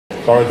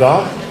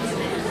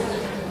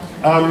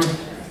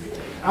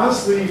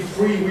As the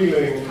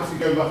freewheeling,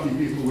 happy-go-lucky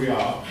people we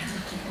are,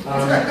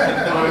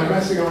 I'm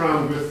messing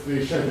around with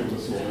the schedule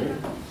this morning,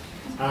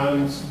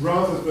 and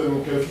rather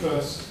than go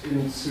first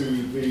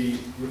into the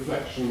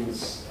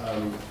reflections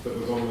that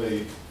was on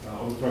the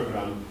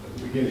programme at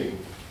the beginning,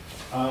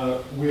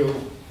 we'll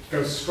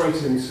go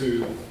straight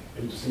into,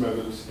 in just a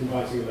moment,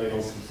 inviting Elaine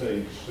onto the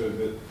stage so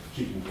that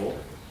she can talk.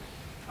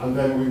 And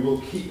then we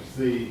will keep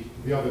the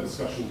other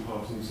discussion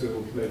part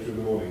until later in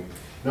the morning.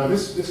 Now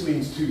this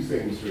means two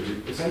things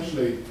really.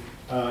 Essentially,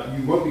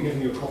 you won't be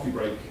getting your coffee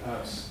break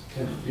at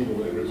 10:15 or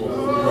whatever it was.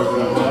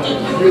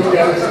 You'll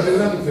get it at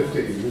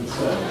 11:15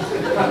 instead.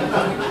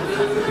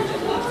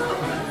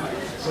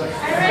 So, we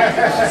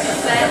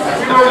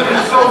won't be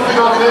consulting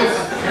on this.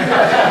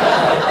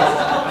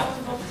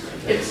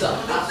 It's a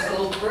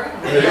hostile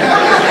ground.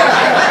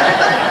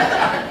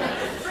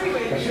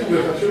 I shouldn't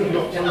have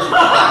not done that.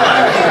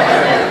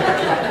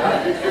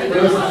 But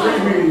as a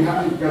freewheeling,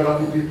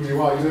 happy-go-lucky people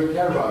you are, you don't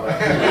care about that.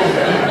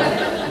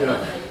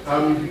 Yeah.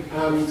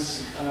 And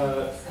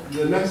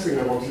the next thing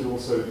I wanted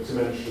also to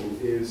mention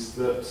is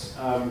that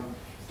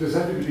does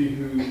everybody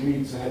who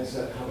needs a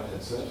headset have a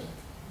headset?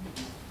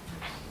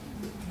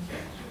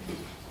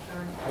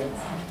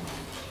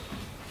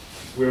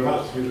 We're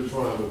about to do the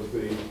trial of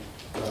the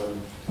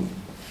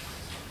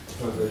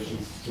translation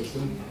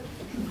system.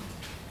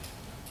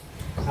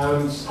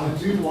 And I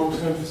do want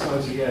to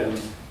emphasise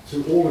again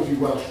to all of you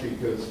Welsh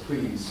speakers,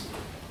 please,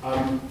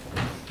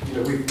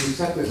 we've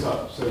set this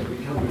up so that we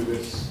can do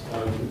this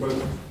in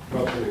both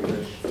Welsh and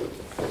English.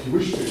 If you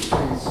wish to,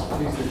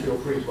 please do feel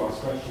free to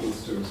ask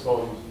questions, to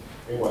respond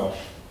in Welsh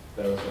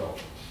there as well.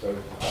 So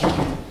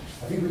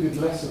I think we did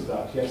less of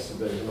that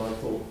yesterday than I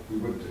thought we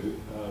would do.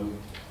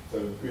 So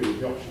really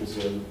the option is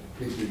here,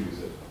 please do use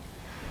it.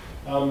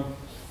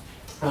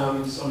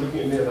 And I'm looking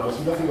at Neil now,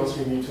 so nothing else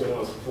we need to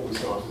announce before we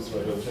start this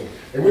way, I don't think.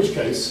 In which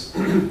case,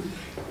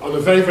 on a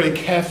very, very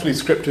carefully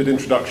scripted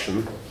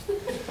introduction,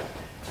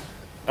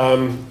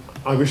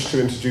 I wish to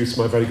introduce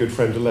my very good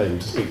friend Elaine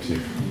to speak to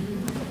you.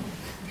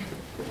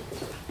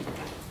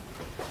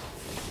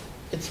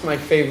 It's my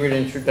favorite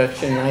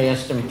introduction. I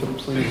asked him to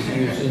please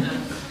use it.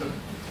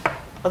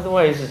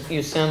 Otherwise,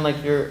 you sound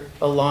like you're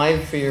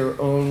alive for your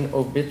own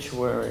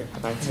obituary.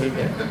 I hate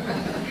it.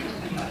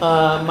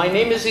 My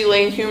name is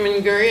Elaine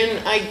Heumann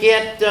Gurian. I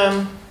get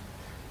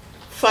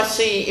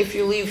fussy if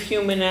you leave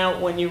human out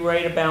when you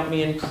write about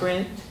me in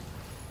print,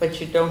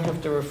 but you don't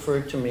have to refer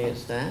to me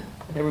as that.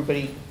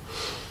 Everybody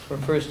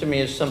refers to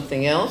me as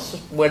something else,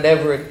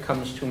 whatever it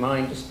comes to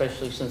mind,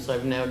 especially since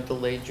I've now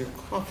delayed your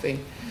coffee.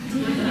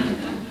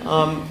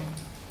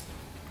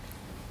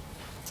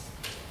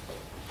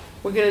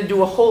 We're going to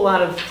do a whole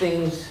lot of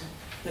things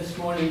this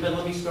morning, but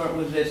let me start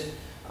with this.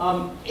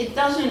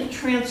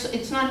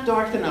 It's not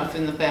dark enough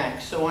in the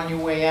back, so on your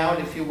way out,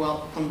 if you're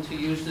welcome to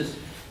use this.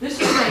 This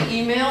is my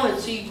email.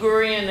 It's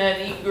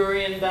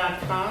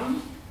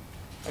egurian@egurian.com.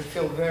 I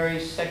feel very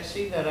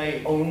sexy that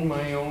I own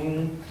my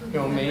own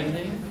domain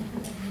name.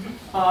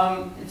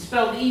 It's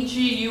spelled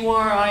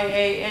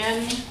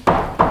E-G-U-R-I-A-N.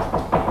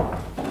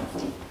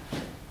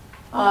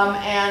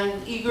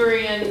 And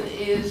Gurian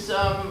is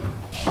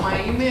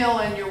my email,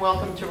 and you're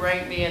welcome to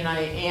write me, and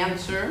I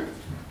answer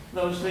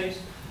those things.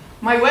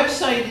 My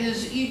website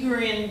is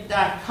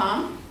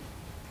egurian.com.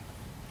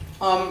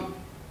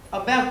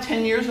 About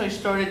 10 years, I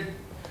started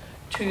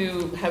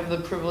to have the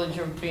privilege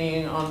of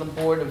being on the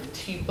board of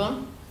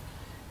TIPA.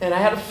 And I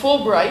had a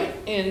Fulbright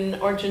in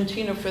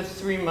Argentina for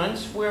 3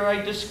 months, where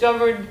I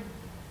discovered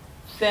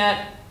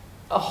that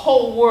a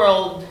whole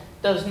world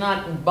does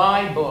not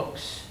buy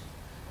books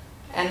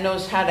and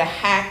knows how to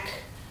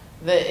hack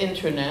the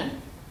internet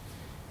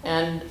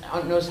and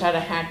knows how to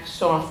hack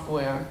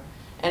software.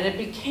 And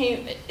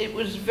it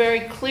was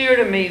very clear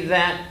to me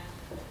that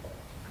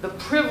the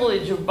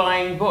privilege of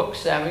buying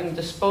books, having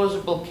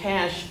disposable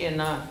cash in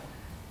a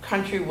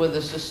country with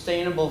a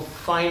sustainable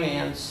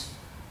finance,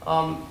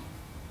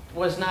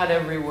 was not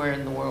everywhere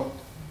in the world.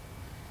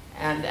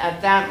 And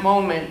at that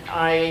moment,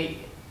 I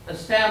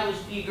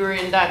established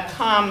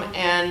egurian.com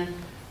and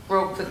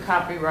broke the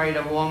copyright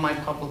of all my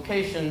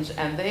publications,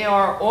 and they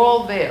are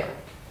all there.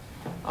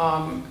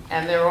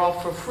 And they're all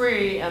for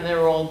free, and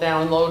they're all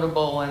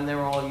downloadable, and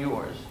they're all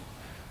yours.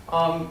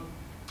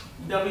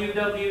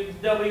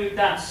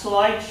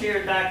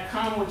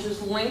 www.slideshare.com, which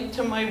is linked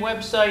to my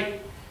website,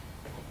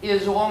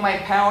 is all my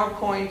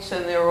PowerPoints,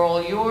 and they're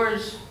all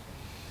yours,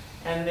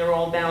 and they're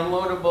all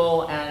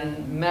downloadable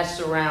and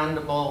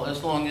mess-aroundable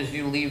as long as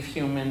you leave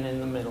human in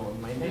the middle of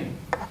my name.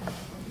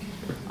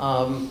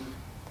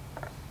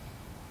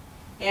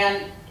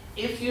 And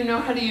if you know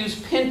how to use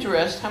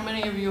Pinterest, how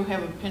many of you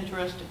have a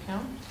Pinterest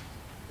account?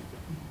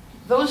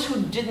 Those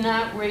who did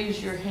not raise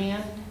your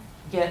hand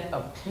get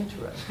a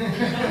Pinterest.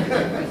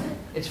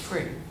 It's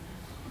free.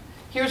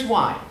 Here's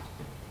why.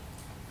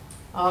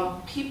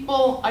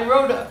 I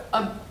wrote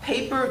a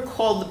paper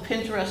called the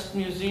Pinterest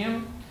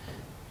Museum.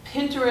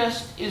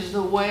 Pinterest is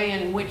the way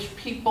in which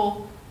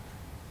people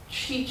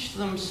teach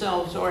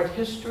themselves art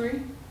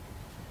history.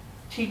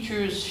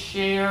 teachers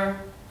share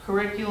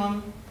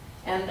curriculum.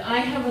 And I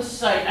have a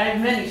site, I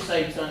have many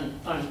sites on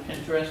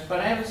Pinterest,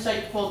 but I have a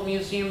site called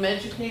Museum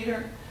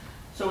Educator.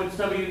 So it's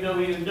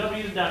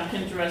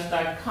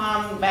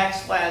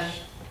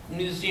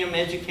www.pinterest.com/Museum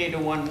Educator,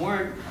 one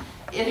word.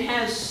 It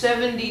has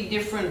 70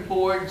 different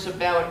boards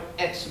about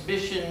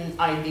exhibition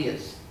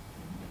ideas.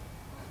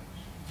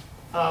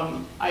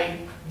 I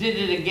did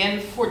it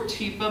again for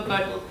TIPA,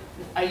 but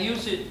I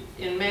use it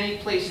in many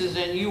places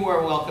and you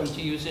are welcome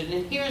to use it.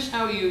 And here's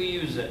how you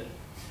use it.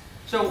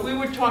 So we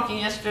were talking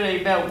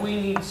yesterday about we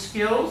need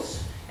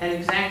skills and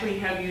exactly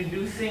how you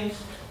do things.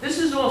 This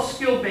is all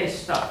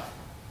skill-based stuff.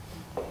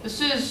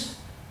 This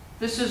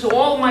is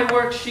all my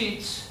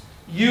worksheets.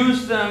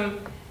 Use them.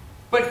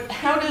 But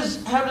how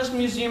does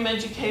Museum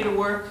Educator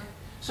work?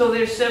 So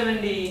there's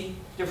 70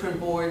 different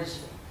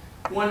boards.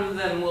 One of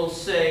them will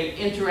say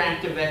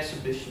interactive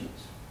exhibitions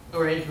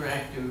or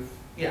interactive,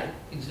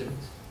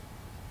 exhibits.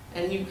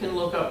 And you can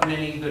look up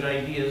many good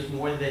ideas,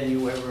 more than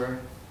you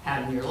ever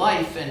had in your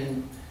life,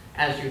 and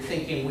as you're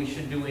thinking we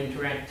should do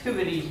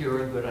interactivity, here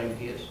are good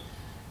ideas.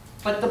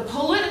 But the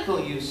political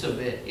use of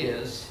it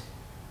is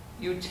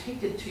you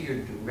take it to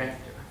your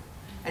director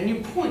and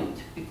you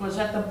point, because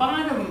at the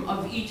bottom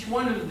of each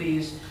one of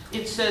these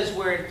it says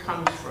where it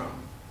comes from.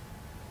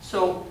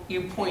 So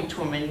you point to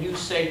them and you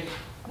say,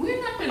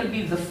 we're not going to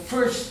be the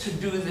first to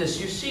do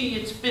this. You see,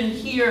 it's been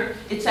here,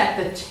 it's at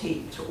the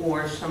Tate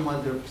or some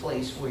other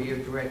place where your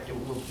director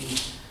will be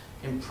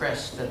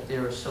impressed that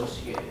they're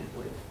associated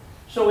with.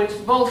 So it's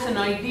both an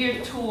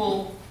idea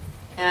tool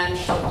and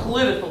a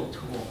political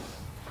tool.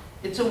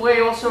 It's a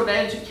way also to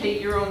educate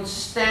your own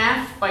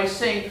staff by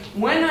saying,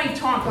 when I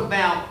talk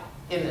about,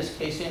 in this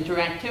case,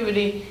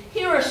 interactivity,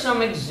 here are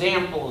some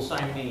examples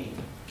I mean.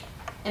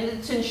 And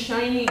it's in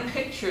shiny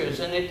pictures,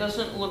 and it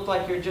doesn't look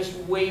like you're just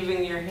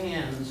waving your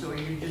hands or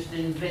you just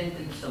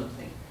invented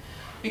something.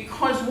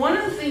 Because one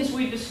of the things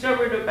we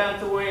discovered about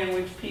the way in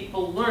which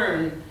people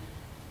learn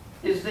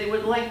is they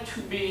would like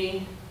to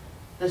be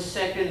the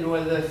second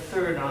or the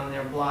third on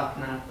their block,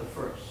 not the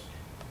first.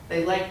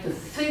 They like to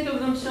think of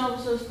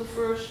themselves as the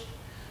first,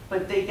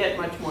 but they get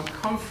much more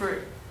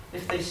comfort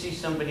if they see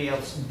somebody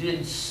else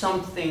did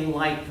something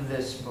like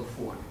this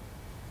before.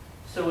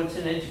 So it's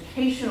an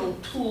educational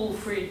tool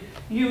for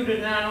you to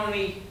not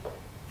only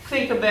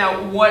think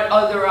about what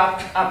other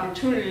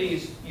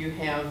opportunities you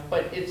have,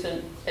 but it's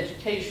an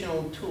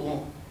educational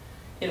tool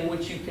in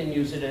which you can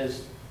use it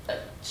as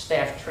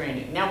staff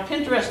training. Now,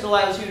 Pinterest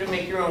allows you to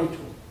make your own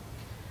tool.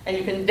 And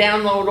you can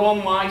download all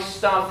my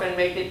stuff and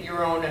make it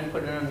your own and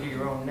put it under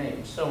your own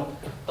name. So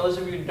those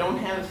of you who don't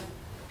have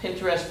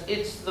Pinterest,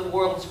 it's the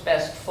world's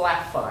best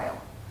flat file.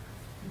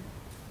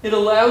 It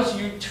allows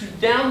you to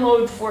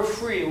download for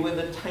free with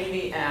a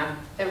tiny app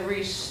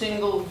every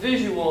single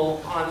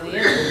visual on the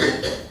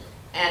internet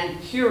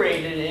and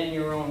curate it in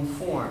your own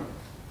form.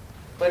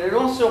 But it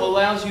also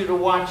allows you to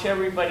watch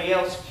everybody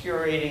else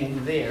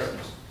curating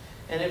theirs.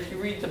 And if you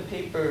read the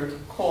paper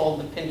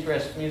called The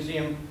Pinterest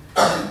Museum,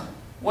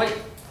 what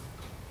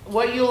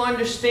you'll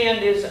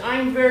understand is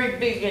I'm very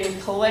big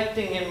in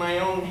collecting in my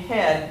own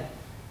head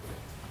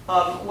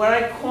what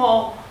I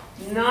call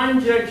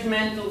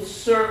non-judgmental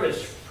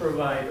service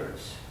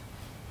providers.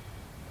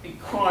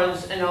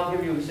 Because, and I'll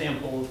give you an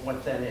example of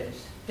what that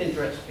is,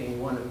 Pinterest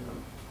being one of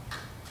them.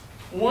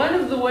 One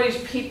of the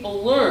ways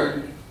people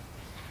learn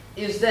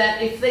is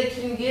that if they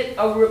can get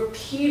a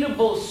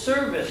repeatable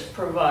service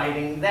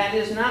providing that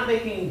is not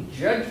making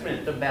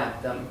judgment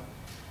about them,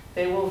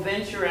 they will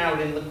venture out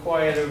in the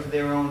quiet of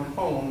their own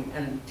home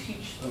and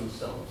teach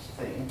themselves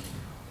things,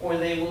 or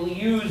they will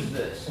use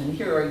this. And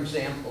here are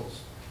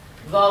examples.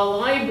 The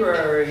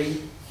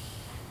library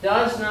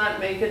does not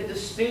make a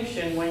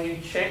distinction when you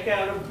check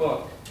out a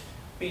book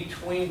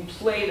between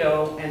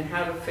Play-Doh and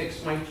How to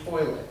Fix My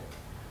Toilet.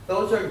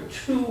 Those are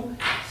two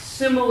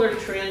similar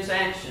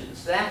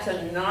transactions. That's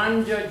a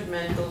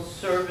non-judgmental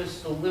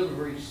service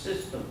delivery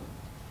system.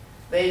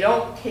 They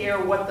don't care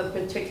what the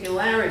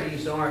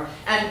particularities are,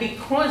 and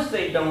because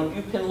they don't,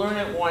 you can learn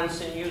it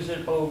once and use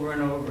it over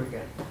and over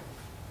again.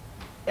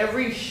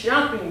 Every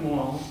shopping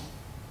mall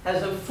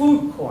has a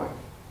food court,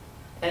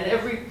 and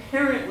every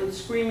parent with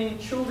screaming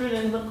children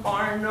in the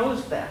car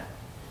knows that,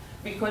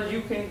 because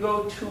you can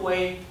go to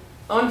an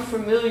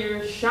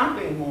unfamiliar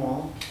shopping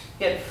mall,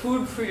 get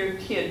food for your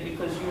kid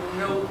because you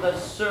know the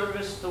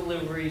service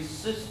delivery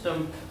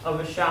system of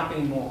a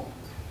shopping mall.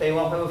 They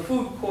will have a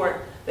food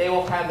court. They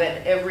will have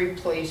at every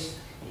place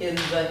in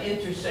the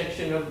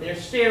intersection of their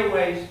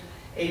stairways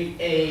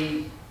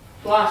a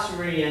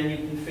glossary, and you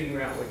can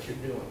figure out what you're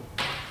doing.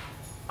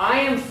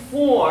 I am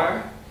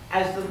for,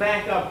 as the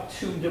backup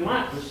to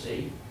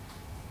democracy,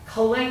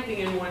 collecting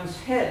in one's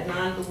head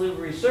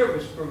non-delivery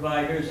service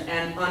providers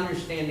and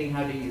understanding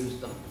how to use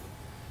them.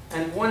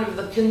 And one of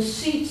the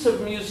conceits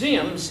of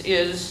museums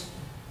is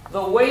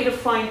the way to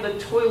find the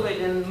toilet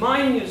in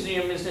my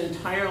museum is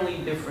entirely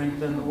different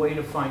than the way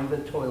to find the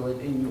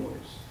toilet in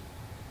yours,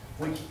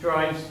 which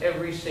drives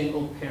every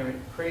single parent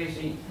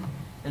crazy.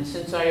 And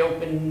since I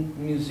open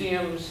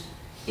museums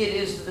it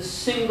is the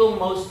single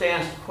most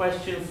asked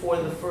question for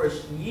the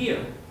first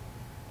year,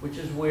 which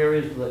is, where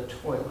is the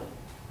toilet?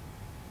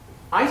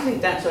 I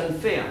think that's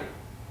unfair.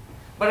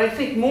 But I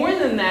think more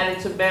than that,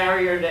 it's a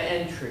barrier to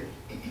entry.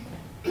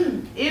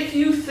 If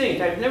you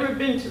think, I've never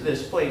been to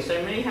this place,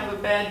 I may have a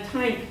bad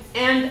time,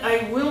 and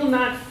I will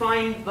not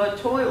find the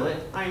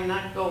toilet, I'm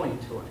not going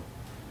to it.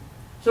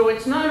 So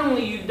it's not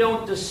only you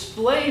don't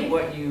display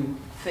what you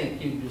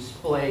think you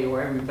display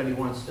or everybody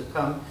wants to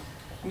come.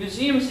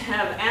 Museums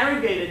have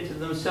arrogated to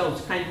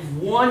themselves kind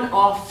of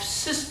one-off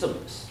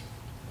systems,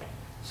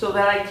 so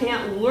that I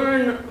can't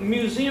learn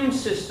museum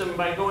system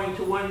by going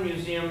to one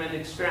museum and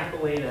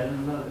extrapolate at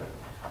another,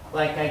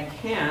 like I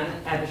can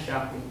at a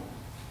shopping mall.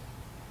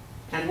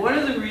 And one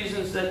of the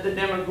reasons that the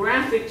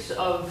demographics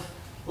of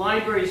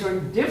libraries are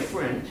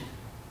different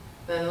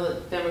than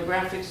the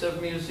demographics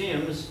of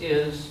museums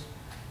is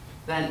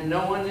that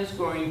no one is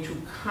going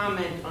to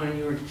comment on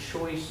your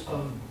choice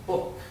of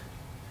book,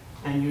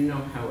 and you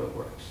know how it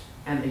works,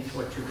 and they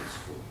taught you at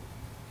school.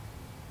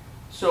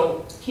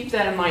 So keep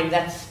that in mind.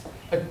 That's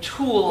a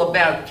tool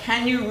about,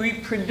 can you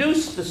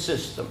reproduce the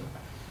system?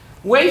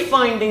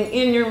 Wayfinding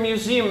in your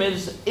museum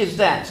is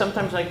that.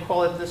 Sometimes I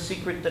call it the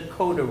secret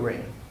decoder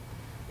ring.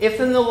 If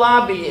in the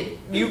lobby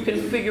you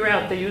can figure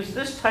out they use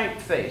this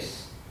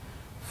typeface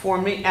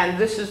for me, and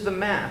this is the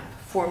map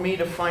for me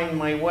to find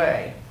my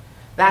way,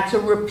 that's a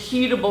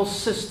repeatable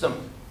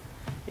system.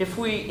 If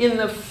we, in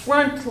the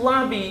front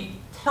lobby,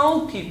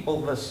 tell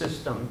people the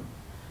system,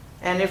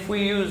 and if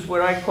we use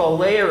what I call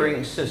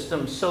layering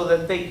systems so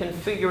that they can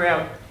figure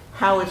out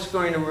how it's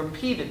going to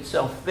repeat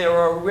itself, they're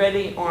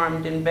already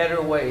armed in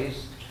better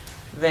ways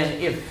than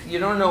if you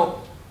don't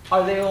know,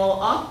 are they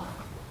all up?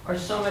 Are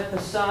some at the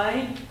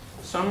side?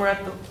 Some are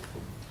at the...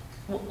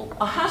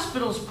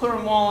 Hospitals put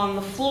them all on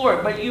the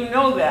floor, but you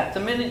know that. The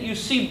minute you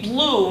see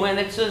blue and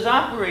it says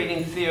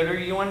operating theater,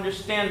 you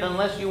understand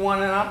unless you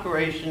want an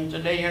operation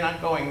today, you're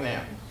not going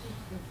there.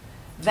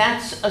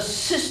 That's a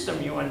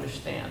system you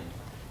understand.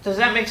 Does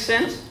that make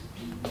sense?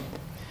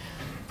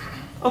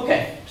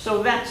 Okay,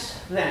 so that's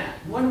that.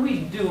 What are we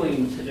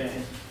doing today?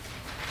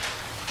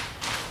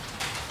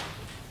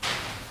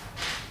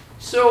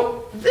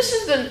 So this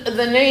is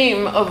the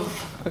name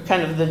of,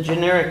 kind of the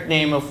generic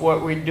name of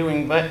what we're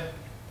doing, but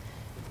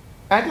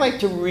I'd like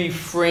to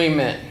reframe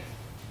it.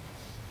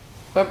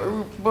 But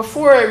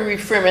before I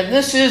reframe it,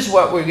 this is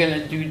what we're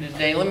going to do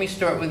today. Let me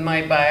start with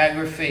my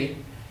biography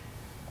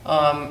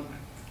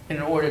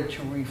in order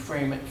to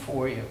reframe it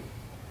for you.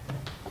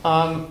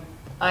 I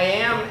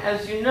am,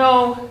 as you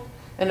know,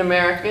 an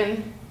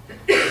American.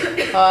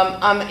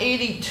 I'm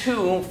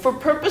 82. For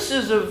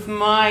purposes of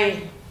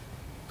my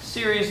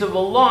series of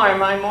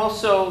alarm, I'm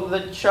also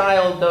the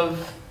child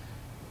of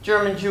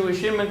German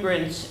Jewish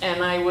immigrants,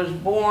 and I was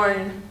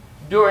born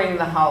during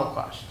the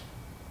Holocaust.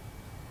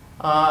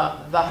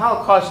 The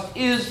Holocaust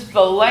is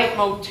the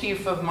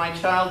leitmotif of my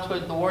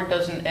childhood. The war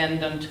doesn't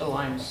end until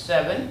I'm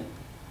 7.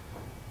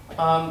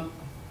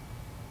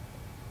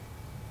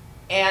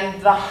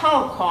 And the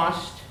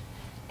Holocaust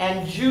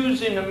and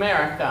Jews in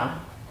America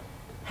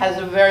has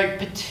a very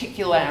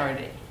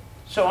particularity.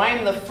 So I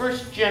am the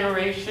first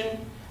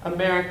generation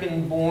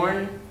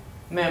American-born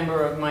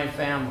member of my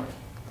family.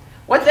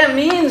 What that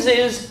means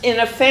is, in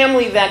a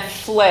family that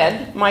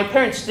fled, my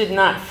parents did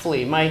not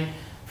flee. My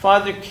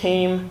father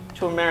came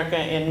to America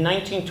in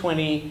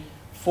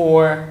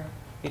 1924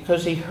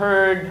 because he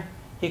heard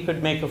he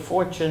could make a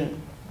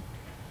fortune.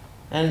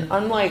 And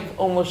unlike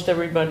almost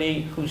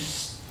everybody who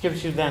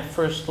gives you that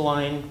first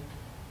line,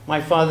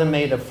 my father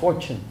made a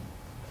fortune.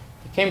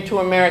 He came to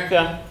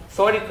America,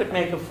 thought he could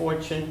make a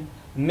fortune,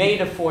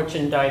 made a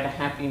fortune, died a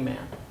happy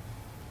man.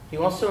 He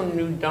also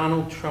knew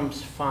Donald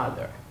Trump's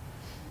father.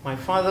 My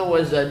father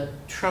was a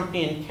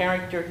Trumpian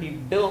character. He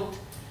built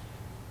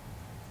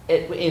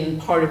it in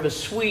part of a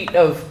suite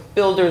of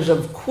builders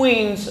of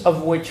Queens,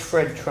 of which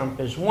Fred Trump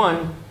is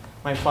one.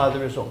 My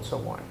father is also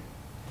one.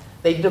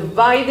 They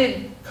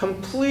divided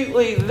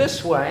completely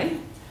this way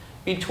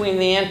between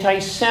the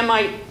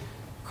anti-Semite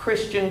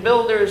Christian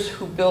builders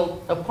who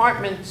built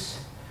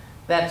apartments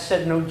that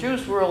said no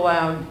Jews were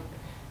allowed,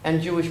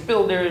 and Jewish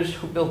builders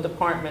who built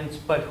apartments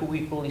but who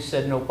equally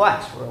said no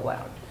blacks were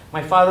allowed.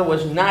 My father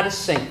was not a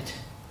saint.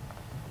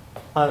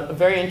 A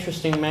very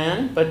interesting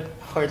man, but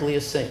hardly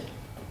a saint.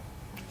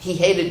 He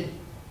hated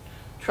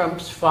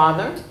Trump's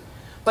father,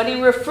 but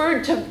he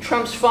referred to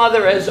Trump's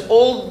father as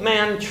Old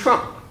Man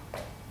Trump,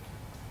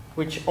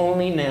 which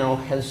only now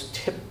has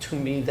tipped to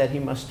me that he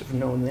must have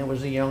known there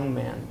was a young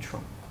man,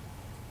 Trump,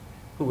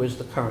 who was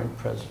the current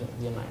president of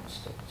the United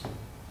States.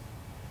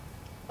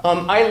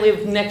 I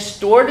lived next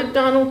door to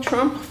Donald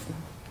Trump,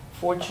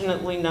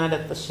 fortunately not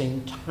at the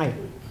same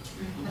time.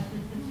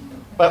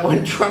 But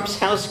when Trump's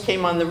house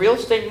came on the real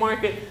estate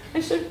market, I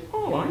said,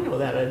 oh, I know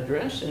that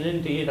address. And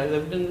indeed, I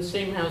lived in the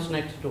same house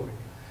next door.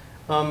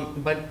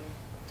 But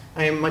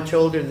I am much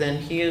older than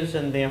he is,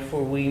 and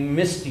therefore we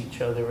missed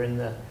each other in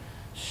the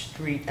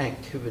street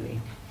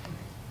activity.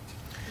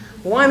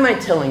 Why am I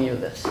telling you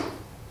this?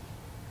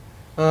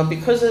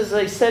 Because as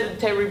I said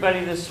to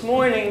everybody this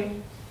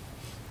morning,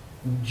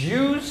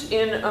 Jews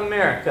in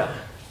America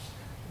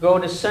go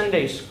to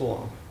Sunday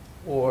school,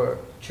 or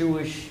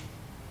Jewish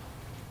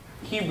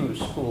Hebrew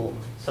school,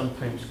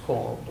 sometimes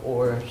called,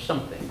 or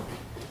something.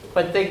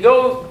 But they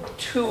go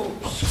to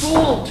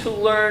school to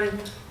learn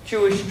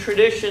Jewish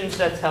traditions.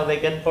 That's how they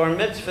get bar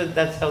mitzvah.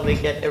 That's how they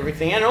get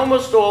everything. And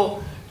almost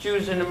all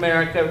Jews in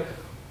America,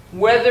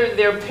 whether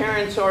their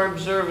parents are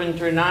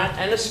observant or not,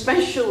 and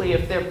especially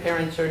if their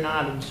parents are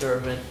not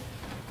observant,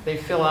 they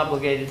feel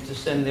obligated to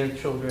send their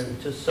children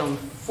to some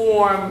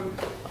form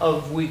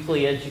of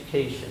weekly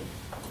education.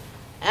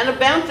 And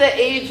about the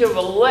age of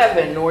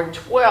 11 or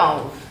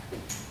 12,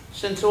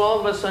 since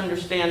all of us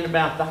understand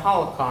about the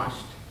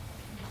Holocaust,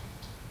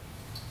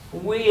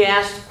 we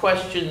asked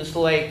questions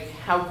like,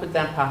 how could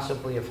that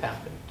possibly have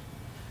happened?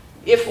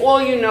 If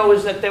all you know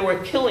is that there were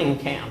killing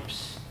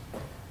camps,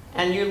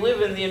 and you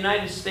live in the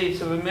United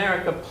States of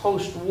America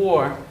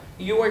post-war,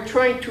 you are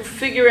trying to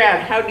figure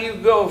out how do you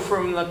go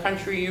from the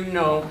country you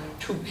know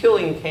to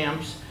killing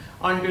camps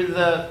under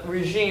the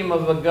regime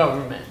of a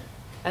government.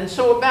 And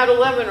so about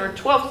 11th or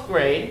 12th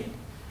grade,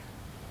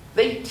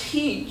 they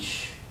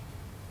teach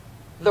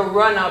the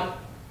run-up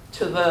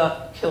to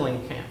the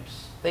killing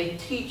camps. They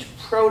teach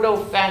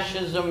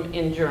proto-fascism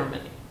in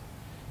Germany,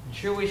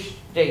 Jewish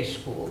day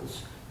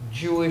schools,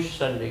 Jewish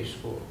Sunday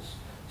schools.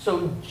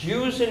 So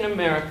Jews in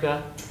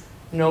America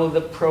know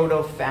the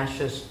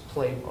proto-fascist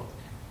playbook.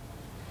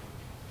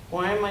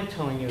 Why am I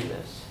telling you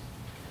this?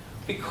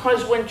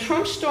 Because when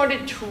Trump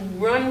started to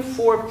run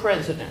for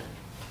president,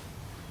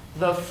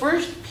 the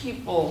first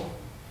people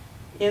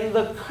in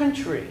the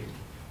country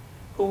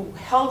who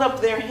held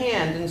up their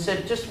hand and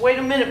said, just wait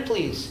a minute,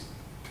 please.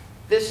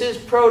 This is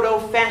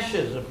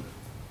proto-fascism.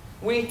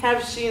 We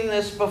have seen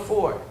this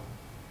before.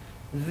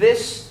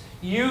 This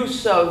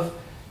use of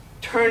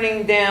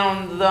turning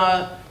down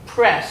the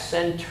press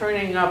and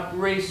turning up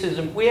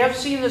racism. We have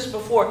seen this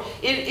before.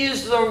 It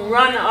is the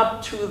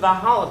run-up to the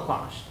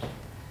Holocaust.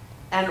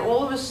 And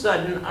all of a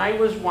sudden, I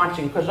was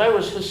watching, because I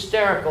was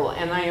hysterical,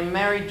 and I am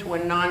married to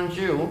a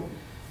non-Jew,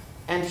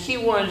 and he's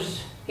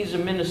a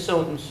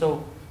Minnesotan,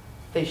 so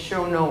they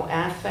show no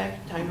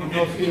affect. I don't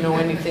know if you know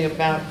anything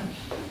about.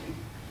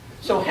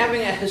 So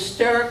having a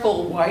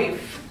hysterical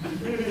wife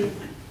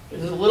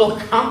is a little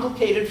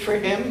complicated for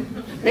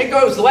him.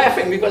 Mako's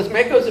laughing because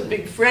Mako's a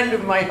big friend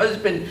of my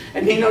husband,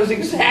 and he knows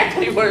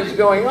exactly what is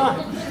going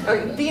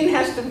on. Dean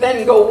has to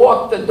then go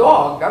walk the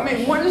dog. I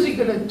mean, what is he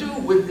going to do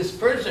with this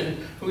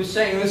person who's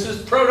saying this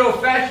is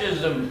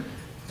proto-fascism?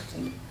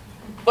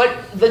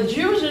 But the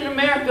Jews in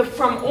America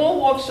from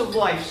all walks of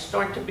life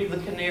start to be the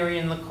canary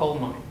in the coal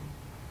mine.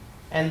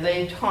 And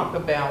they talk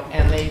about,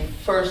 and they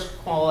first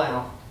call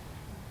out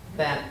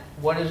that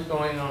what is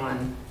going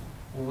on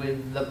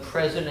with the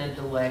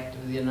president-elect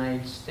of the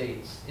United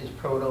States is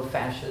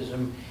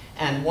proto-fascism,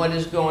 and what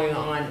is going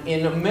on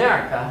in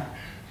America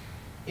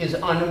is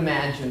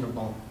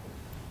unimaginable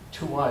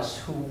to us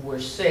who were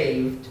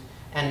saved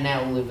and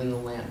now live in the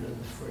land of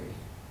the free.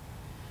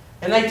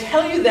 And I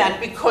tell you that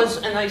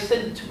because, and I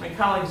said to my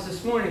colleagues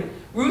this morning,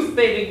 Ruth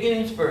Bader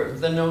Ginsburg,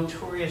 the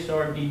notorious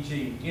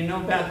RBG. Do you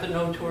know about the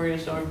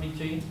notorious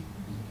RBG?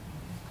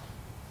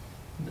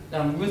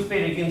 Ruth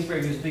Bader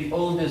Ginsburg is the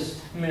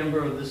oldest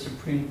member of the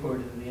Supreme Court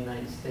of the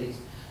United States.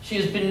 She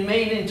has been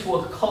made into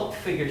a cult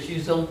figure.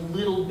 She's a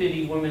little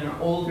bitty woman,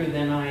 older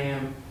than I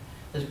am,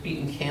 has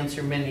beaten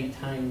cancer many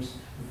times,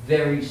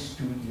 very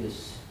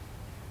studious.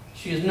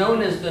 She is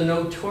known as the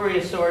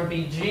notorious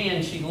RBG,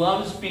 and she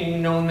loves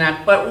being known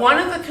that. But one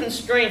of the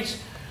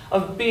constraints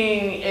of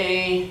being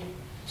a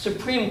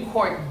Supreme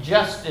Court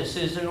justice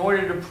is in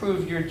order to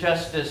prove your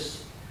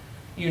justice,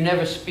 you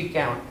never speak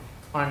out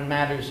on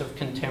matters of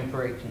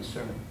contemporary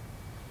concern.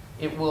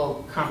 It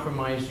will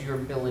compromise your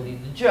ability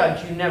to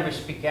judge. You never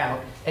speak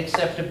out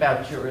except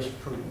about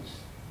jurisprudence.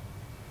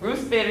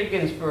 Ruth Bader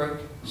Ginsburg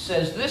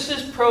says this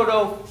is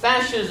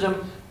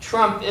proto-fascism,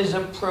 Trump is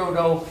a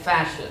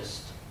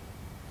proto-fascist.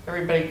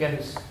 Everybody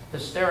gets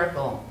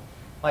hysterical,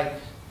 like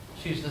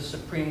she's the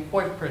Supreme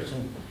Court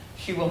person.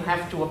 She will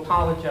have to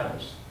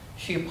apologize.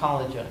 She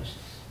apologizes.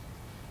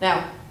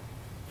 Now,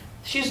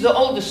 she's the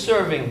oldest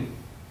serving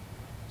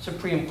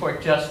Supreme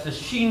Court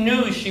justice. She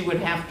knew she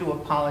would have to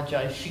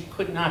apologize. She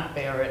could not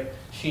bear it.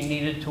 She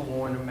needed to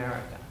warn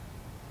America.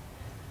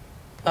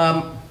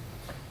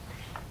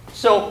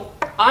 So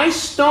I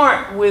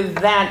start with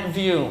that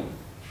view.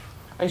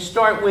 I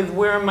start with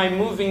where am I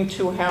moving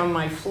to, how am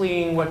I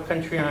fleeing, what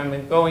country am I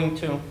going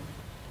to.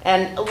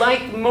 And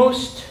like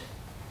most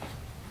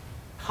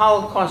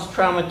Holocaust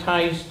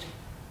traumatized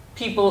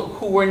people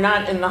who were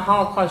not in the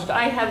Holocaust,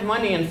 I have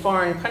money in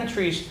foreign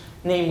countries,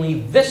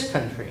 namely this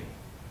country.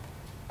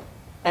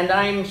 And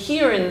I'm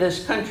here in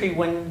this country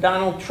when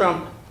Donald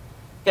Trump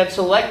gets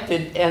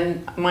elected,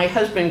 and my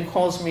husband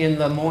calls me in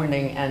the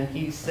morning and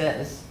he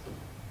says,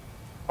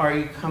 "Are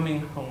you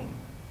coming home?"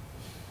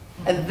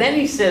 And then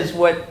he says,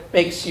 what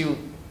makes you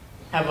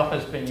have a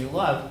husband you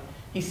love?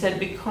 He said,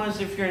 because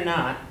if you're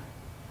not,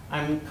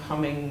 I'm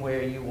coming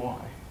where you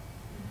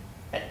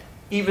are.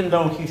 Even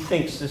though he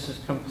thinks this is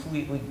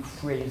completely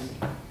crazy.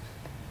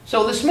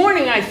 So this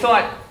morning I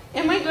thought,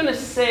 am I going to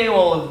say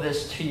all of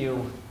this to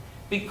you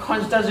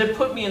because does it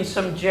put me in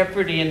some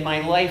jeopardy in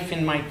my life,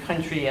 in my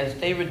country? As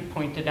David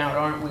pointed out,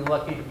 aren't we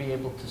lucky to be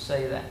able to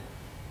say that?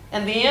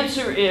 And the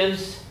answer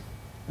is,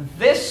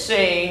 this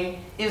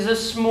saying is a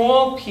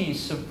small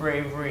piece of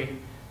bravery,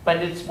 but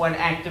it's what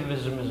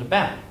activism is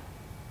about.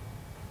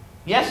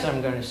 Yes,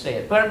 I'm going to say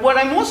it. But what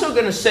I'm also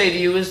going to say to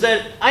you is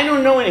that I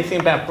don't know anything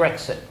about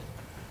Brexit.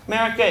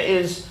 America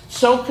is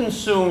so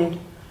consumed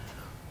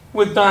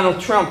with Donald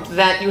Trump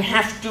that you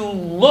have to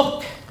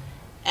look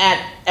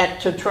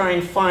to try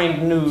and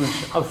find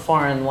news of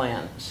foreign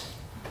lands.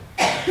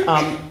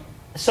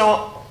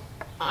 So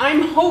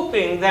I'm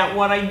hoping that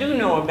what I do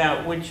know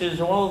about, which is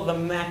all of the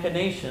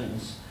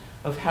machinations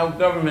of how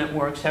government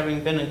works,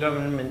 having been a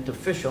government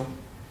official,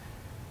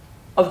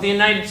 of the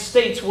United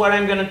States, what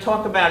I'm going to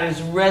talk about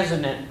is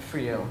resonant for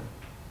you.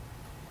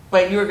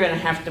 But you're going to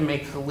have to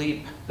make the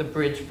leap, the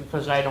bridge,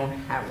 because I don't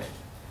have it.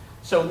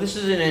 So this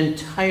is an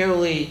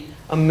entirely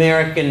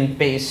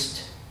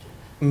American-based,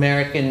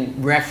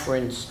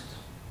 American-referenced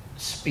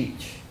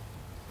speech.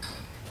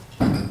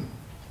 And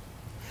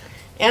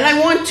I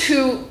want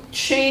to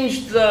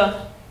change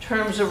the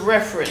terms of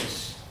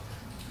reference,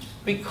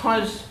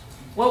 because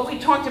what we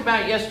talked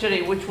about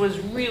yesterday, which was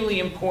really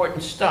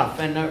important stuff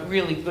and a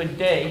really good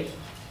day,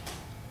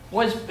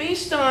 was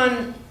based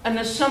on an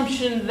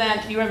assumption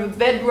that you have a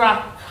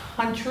bedrock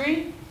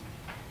country,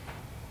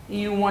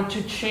 you want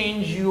to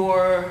change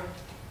your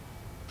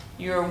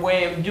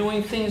way of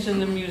doing things in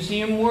the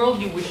museum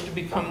world, you wish to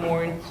become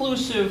more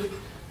inclusive,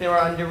 there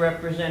are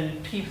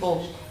underrepresented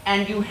people,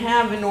 and you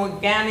have an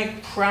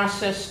organic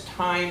process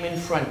time in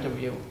front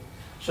of you.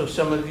 So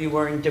some of you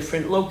are in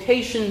different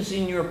locations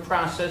in your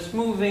process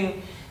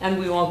moving, and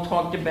we all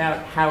talked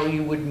about how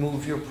you would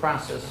move your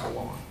process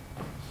along.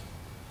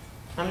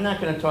 I'm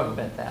not going to talk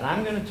about that.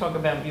 I'm going to talk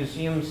about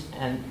museums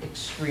and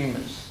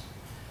extremists,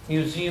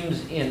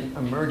 museums in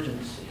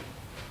emergency.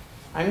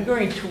 I'm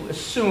going to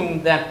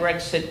assume that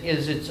Brexit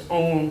is its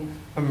own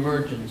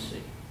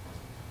emergency.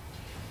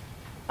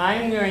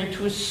 I'm going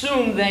to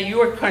assume that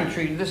your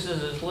country, this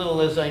is as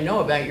little as I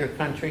know about your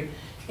country,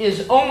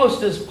 is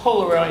almost as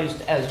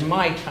polarized as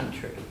my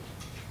country.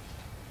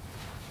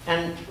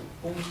 And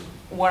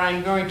what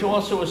I'm going to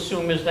also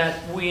assume is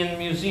that we in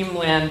museum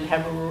land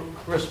have a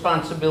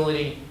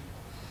responsibility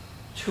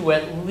to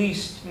at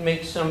least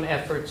make some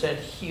efforts at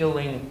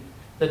healing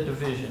the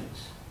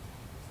divisions.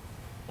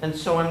 And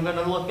so I'm going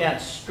to look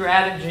at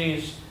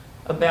strategies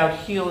about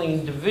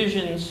healing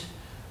divisions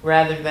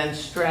rather than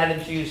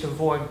strategies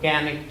of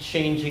organic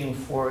changing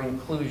for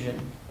inclusion.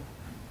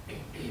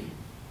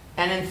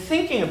 And in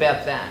thinking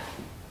about that,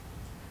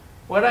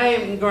 what I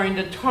am going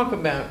to talk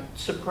about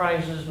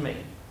surprises me.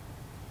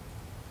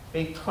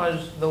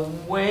 Because the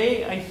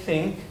way I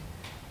think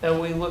that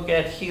we look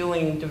at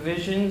healing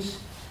divisions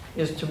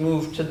is to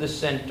move to the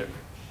center.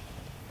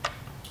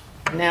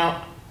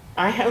 Now,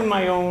 I have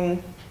my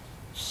own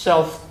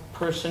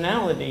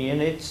self-personality,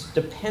 and it's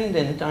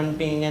dependent on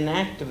being an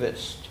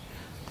activist.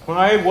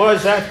 I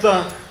was at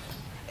the...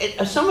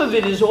 some of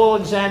it is all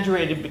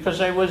exaggerated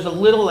because I was a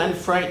little and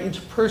frightened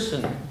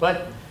person,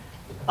 but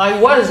I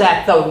was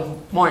at the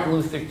Martin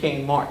Luther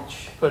King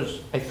March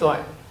because I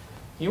thought,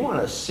 you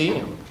want to see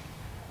him.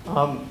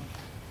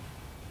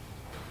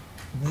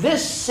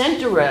 This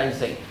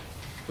centerizing,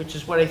 which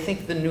is what I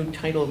think the new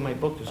title of my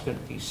book is going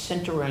to be,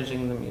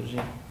 Centerizing the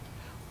Museum,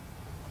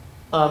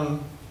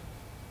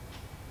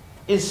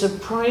 is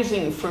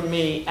surprising for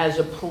me as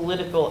a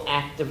political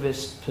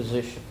activist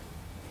position.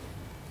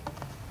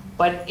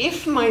 But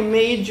if my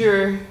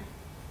major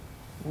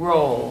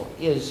role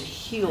is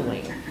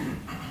healing,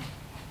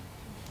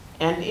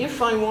 and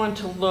if I want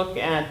to look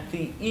at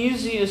the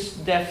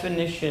easiest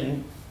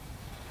definition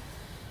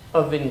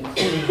of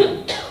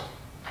inclusion,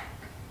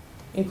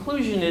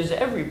 inclusion is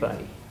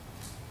everybody,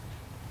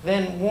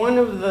 then one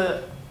of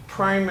the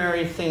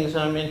primary things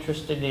I'm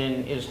interested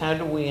in is how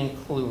do we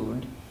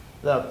include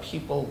the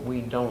people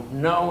we don't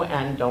know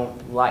and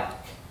don't like,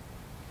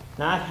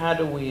 not how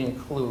do we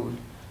include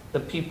the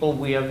people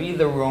we have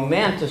either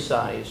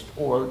romanticized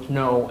or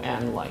know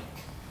and like.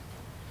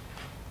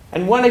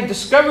 And what I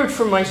discovered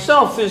for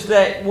myself is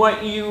that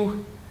what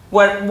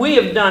we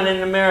have done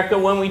in America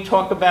when we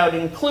talk about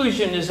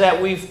inclusion is that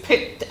we've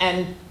picked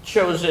and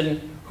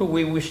chosen who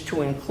we wish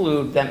to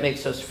include that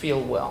makes us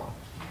feel well.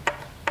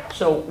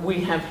 So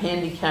we have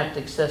handicapped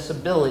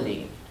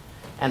accessibility,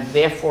 and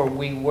therefore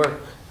we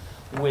work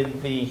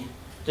with the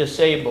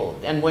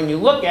disabled. And when you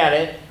look at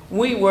it,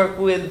 we work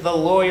with the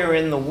lawyer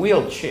in the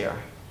wheelchair,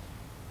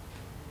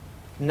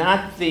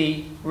 not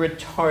the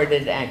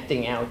retarded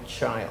acting out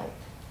child.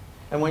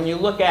 And when you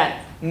look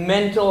at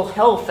mental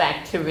health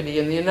activity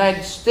in the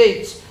United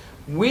States,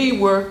 we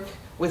work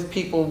with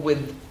people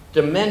with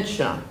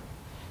dementia,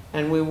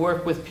 and we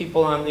work with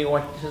people on the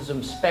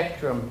autism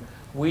spectrum.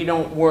 We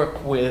don't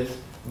work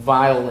with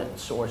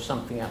violence or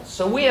something else.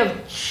 So we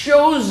have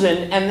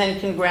chosen and then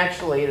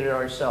congratulated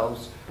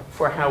ourselves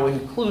for how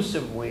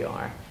inclusive we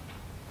are.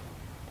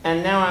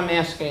 And now I'm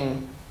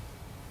asking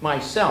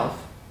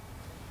myself,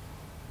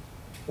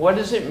 What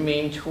does it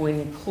mean to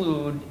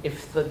include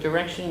if the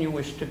direction you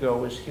wish to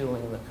go is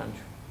healing the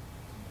country?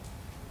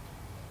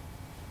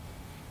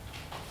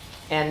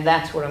 And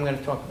that's what I'm going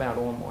to talk about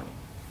all morning.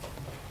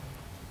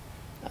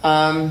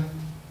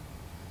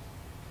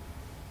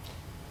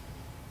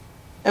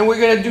 And we're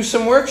going to do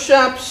some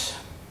workshops.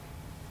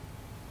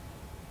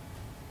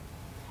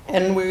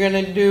 And we're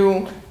going to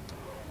do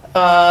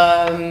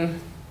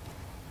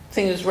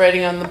things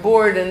writing on the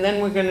board. And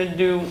then we're going to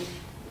do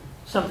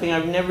something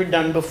I've never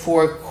done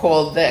before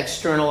called the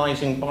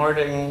externalizing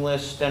bartering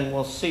list. And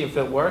we'll see if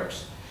it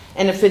works.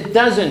 And if it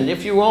doesn't,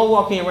 if you're all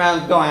walking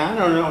around going, I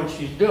don't know what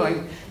she's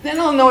doing,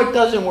 then I'll know it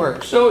doesn't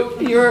work. So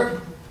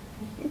you're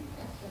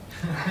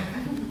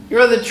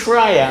the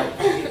tryout.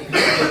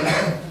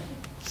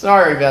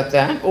 Sorry about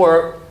that.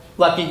 Or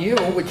lucky you,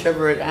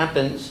 whichever it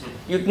happens.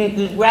 You can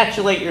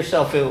congratulate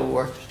yourself if it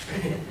works.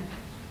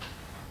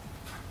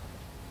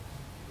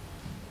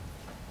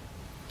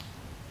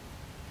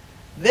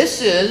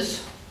 This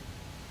is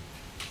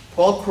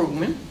Paul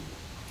Krugman,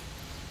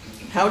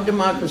 How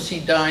Democracy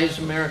Dies,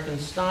 American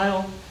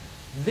Style.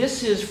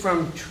 This is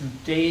from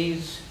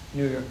today's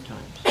New York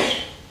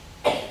Times.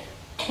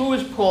 Who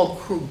is Paul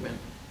Krugman?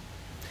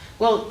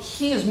 Well,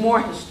 he is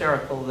more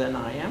hysterical than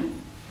I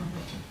am.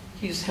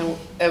 He's,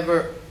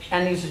 however,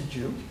 and he's a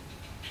Jew.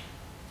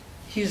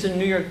 He's a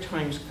New York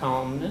Times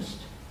columnist.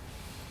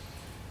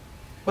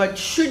 But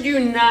should you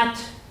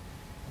not,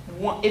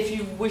 if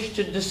you wish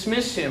to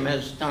dismiss him,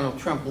 as Donald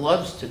Trump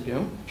loves to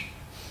do,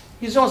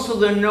 he's also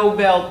the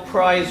Nobel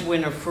Prize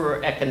winner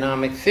for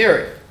economic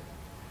theory.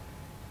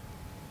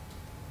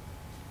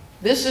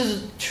 This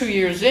is 2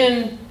 years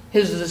in.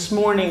 His this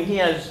morning, he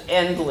has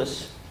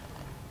endless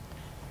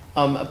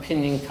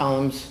opinion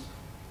columns.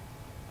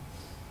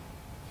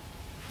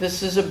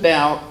 This is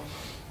about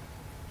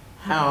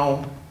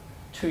how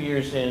 2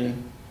 years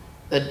in,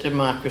 that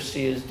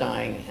democracy is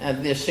dying.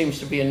 And there seems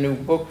to be a new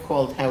book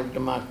called How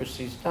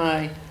Democracies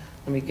Die.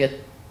 Let me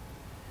get...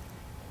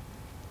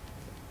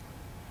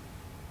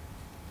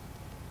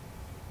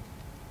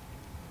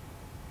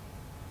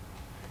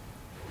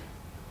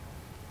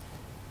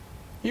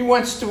 He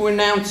wants to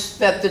announce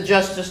that the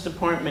Justice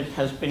Department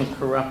has been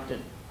corrupted.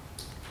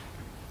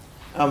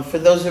 For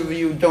those of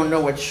you who don't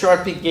know what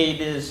Sharpiegate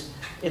is,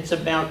 it's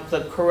about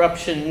the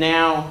corruption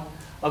now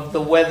of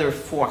the weather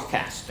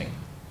forecasting.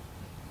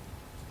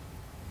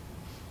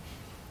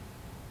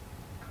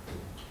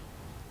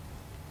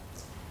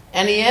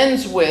 And he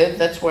ends with,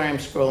 that's why I'm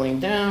scrolling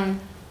down.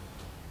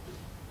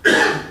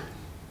 I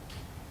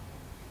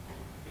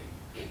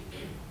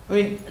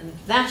mean,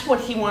 that's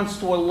what he wants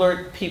to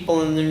alert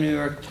people in the New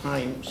York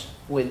Times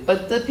with.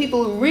 But the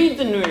people who read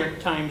the New York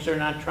Times are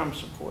not Trump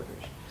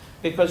supporters,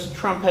 because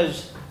Trump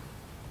has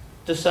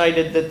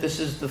decided that this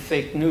is the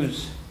fake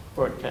news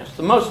broadcast.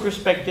 The most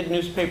respected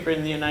newspaper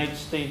in the United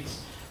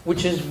States,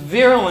 which is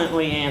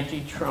virulently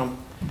anti-Trump.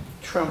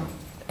 Trump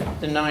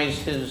denies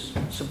his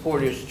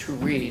supporters to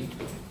read.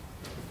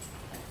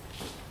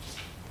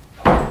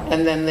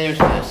 And then there's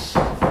this.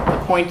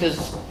 The point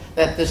is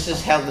that this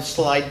is how the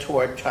slide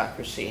to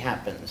autocracy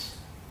happens.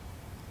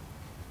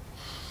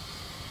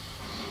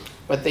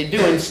 What they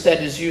do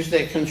instead is use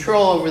their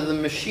control over the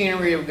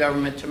machinery of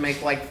government to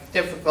make life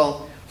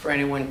difficult for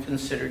anyone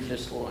considered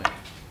disloyal.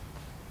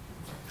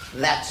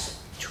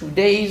 That's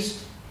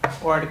today's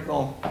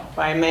article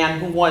by a man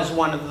who was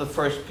one of the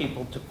first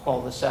people to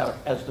call this out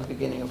as the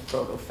beginning of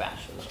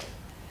proto-fascism.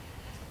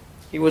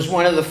 He was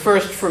one of the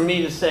first for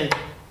me to say,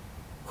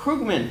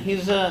 Krugman,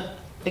 he's an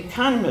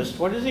economist.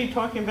 What is he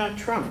talking about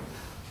Trump?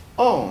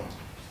 Oh.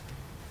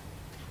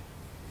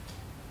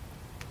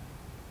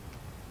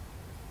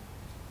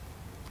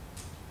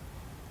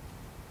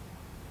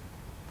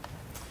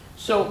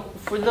 So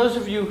for those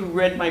of you who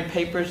read my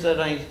papers that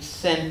I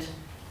sent,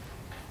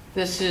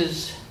 this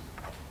is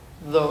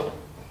the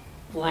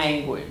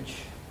language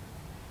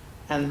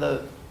and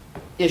the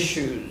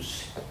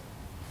issues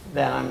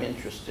that I'm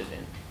interested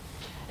in.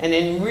 And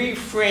in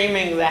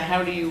reframing the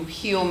how do you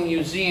heal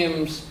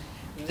museums,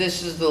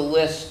 this is the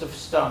list of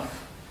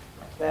stuff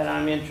that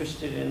I'm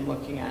interested in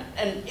looking at.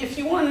 And if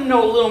you want to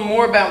know a little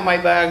more about my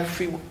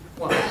biography,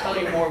 well, I'll tell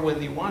you more whether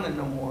you want to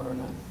know more or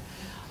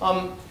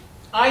not.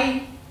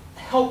 I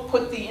help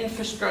put the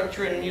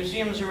infrastructure in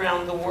museums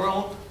around the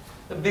world,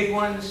 the big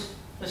ones,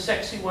 the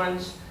sexy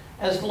ones,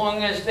 as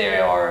long as they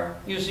are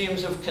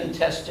museums of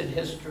contested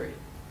history.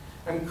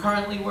 I'm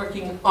currently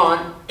working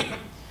on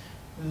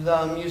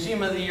the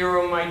Museum of the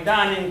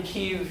Euromaidan in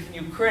Kyiv,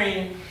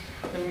 Ukraine,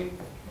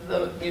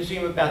 the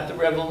museum about the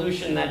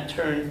revolution that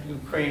turned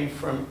Ukraine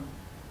from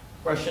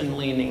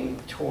Russian-leaning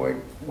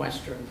toward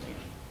Western-leaning.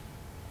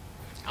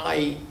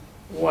 I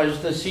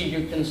was the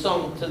senior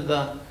consultant to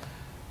the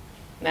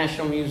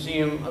National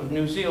Museum of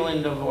New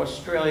Zealand, of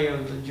Australia,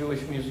 of the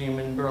Jewish Museum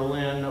in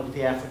Berlin, of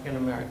the African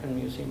American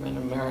Museum in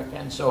America,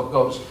 and so it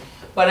goes.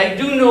 But I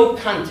do know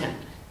content.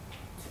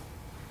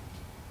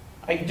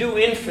 I do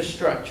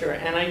infrastructure,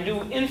 and I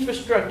do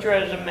infrastructure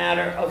as a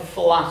matter of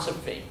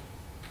philosophy.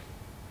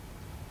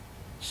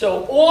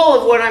 So all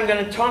of what I'm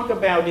going to talk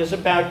about is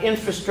about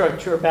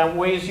infrastructure, about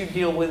ways you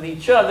deal with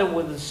each other,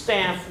 with the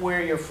staff,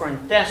 where your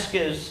front desk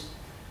is,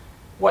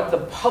 what the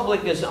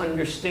public is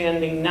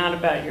understanding, not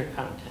about your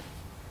content.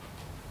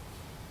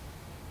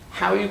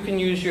 How you can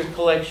use your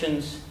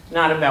collections,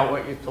 not about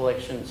what your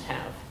collections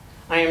have.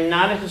 I am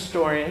not a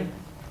historian.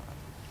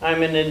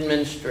 I'm an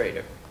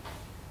administrator.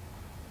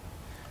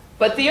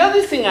 But the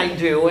other thing I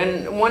do,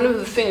 and one of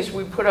the things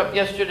we put up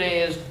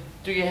yesterday is,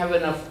 do you have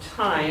enough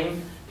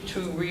time to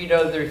read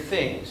other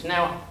things?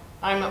 Now,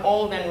 I'm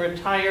old and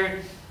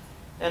retired,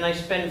 and I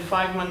spend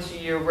 5 months a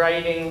year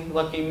writing.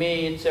 Lucky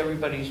me, it's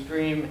everybody's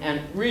dream,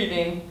 and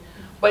reading.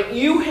 But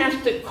you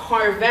have to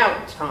carve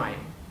out time.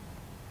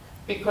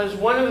 Because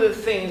one of the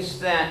things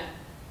that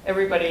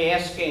everybody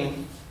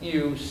asking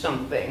you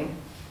something,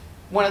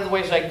 one of the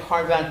ways I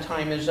carve out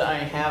time is I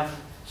have,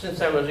 since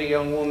I was a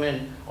young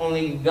woman,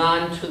 only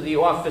gone to the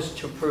office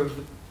to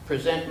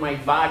present my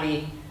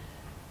body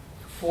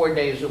 4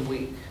 days a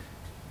week.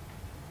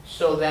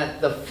 So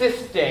that the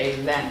 5th day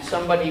that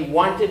somebody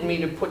wanted me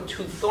to put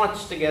 2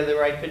 thoughts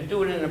together, I could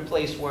do it in a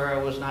place where I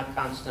was not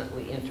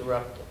constantly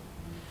interrupted.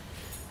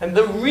 And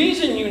the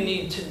reason you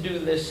need to do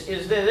this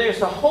is that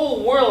there's a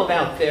whole world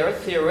out there, a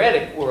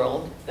theoretic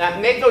world,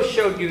 that Marco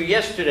showed you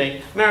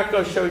yesterday,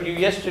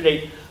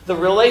 the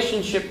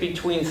relationship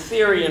between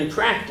theory and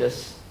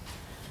practice,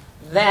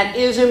 that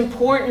is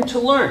important to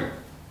learn.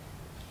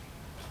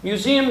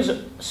 Museums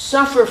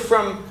suffer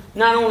from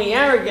not only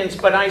arrogance,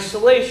 but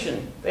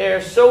isolation.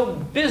 They're so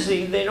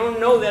busy, they don't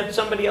know that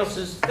somebody else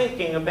is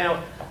thinking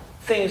about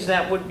things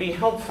that would be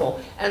helpful.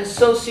 And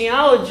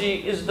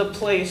sociology is the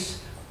place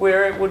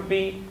where it would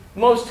be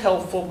most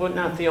helpful, but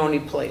not the only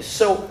place.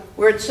 So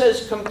where it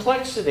says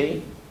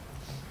complexity,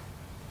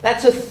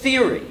 that's a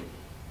theory.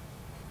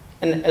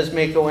 And as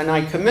Mako and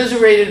I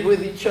commiserated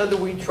with each other,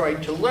 we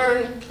tried to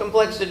learn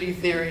complexity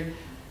theory,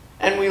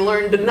 and we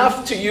learned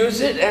enough to use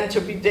it and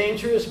to be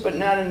dangerous, but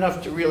not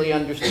enough to really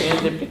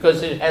understand it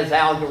because it has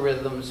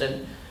algorithms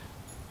and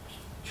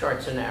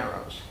charts and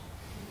arrows.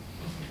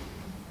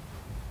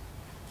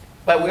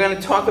 But we're going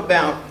to talk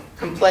about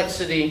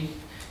complexity.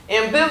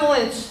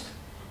 Ambivalence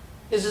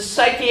is a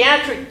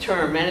psychiatric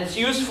term, and it's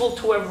useful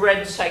to have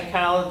read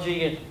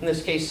psychology, in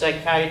this case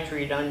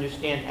psychiatry, to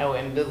understand how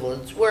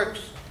ambivalence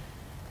works.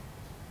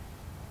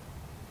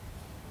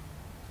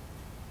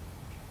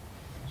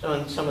 So,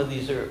 and some of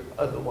these are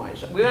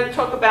otherwise. We're going to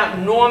talk about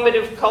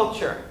normative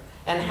culture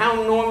and how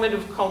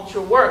normative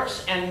culture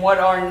works and what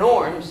are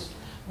norms,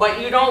 but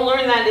you don't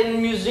learn that in the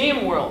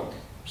museum world.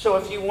 So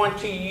if you want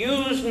to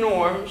use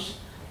norms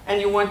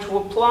and you want to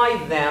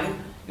apply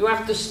them, you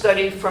have to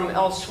study from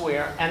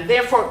elsewhere, and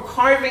therefore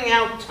carving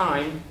out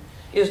time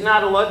is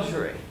not a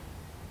luxury.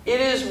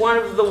 It is one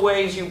of the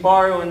ways you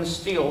borrow and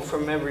steal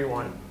from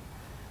everyone,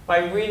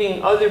 by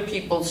reading other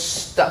people's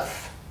stuff.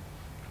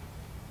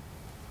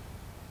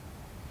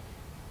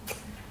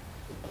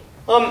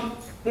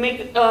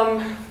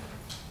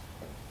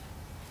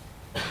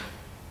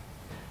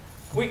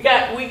 We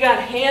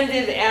got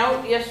handed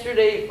out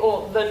yesterday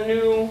the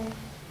new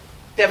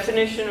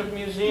definition of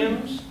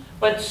museums.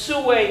 But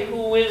Sue,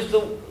 who is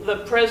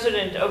the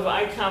president of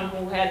ICOM,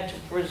 who had to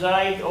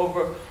preside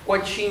over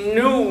what she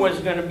knew was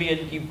going to be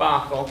a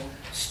debacle,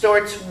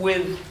 starts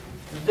with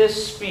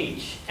this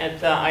speech at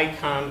the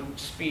ICOM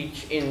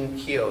speech in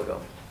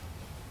Kyoto.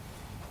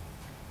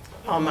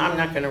 I'm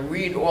not going to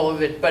read all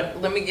of it,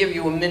 but let me give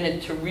you a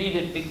minute to read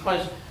it,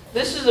 because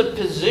this is a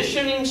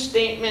positioning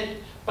statement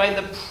by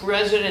the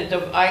president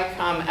of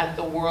ICOM at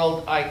the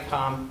World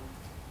ICOM.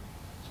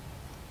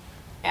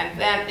 And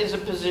that is a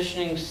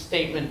positioning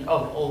statement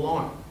of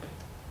alarm.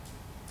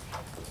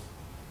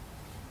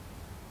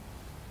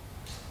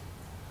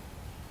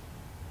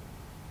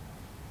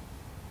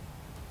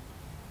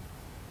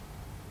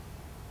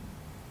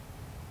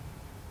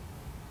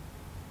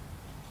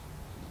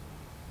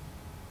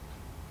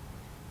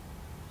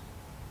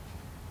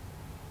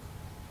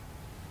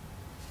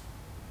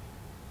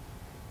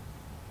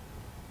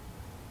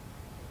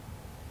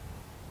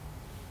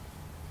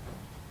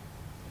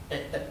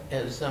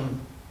 As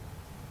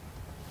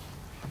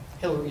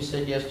Hillary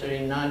said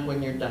yesterday, nod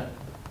when you're done.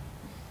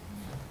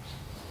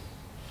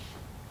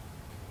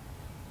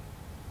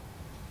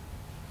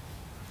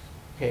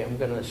 Okay, I'm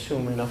going to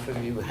assume enough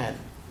of you had.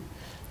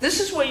 This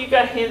is what you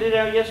got handed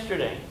out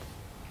yesterday,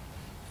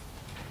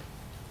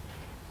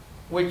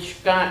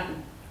 which got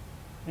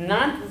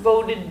not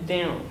voted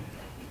down.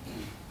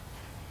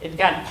 It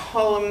got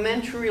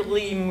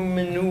parliamentarily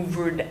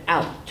maneuvered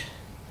out.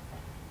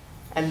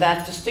 And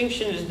that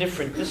distinction is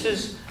different. This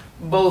is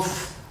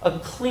both a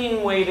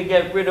clean way to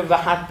get rid of a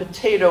hot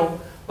potato,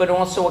 but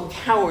also a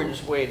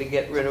coward's way to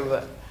get rid of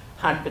a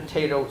hot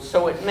potato.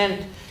 So it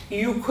meant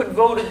you could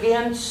vote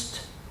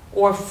against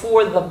or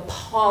for the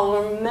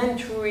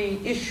parliamentary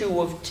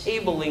issue of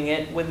tabling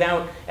it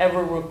without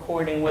ever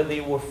recording whether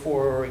you were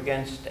for or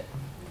against it.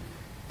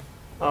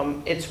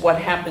 It's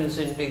what happens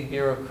in big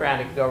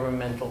bureaucratic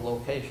governmental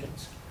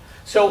locations.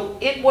 So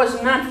it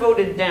was not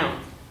voted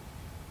down.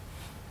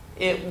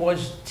 It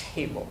was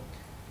tabled.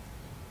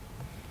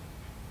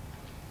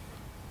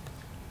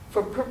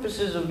 for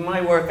purposes of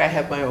my work, I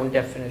have my own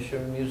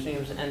definition of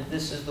museums, and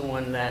this is the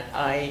one that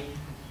I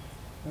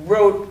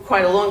wrote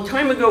quite a long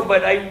time ago,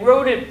 but I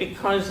wrote it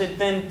because it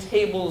then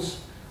tables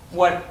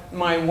what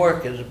my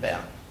work is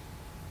about.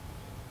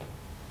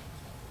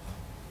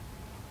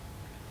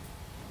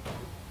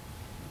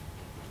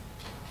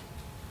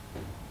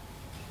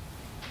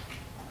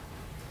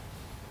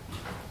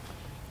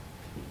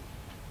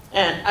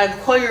 And I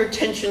call your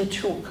attention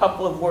to a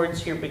couple of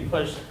words here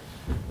because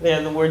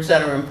they're the words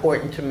that are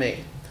important to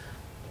me.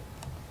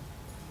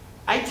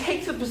 I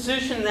take the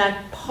position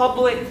that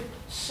public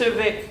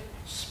civic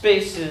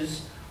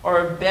spaces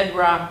are a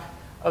bedrock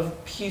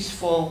of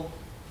peaceful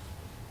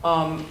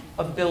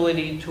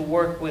ability to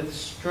work with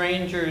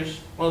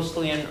strangers,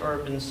 mostly in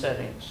urban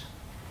settings.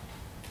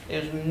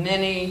 There's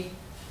many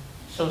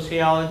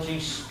sociology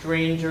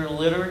stranger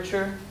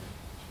literature.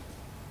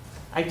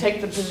 I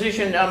take the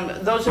position,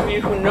 those of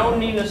you who know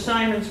Nina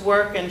Simon's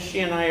work, and she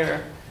and I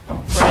are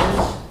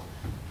friends,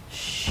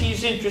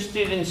 she's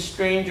interested in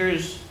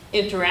strangers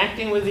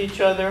interacting with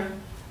each other.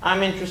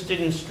 I'm interested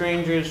in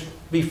strangers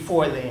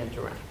before they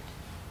interact,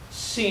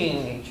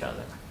 seeing each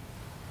other.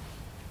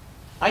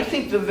 I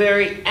think the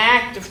very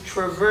act of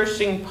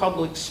traversing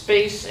public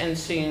space and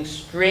seeing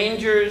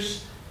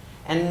strangers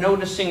and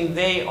noticing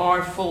they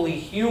are fully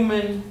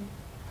human,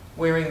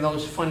 wearing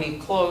those funny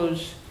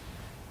clothes,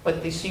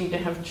 but they seem to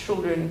have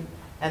children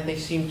and they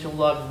seem to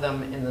love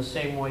them in the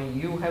same way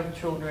you have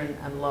children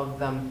and love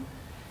them,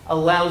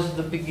 allows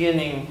the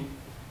beginning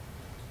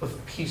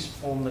of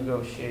peaceful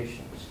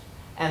negotiations.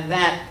 And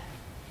that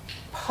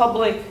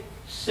public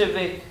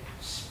civic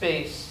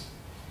space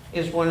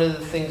is one of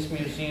the things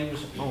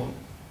museums own,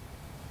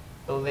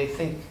 though they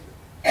think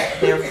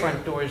their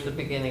front door is the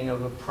beginning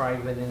of a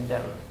private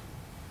endeavor.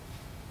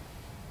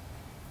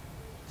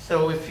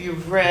 So if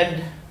you've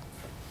read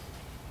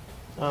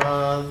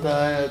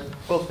the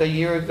book a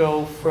year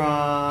ago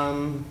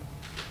from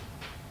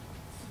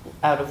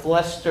out of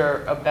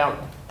Leicester about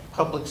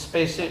public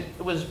space, it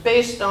was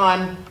based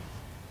on,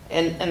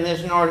 and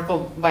there's an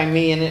article by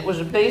me, and it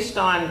was based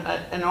on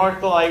an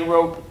article I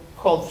wrote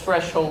called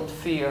Threshold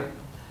Fear,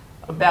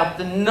 about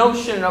the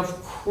notion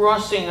of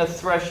crossing a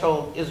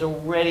threshold is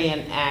already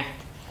an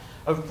act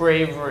of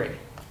bravery.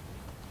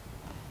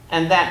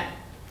 And that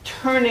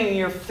turning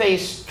your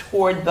face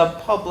toward the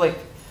public,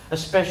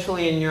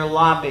 especially in your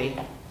lobby,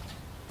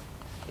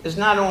 is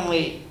not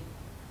only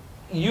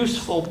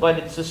useful, but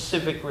it's a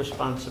civic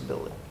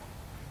responsibility.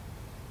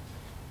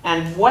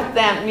 And what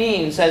that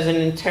means as an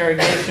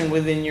interrogation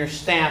within your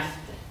staff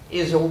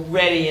is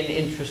already an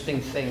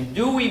interesting thing.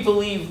 Do we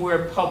believe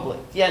we're public?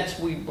 Yes,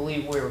 we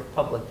believe we're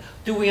public.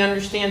 Do we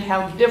understand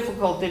how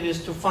difficult it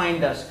is to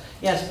find us?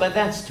 Yes, but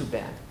that's too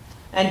bad.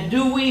 And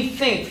do we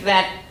think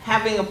that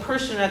having a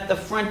person at the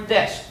front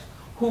desk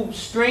who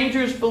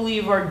strangers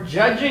believe are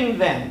judging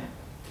them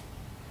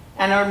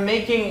and are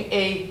making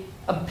an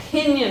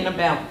opinion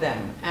about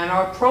them and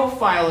are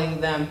profiling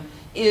them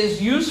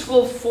is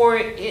useful for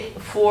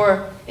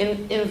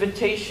an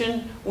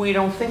invitation? We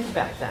don't think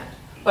about that.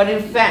 But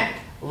in fact,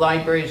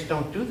 libraries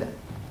don't do that.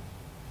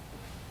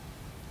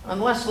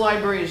 Unless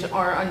libraries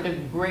are under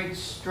great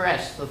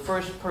stress, the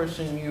first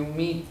person you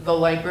meet, the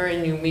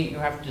librarian you meet, you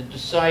have to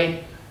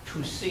decide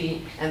to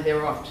see, and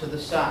they're off to the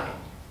side.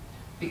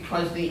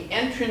 Because the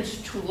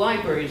entrance to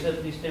libraries,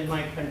 at least in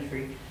my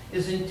country,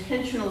 is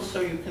intentional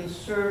so you can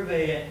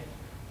survey it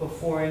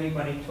before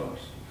anybody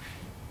talks to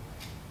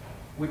you,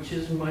 which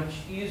is much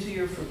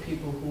easier for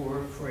people who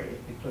are afraid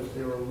because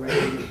they're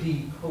already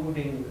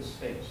decoding the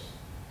space.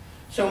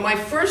 So my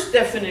first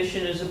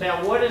definition is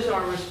about what is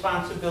our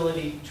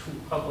responsibility to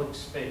public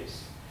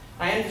space.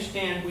 I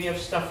understand we have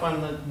stuff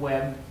on the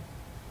web.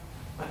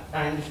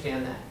 I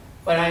understand that.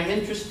 But I'm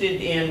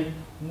interested in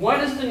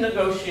what is the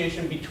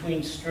negotiation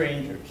between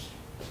strangers?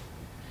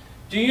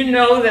 Do you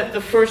know that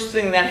the first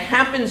thing that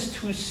happens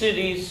to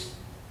cities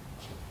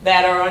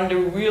that are under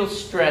real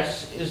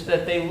stress is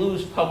that they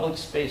lose public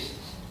spaces?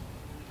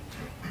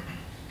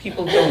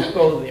 People don't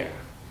go there.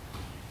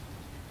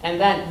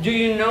 And that, do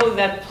you know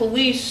that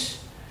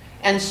police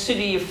and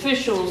city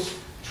officials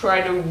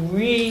try to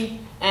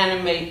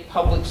reanimate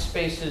public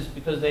spaces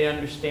because they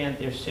understand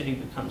their city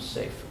becomes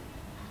safer?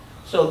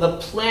 So the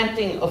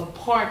planting of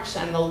parks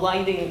and the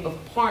lighting of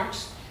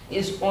parks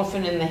is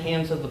often in the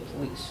hands of the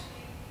police,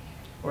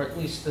 or at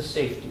least the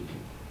safety people.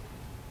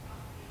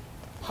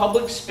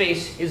 Public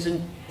space is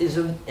an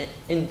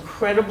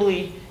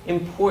incredibly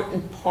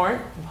important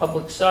part.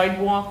 Public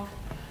sidewalk,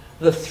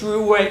 the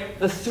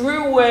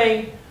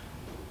throughway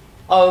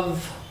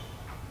of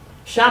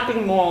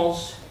shopping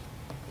malls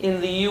in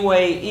the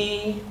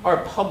UAE are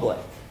public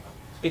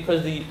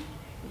because the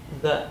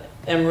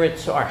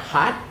Emirates are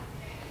hot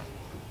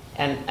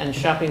and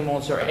shopping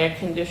malls are air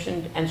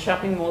conditioned, and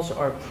shopping malls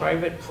are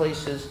private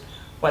places,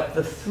 but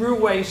the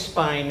throughway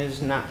spine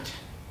is not,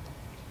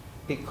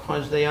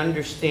 because they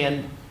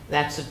understand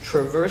that's a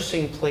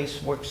traversing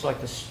place, works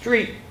like a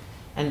street,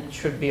 and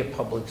should be a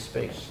public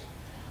space.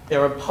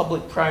 There are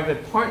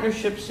public-private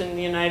partnerships in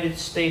the United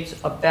States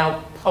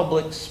about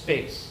public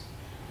space.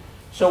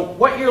 So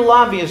what your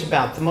lobby is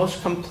about, the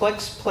most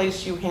complex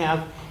place you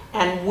have,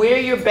 and where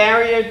your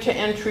barrier to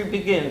entry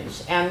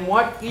begins, and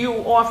what you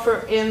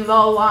offer in the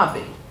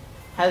lobby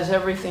has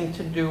everything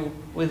to do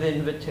with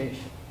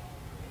invitation.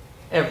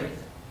 Everything.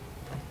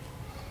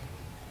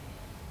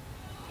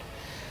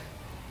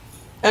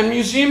 And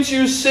museums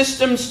use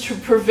systems to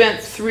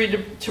present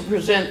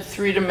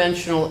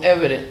three-dimensional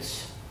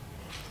evidence.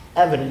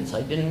 Evidence,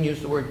 I didn't use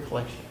the word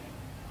collection.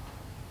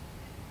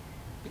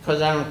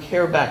 Because I don't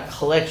care about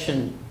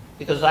collection,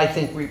 because I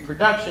think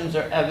reproductions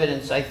are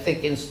evidence, I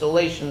think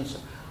installations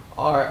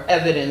are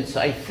evidence,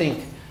 I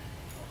think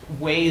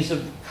ways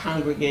of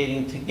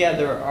congregating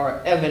together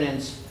are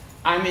evidence.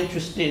 I'm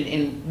interested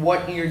in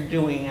what you're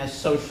doing as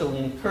social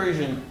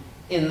incursion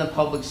in the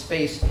public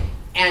space,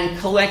 and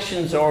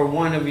collections are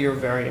one of your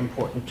very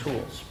important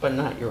tools, but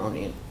not your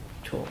only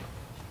tool,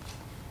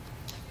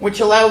 which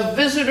allow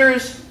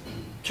visitors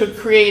to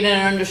create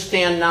and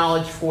understand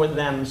knowledge for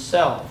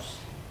themselves,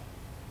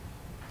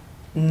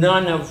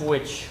 none of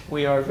which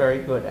we are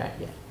very good at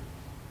yet.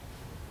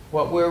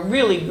 What we're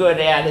really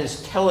good at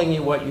is telling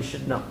you what you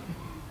should know.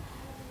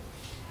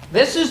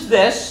 This is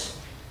this.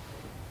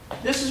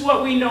 This is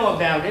what we know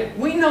about it.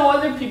 We know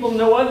other people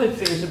know other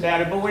things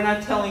about it, but we're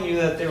not telling you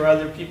that there are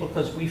other people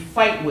because we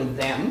fight with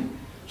them.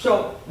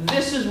 So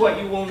this is what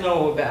you will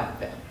know about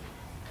them.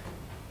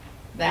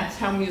 That's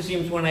how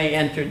museums, when I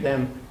entered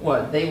them,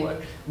 was. They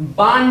were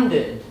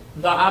bonded.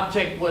 The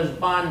object was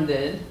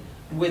bonded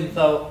with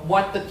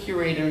what the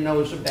curator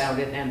knows about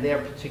it and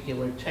their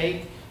particular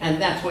take.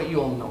 And that's what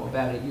you'll know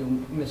about it, you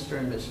Mr.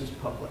 and Mrs.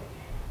 Public.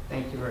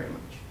 Thank you very much.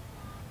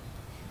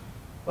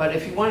 But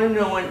if you want to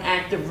know an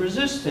act of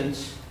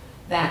resistance,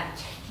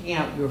 that taking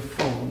out your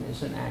phone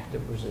is an act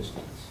of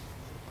resistance.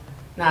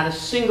 Not a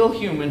single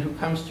human who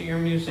comes to your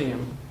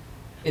museum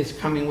is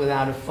coming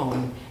without a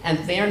phone, and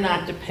they're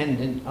not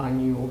dependent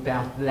on you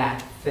about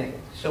that thing.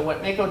 So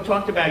what Mako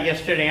talked about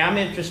yesterday, I'm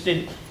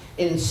interested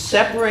in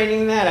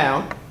separating that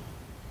out,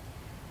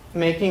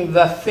 making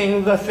the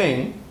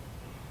thing,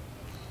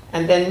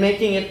 and then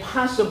making it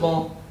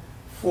possible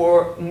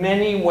for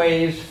many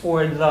ways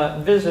for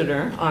the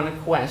visitor on a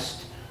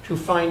quest to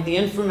find the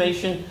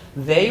information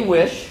they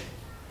wish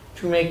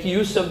to make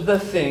use of the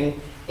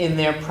thing in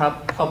their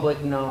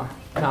public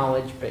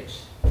knowledge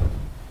base.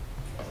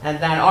 And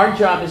that our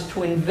job is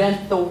to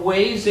invent the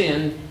ways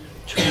in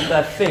to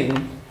the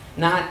thing,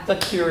 not the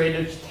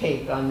curator's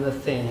take on the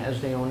thing as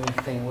the only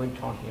thing we're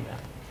talking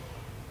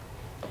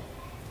about.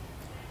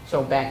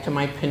 So back to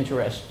my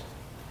Pinterest.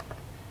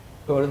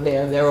 Go to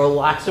there. There are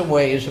lots of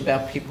ways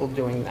about people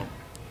doing that.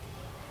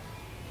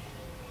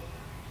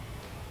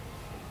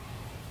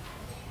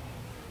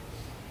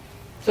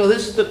 So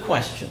this is the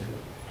question.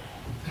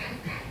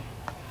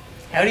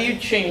 How do you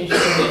change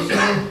the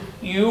museum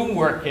you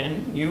work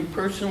in, you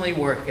personally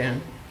work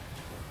in,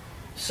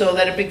 so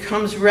that it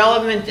becomes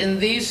relevant in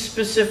these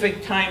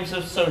specific times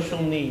of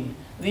social need,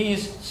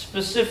 these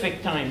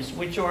specific times,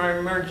 which are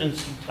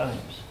emergency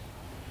times,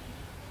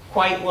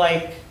 quite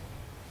like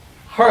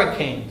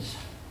hurricanes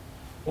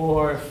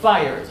or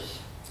fires?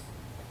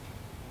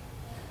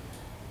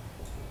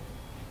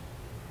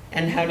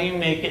 And how do you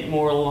make it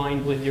more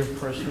aligned with your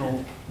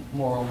personal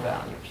moral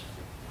values?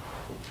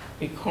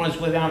 Because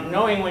without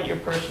knowing what your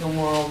personal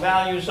moral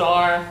values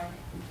are,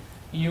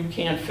 you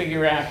can't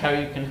figure out how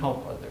you can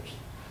help others.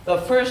 The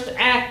first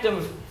act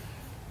of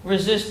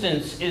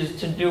resistance is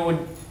to do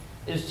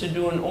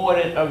an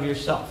audit of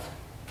yourself.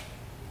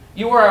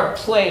 You are a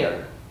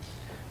player.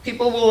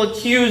 People will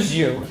accuse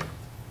you.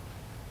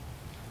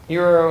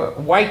 You're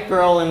a white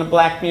girl in a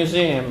black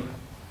museum.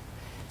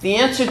 The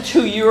answer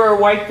to "you're a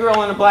white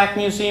girl in a black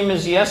museum"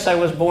 is yes, I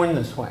was born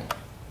this way.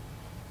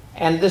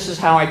 And this is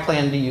how I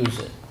plan to use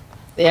it.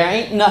 There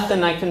ain't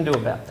nothing I can do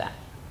about that.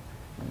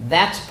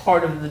 That's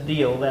part of the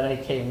deal that I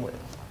came with.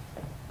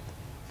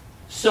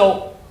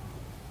 So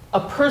a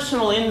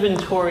personal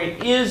inventory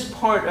is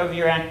part of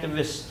your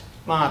activist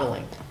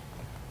modeling.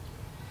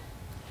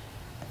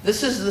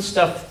 This is the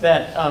stuff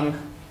that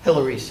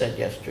Hillary said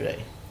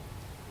yesterday.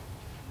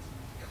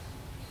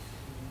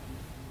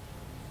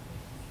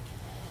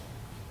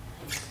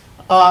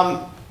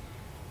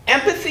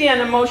 Empathy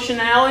and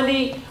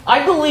emotionality.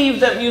 I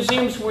believe that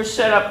museums were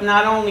set up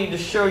not only to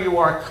show you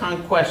our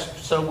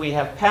conquest so we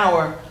have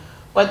power,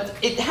 but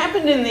it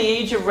happened in the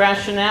age of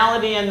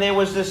rationality, and there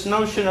was this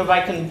notion of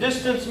I can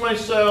distance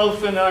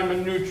myself and I'm a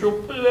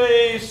neutral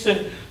place,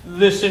 and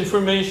this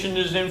information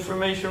is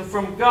information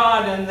from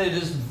God, and it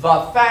is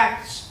the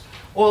facts,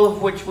 all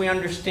of which we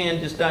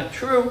understand is not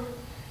true.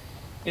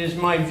 It is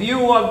my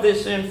view of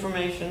this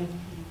information.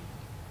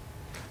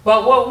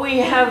 But what we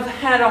have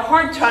had a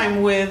hard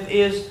time with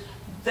is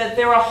that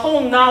there are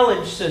whole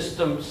knowledge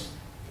systems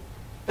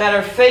that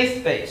are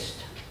faith-based.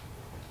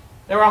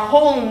 There are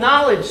whole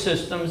knowledge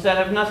systems that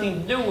have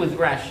nothing to do with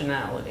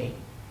rationality.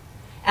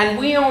 And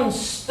we own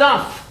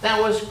stuff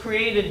that was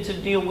created to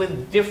deal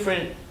with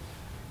different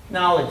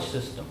knowledge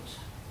systems,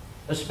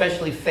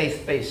 especially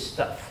faith-based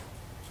stuff.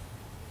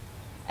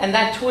 And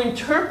that to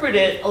interpret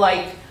it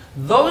like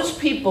Those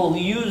people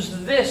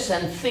use this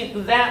and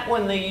think that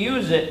when they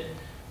use it,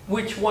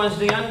 which was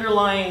the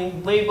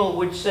underlying label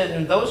which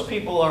said those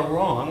people are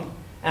wrong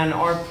and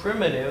are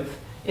primitive,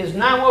 is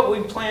not what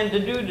we plan to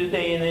do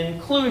today in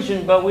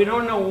inclusion, but we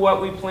don't know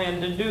what we plan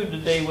to do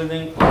today with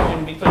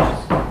inclusion,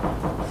 because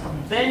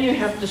then you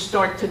have to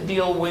start to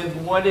deal with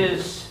what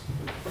is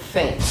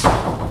faith.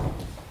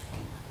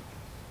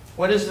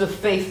 What is the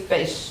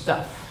faith-based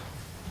stuff?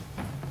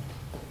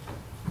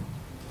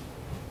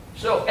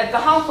 So at the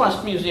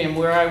Holocaust Museum,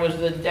 where I was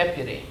the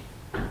deputy,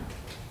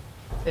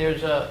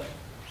 there's a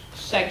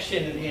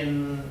section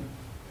in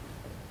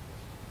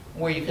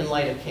where you can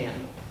light a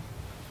candle.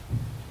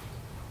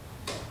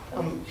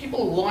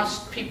 People who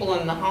lost people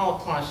in the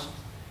Holocaust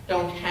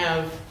don't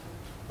have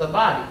the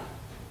body.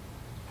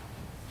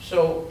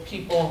 So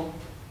people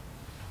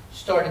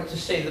started to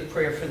say the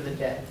prayer for the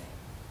dead.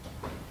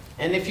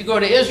 And if you go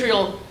to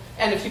Israel,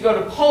 and if you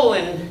go to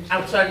Poland,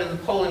 outside of the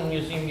Poland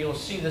Museum, you'll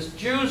see this.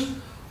 Jews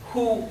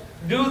who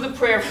do the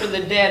prayer for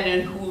the dead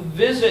and who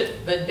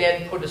visit the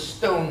dead put a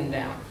stone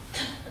down,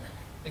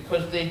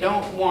 because they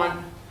don't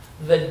want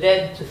the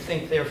dead to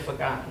think they're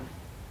forgotten,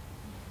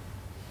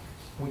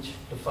 which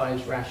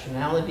defies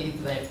rationality,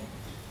 that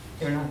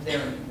they're not there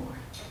anymore.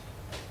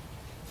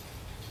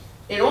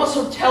 It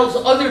also tells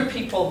other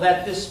people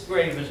that this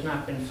grave has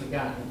not been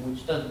forgotten,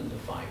 which doesn't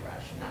defy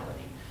rationality.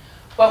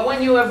 But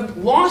when you have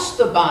lost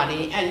the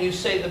body and you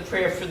say the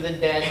prayer for the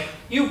dead,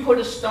 you put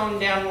a stone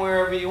down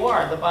wherever you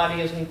are. The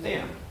body isn't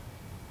there.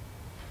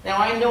 Now,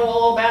 I know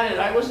all about it.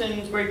 I was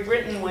in Great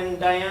Britain when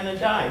Diana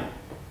died.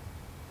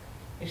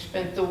 I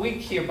spent the week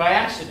here by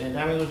accident.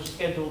 I was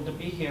scheduled to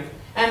be here.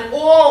 And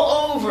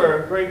all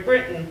over Great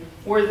Britain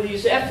were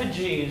these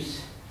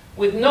effigies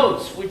with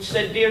notes which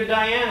said, "Dear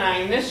Diana,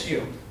 I miss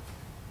you."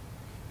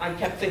 I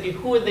kept thinking,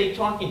 who are they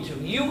talking to?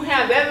 You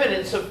have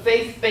evidence of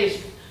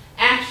faith-based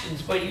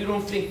actions, but you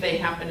don't think they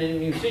happen in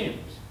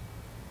museums.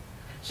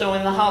 So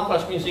in the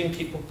Holocaust Museum,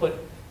 people put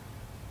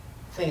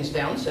things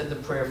down, said the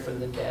prayer for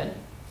the dead.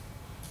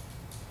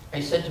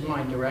 I said to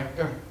my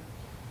director,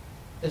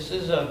 this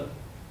is a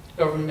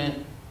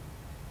government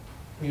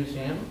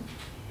museum,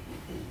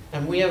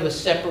 and we have a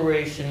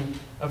separation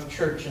of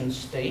church and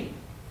state.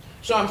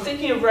 So I'm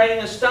thinking of writing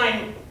a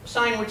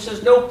sign which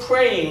says, "No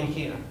praying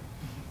here."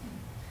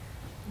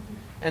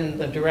 And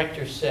the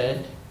director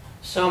said,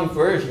 "Some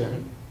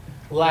version,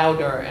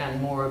 louder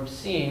and more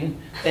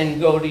obscene, then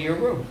go to your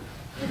room."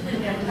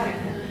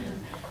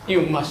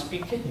 You must be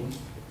kidding.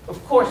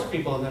 Of course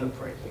people are going to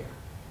pray here.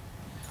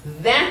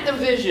 That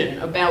division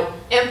about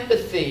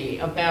empathy,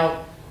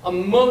 about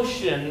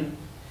emotion,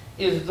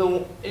 is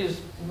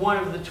one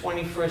of the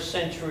 21st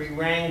century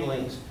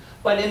wranglings.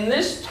 But in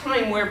this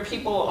time where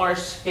people are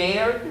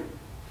scared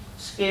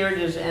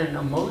is an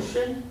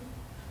emotion,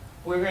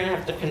 we're going to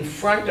have to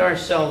confront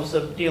ourselves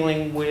of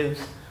dealing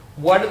with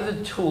what are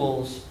the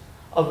tools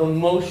of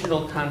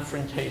emotional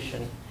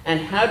confrontation,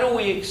 and how do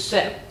we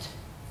accept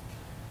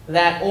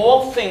that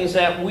all things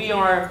that we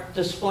are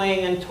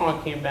displaying and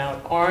talking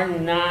about are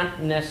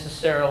not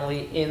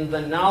necessarily in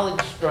the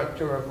knowledge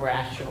structure of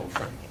rational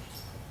thinking.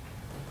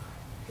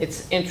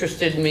 It's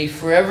interested me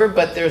forever,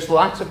 but there's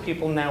lots of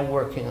people now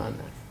working on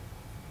that.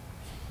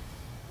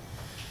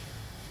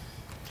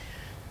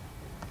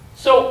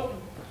 So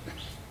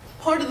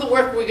part of the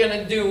work we're going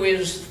to do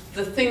is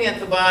the thing at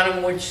the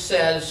bottom which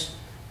says,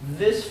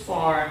 "This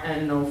far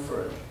and no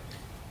further."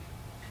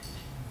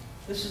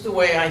 This is the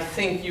way I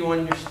think you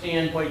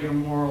understand what your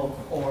moral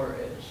core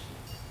is.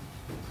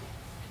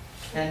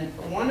 And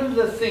one of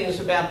the things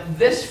about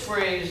this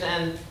phrase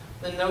and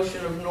the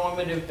notion of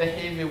normative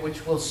behavior,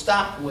 which we'll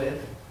stop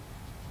with,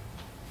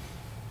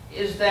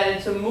 is that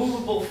it's a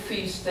movable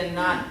feast and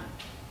not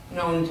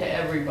known to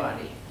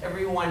everybody.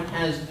 Everyone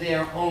has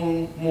their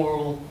own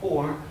moral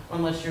core,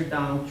 unless you're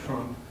Donald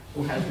Trump,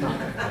 who has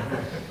nothing.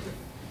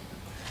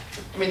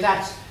 I mean,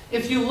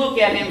 if you look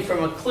at him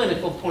from a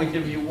clinical point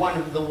of view, one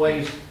of the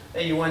ways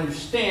that you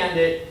understand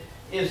it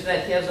is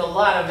that he has a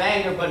lot of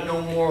anger but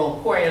no moral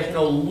core. He has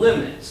no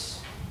limits.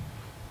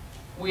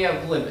 We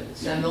have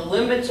limits, and the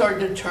limits are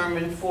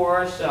determined for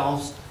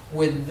ourselves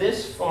with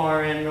this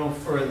far and no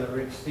further.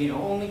 It's the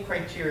only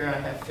criteria I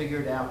have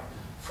figured out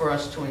for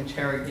us to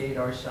interrogate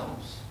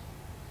ourselves.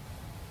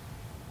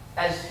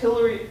 As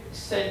Hillary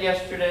said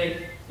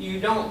yesterday, you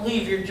don't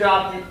leave your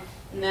job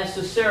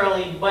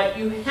necessarily, but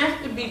you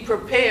have to be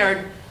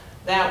prepared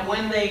that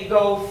when they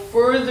go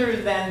further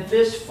than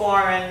this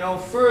far and no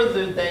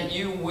further, that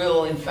you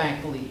will in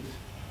fact leave.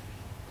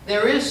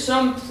 There is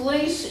some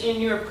place in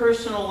your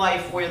personal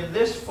life where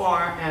this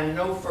far and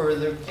no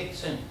further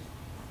kicks in.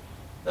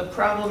 The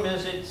problem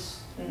is it's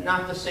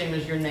not the same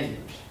as your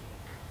neighbors.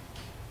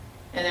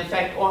 And in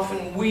fact,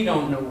 often we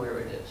don't know where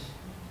it is.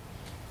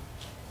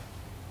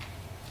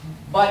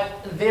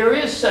 But there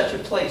is such a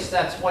place.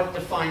 That's what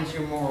defines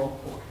your moral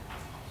core.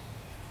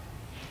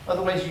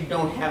 Otherwise, you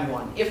don't have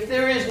one. If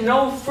there is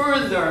no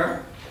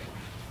further,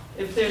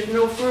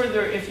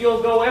 if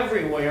you'll go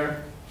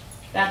everywhere,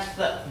 that's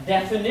the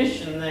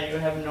definition that you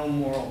have no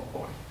moral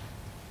core.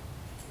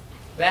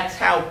 That's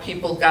how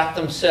people got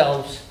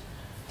themselves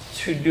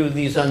to do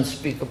these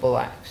unspeakable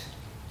acts.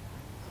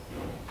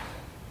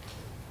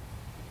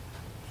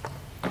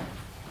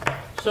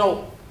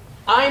 So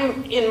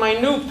I'm in my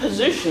new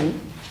position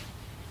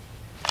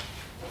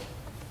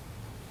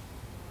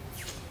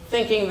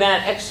thinking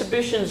that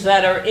exhibitions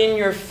that are in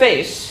your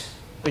face,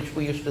 which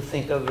we used to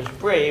think of as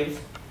brave,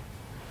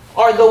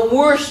 are the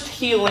worst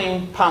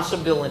healing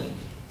possibility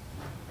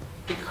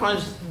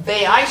because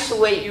they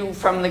isolate you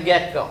from the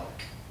get-go.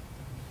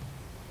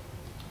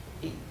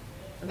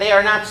 They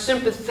are not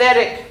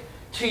sympathetic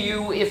to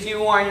you if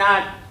you are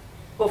not,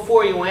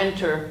 before you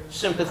enter,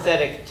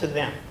 sympathetic to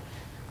them.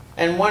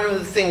 And one of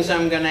the things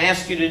I'm going to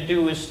ask you to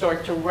do is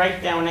start to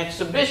write down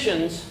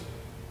exhibitions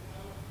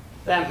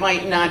that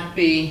might not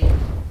be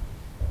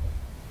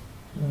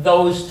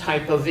those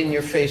type of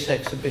in-your-face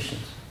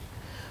exhibitions.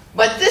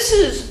 But this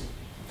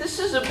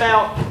is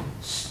about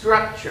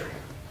structure.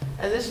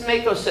 And this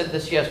Mako said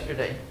this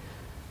yesterday.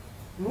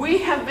 We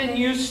have been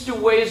used to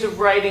ways of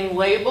writing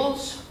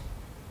labels.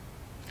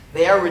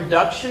 They are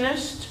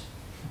reductionist.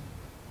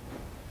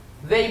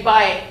 They,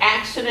 by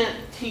accident,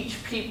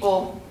 teach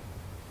people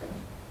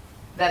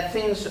that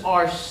things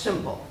are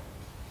simple.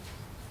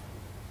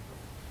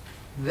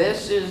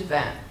 This is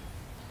that.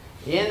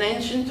 In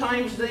ancient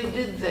times, they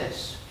did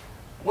this.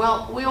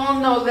 Well, we all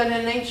know that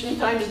in ancient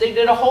times, they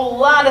did a whole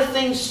lot of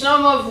things,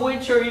 some of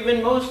which, or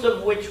even most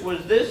of which,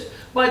 was this,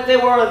 but there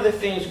were other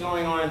things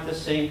going on at the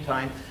same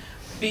time,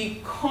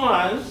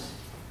 because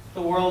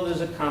the world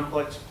is a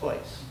complex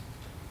place.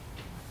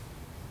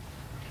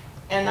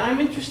 And I'm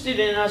interested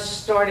in us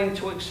starting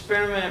to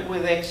experiment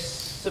with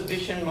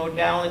exhibition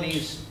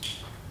modalities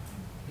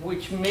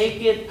which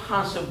make it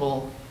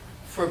possible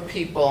for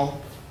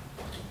people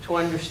to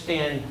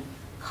understand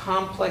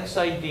complex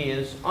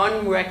ideas,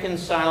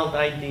 unreconciled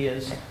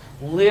ideas,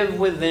 live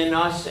within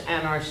us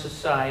and our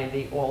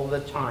society all the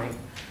time.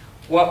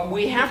 What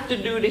we have to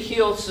do to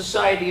heal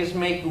society is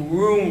make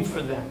room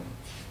for them.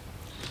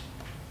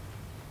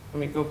 Let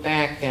me go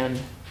back and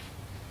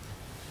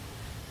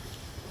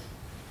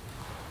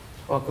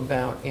talk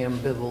about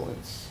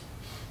ambivalence.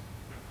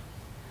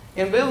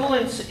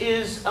 Ambivalence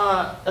is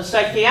a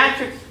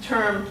psychiatric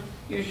term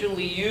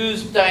usually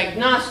used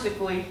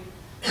diagnostically,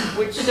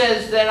 which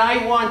says that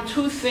I want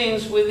two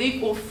things with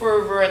equal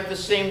fervor at the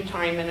same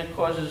time and it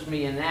causes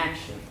me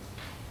inaction.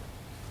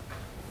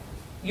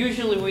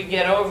 Usually we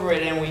get over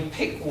it and we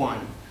pick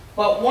one.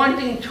 But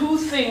wanting two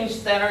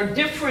things that are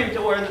different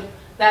or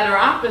that are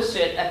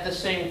opposite at the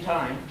same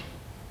time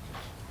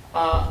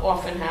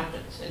often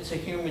happens. It's a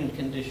human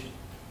condition.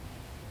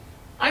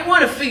 I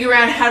want to figure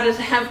out how to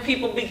have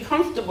people be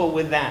comfortable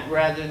with that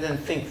rather than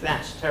think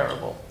that's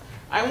terrible.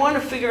 I want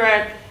to figure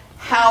out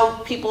how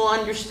people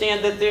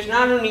understand that there's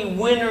not only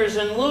winners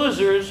and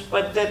losers,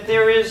 but that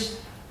there is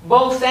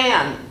both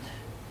and.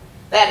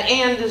 That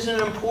and is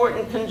an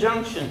important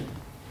conjunction.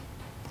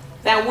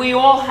 That we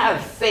all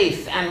have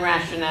faith and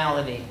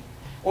rationality.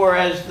 Or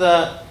as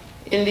the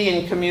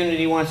Indian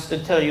community wants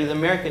to tell you, the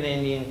American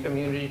Indian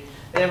community,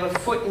 they have a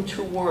foot in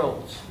two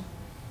worlds.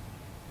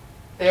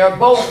 They are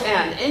both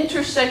and.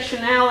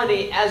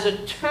 Intersectionality as a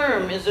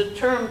term is a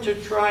term to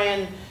try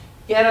and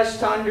get us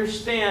to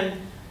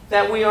understand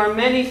that we are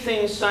many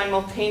things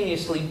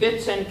simultaneously,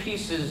 bits and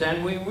pieces,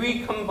 and we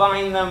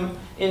recombine them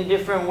in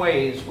different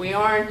ways. We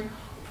aren't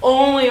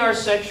only our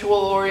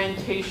sexual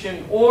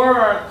orientation or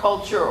our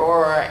culture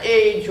or our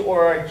age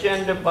or our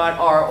gender, but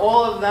are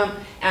all of them,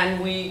 and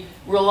we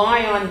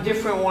rely on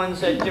different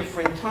ones at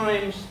different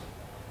times,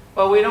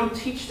 but we don't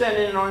teach that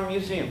in our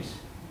museums.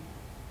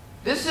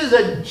 This is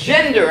a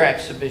gender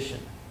exhibition.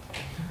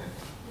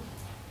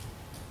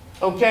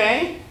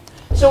 Okay?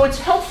 So it's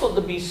helpful to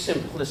be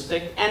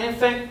simplistic, and in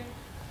fact,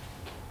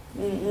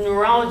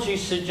 neurology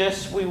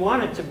suggests we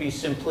want it to be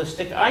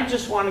simplistic. I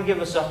just want to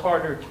give us a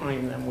harder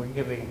time than we're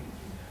giving.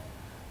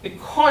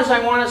 Because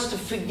I want us to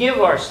forgive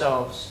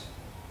ourselves,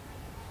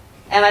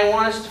 and I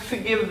want us to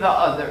forgive the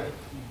other.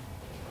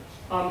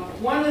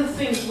 One of the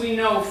things we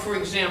know, for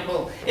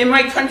example, in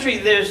my country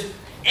there's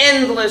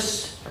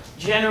endless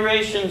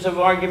generations of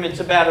arguments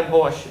about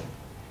abortion.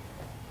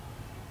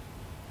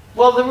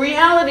 Well, the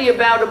reality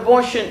about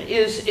abortion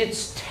is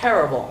it's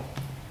terrible.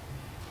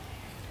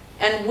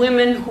 And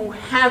women who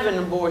have an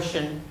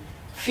abortion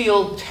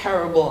feel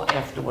terrible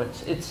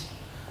afterwards. It's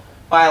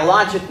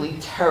biologically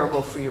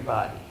terrible for your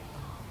body.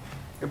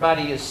 Your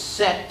body is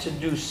set to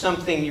do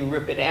something, you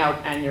rip it out,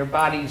 and your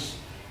body's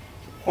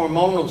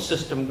hormonal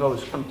system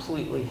goes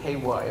completely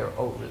haywire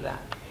over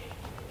that.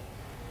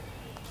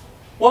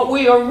 What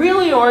we are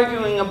really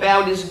arguing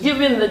about is,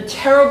 given the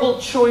terrible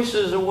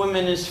choices a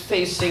woman is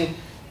facing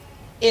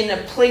in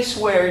a place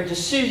where a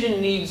decision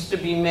needs to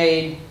be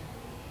made,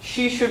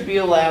 she should be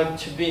allowed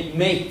to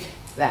make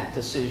that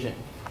decision.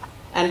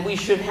 And we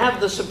should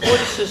have the support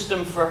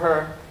system for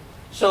her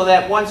so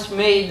that once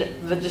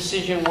made the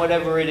decision,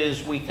 whatever it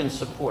is, we can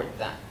support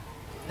that.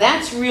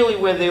 That's really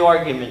where the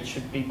argument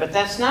should be, but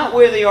that's not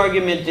where the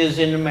argument is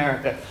in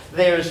America.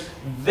 There's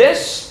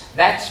this,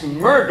 that's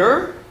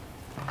murder,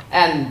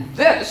 and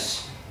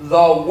this,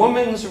 the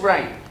woman's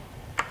right.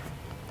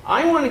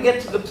 I want to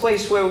get to the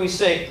place where we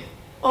say,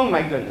 oh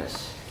my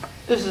goodness,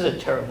 this is a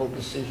terrible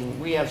decision.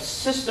 We have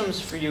systems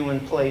for you in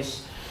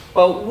place,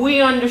 but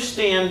we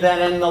understand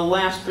that in the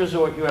last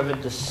resort you have a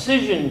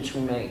decision to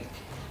make,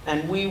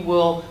 and we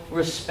will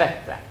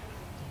respect that.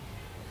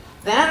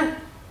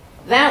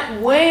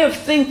 That way of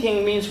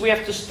thinking means we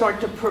have to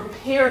start to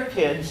prepare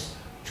kids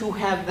to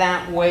have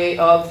that way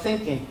of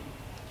thinking.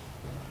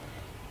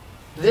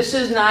 This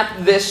is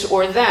not this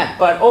or that,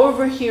 but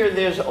over here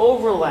there's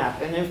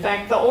overlap, and in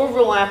fact the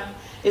overlap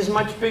is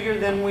much bigger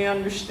than we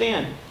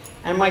understand.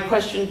 And my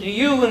question to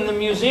you in the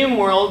museum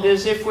world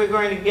is, if we're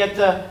going to get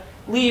the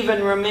leave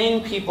and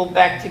remain people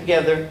back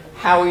together,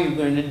 how are you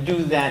going to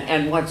do that?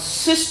 And what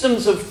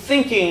systems of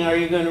thinking are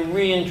you going to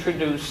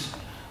reintroduce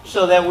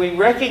so that we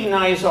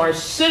recognize our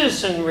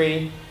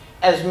citizenry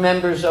as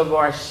members of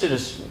our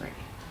citizenry,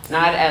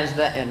 not as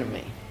the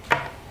enemy?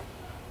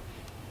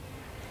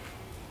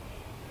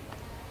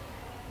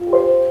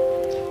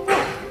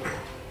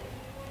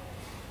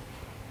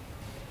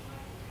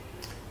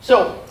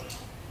 So,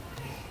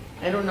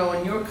 I don't know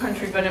in your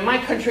country, but in my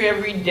country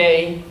every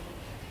day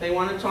they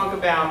want to talk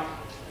about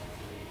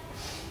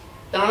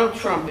Donald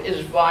Trump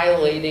is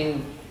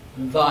violating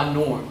the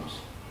norms.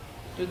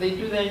 Do they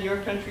do that in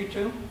your country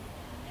too?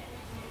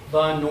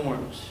 The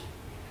norms.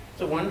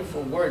 It's a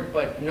wonderful word,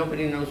 but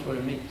nobody knows what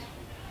it means.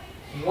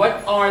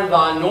 What are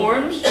the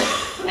norms,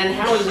 and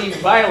how is he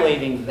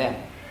violating them?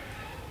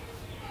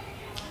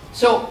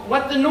 So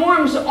what the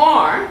norms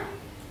are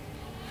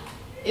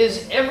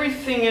is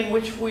everything in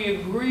which we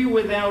agree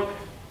without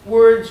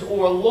words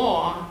or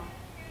law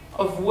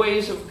of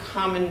ways of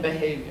common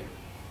behavior.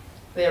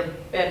 They're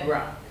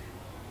bedrock.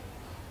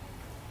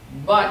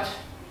 But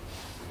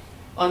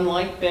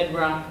unlike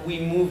bedrock, we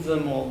move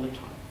them all the time.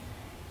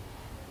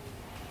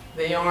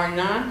 They are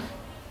not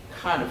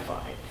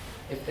codified.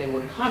 If they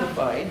were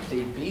codified,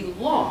 they'd be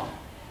law.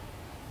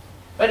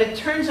 But it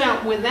turns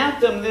out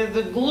without them, they're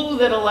the glue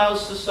that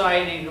allows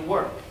society to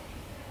work.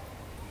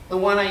 The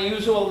one I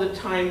use all the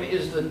time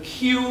is the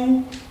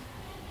queue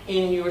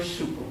in your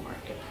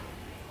supermarket.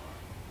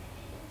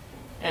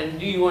 And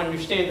do you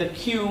understand the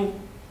queue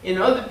in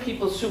other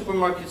people's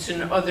supermarkets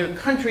in other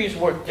countries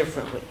work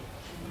differently?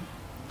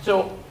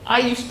 So I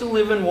used to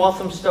live in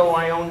Walthamstow.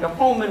 I owned a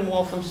home in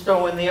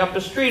Walthamstow. In the upper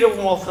street of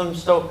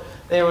Walthamstow,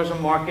 there was a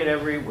market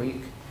every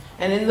week.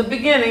 And in the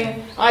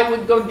beginning, I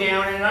would go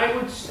down and I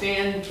would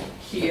stand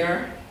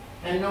here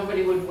and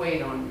nobody would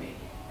wait on me.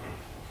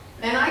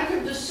 And I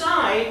could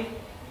decide,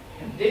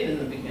 I did in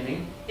the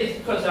beginning, it's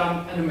because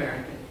I'm an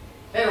American.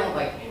 They don't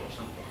like me or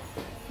something.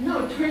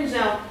 No, it turns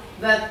out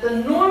that the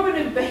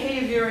normative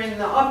behavior in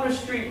the upper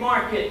street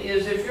market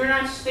is if you're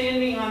not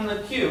standing on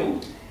the queue,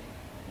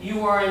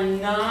 you are a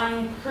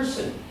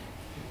non-person.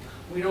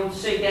 We don't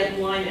say get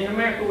in line. In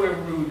America, we're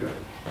ruder.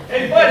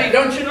 Hey, buddy,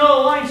 don't you know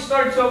the line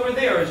starts over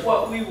there, is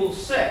what we will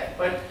say.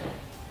 But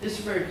this is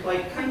a very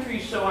polite country,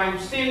 so I'm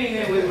standing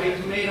there with my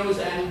tomatoes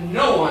and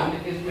no one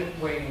is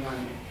waiting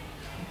on me.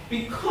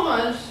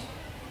 Because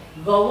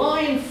the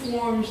line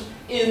forms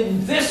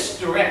in this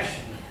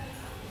direction,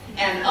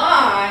 and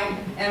I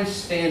am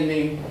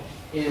standing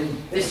in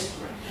this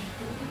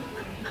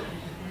direction.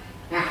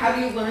 Now, how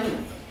do you learn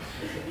that?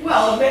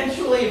 Well,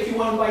 eventually, if you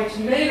want to buy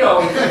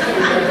tomatoes,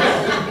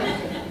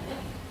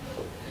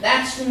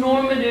 that's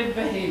normative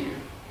behavior.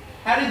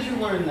 How did you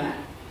learn that?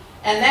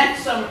 And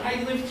that's,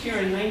 I lived here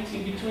in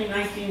between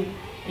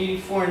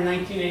 1984 and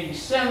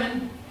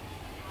 1987.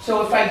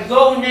 So if I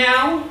go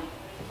now,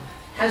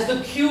 has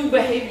the queue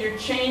behavior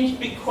changed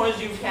because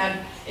you've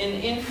had an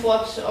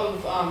influx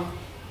of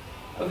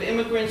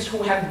immigrants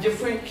who have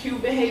different queue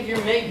behavior?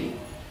 Maybe.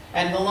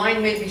 And the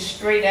line may be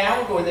straight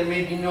out, or there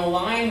may be no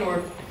line,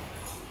 or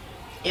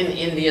in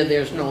India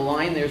there's no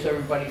line, there's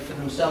everybody for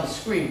themselves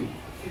screaming.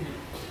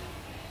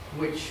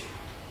 Which,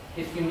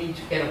 if you need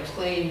to get a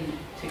plane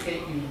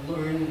ticket, you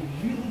learn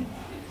really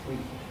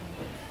quickly.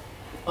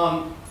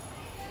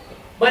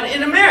 But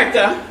in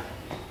America,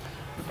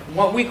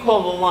 what we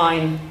call the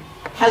line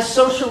has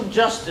social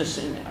justice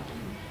in it.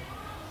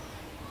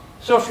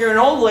 So if you're an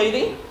old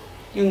lady,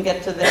 you can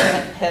get to the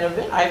head of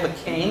it. I have a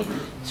cane.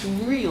 It's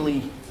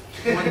really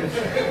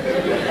wonderful.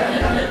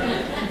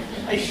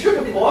 I should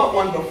have bought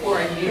one before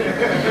I needed it.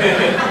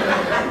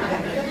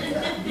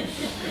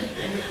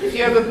 If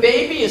you have a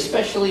baby,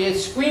 especially a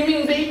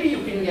screaming baby,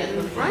 you can get in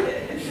the front.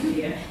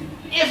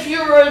 If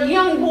you're a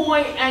young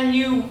boy and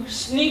you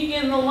sneak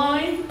in the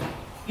line,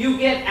 you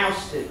get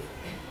ousted.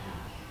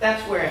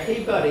 That's where,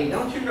 hey buddy,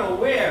 don't you know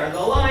where? The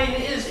line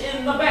is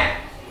in the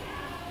back.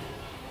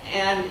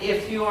 And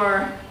if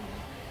you're,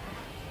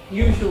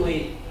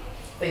 usually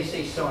they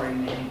say sorry,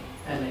 man,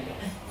 and they go.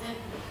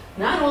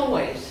 Not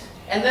always.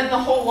 And then the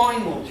whole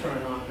line will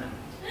turn on them.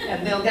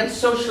 And they'll get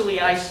socially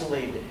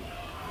isolated.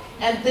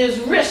 And there's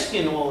risk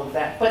in all of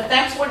that, but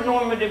that's what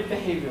normative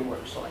behavior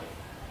works like.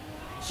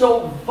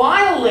 So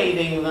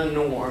violating the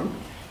norm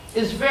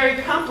is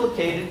very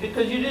complicated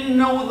because you didn't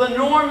know the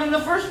norm in the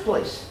first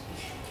place.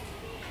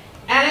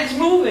 And it's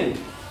moving.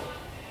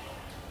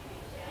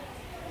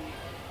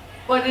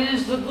 But it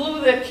is the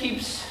glue that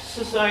keeps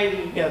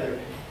society together.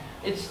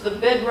 It's the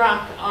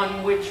bedrock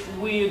on which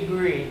we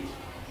agree.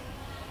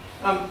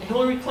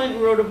 Hillary Clinton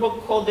wrote a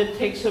book called It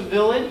Takes a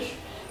Village.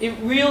 It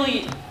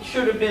really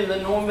should have been the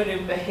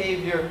normative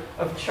behavior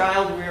of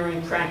child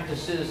rearing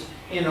practices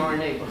in our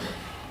neighborhood.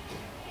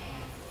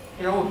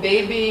 You know, a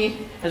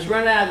baby has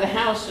run out of the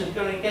house and is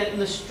going to get in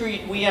the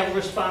street, we have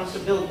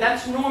responsibility.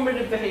 That's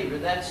normative behavior,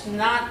 that's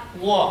not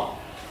law.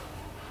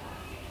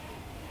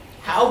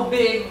 How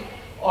big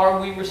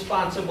are we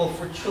responsible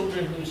for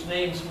children whose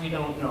names we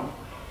don't know?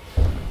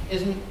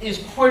 Is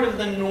part of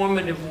the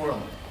normative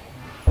world.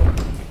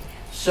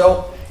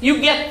 So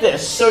you get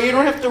this, so you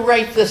don't have to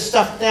write this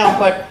stuff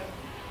down,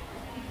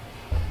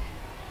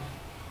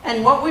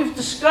 and what we've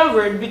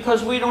discovered,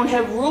 because we don't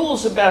have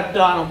rules about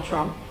Donald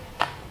Trump,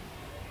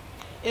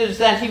 is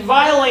that he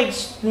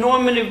violates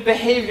normative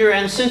behavior,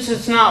 and since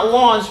it's not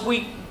laws,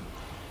 we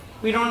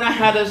don't know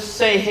how to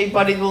say, hey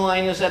buddy, the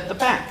line is at the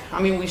back.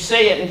 I mean, we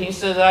say it and he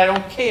says, I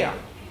don't care.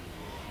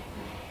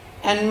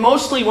 And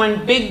mostly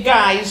when big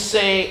guys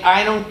say,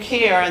 I don't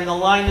care, and the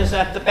line is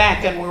at the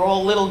back, and we're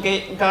all little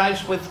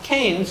guys with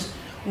canes,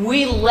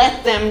 we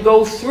let them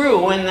go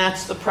through, and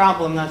that's the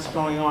problem that's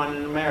going on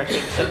in America,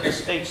 except the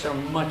stakes are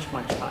much,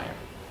 much higher.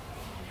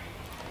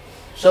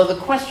 So the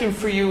question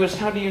for you is,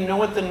 how do you know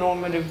what the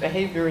normative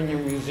behavior in your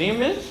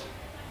museum is?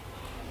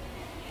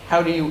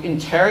 How do you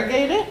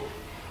interrogate it?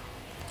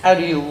 How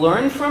do you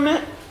learn from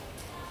it?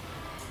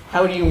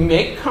 How do you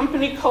make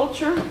company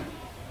culture?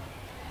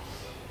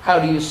 How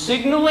do you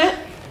signal it?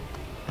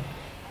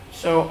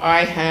 So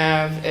I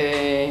have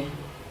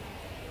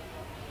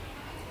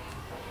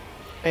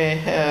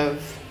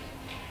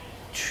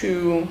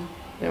two,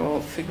 now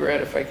I'll figure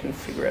out if I can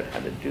figure out how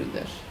to do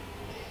this.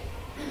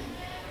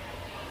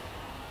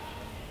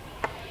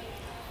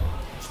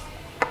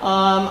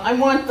 I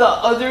want the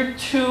other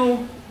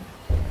two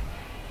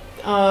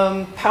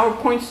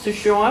PowerPoints to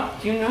show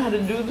up. Do you know how to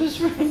do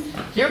this right?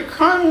 Here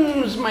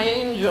comes my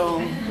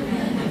angel.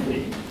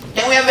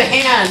 Can we have a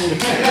hand?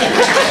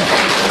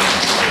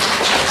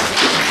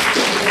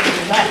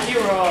 That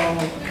hero.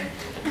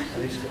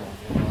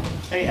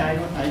 Hey,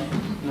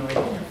 no, I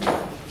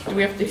don't. Do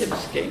we have to hit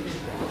escape?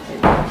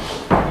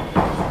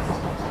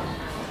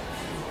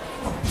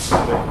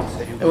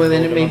 Oh,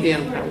 then it may be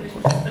on PowerPoint.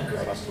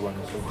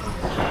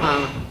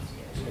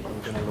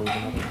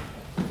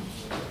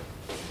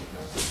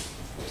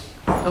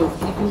 Oh,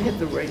 you can hit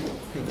the right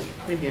thing.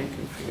 Maybe I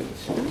can figure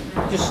this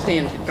out. Just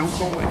stand here, don't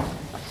go away.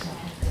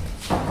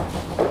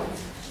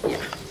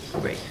 Yeah,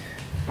 great.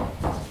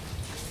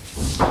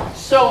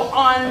 So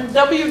on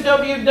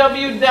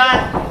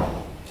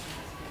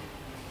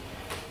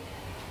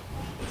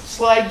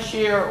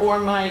www.slideshare or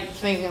my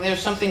thing,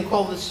 there's something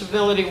called the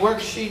civility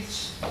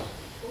worksheets.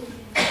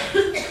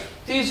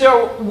 These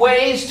are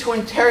ways to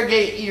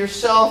interrogate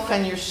yourself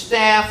and your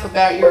staff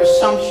about your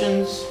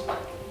assumptions.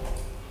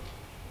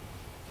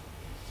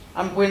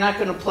 We're not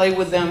going to play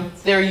with them.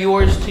 They're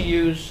yours to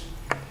use.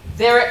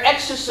 They're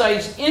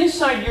exercised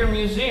inside your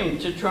museum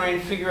to try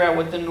and figure out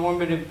what the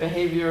normative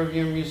behavior of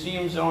your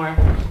museums are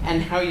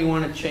and how you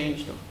want to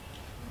change them.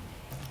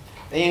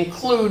 They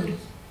include,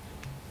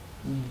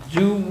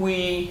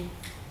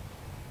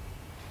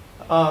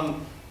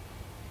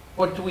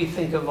 what do we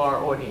think of our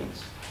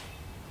audience?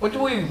 What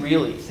do we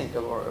really think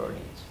of our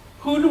audience?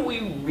 Who do we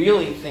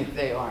really think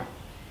they are?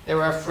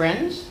 They're our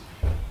friends.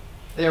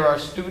 They're our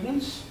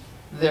students.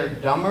 They're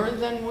dumber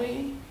than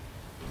we.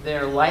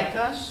 They're like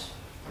us.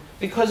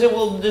 Because it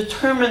will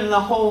determine the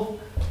whole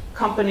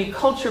company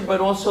culture,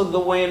 but also the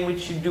way in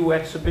which you do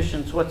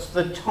exhibitions. What's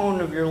the tone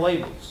of your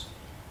labels?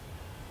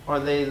 Are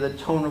they the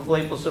tone of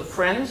labels of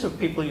friends, of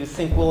people you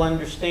think will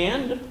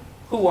understand?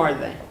 Who are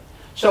they?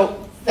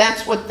 So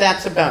that's what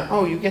that's about.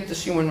 Oh, you get to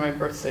see when my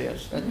birthday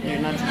is. You're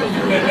not supposed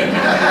to.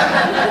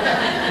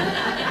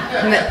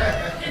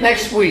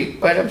 Next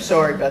week, but I'm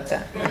sorry about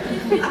that.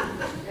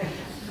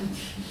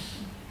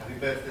 Happy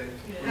birthday.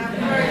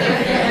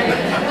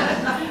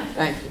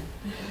 Thank you.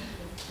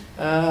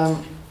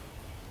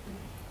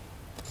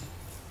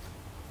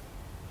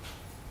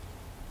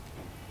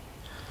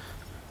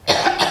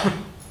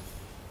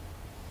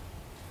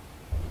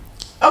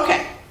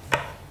 Okay,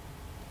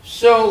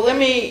 so let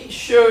me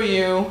show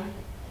you,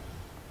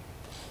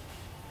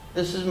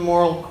 this is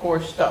moral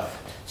core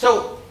stuff.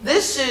 So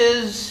this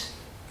is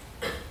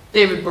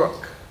David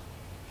Brooke.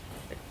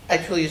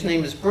 Actually, his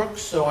name is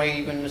Brooks, so I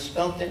even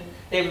misspelled it.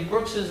 David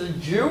Brooks is a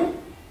Jew,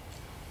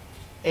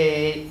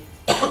 a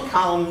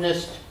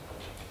columnist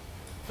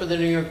for the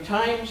New York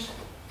Times,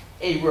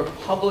 a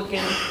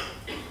Republican,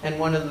 and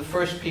one of the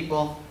first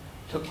people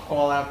to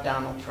call out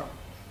Donald Trump,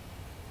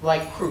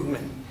 like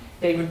Krugman.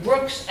 David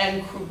Brooks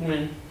and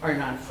Krugman are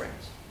not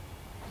friends.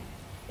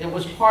 It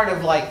was part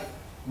of like,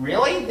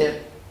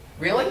 really?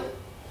 Really?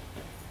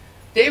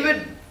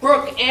 David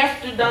Brooke,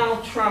 after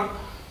Donald Trump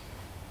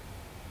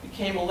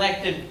became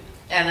elected,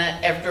 and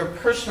after a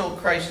personal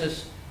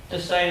crisis,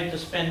 decided to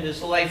spend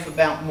his life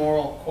about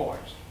moral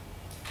cores,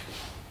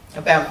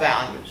 about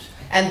values.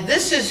 And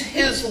this is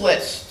his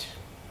list.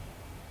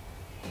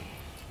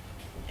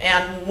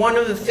 And one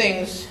of the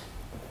things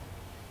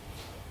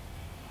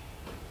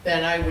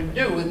that I would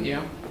do with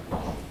you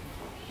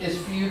is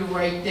for you to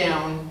write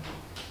down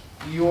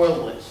your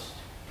list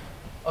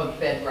of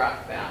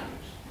bedrock values.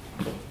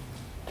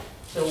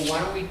 So why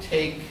don't we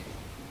take,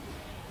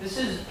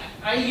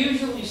 I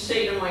usually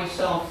say to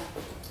myself,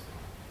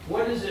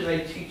 what is it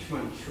I teach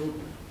my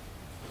children?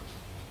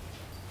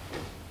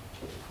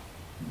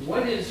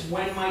 What is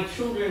when my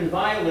children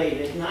violate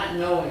it, not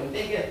knowing,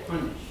 they get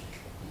punished?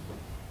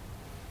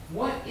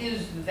 What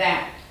is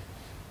that?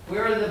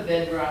 Where are the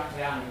bedrock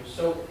values?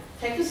 So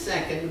take a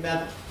second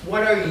about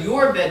what are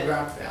your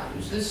bedrock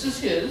values. This is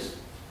his.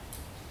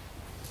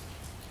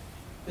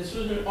 This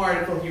was an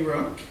article he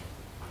wrote.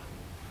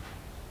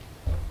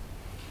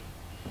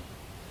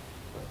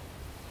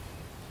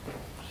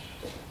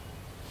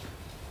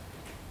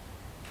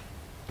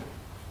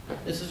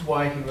 This is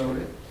why he wrote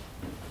it.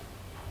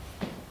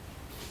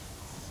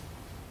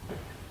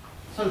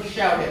 So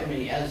shout at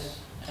me, as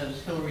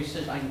Hillary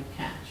said, I can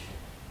catch.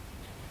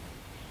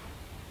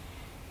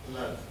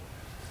 Love.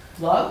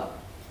 Love?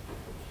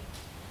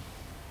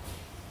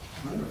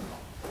 Wonderful.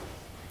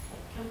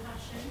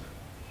 Compassion.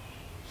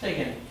 Say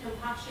again.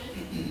 Compassion.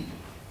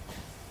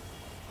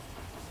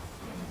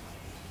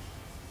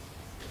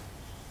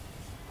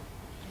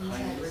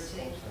 Kindness.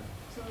 Integrity.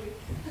 Sorry.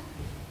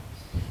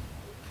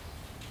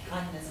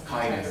 Kindness and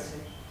Kindness.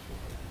 integrity.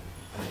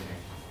 Okay.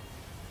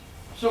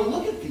 So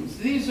look at these.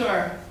 These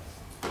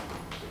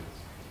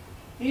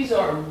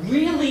are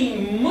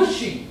really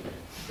mushy.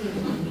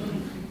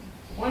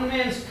 One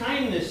man's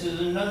kindness is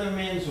another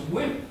man's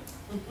whim.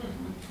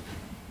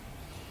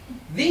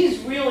 These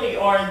really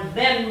are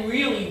then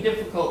really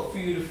difficult for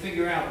you to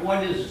figure out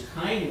what is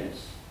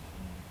kindness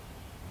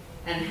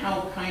and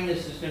how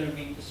kindness is going to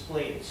be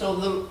displayed. So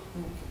the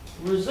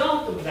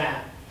result of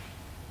that,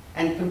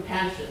 and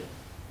compassion,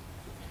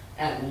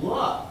 and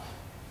love,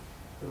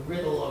 the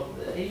riddle of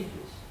the ages,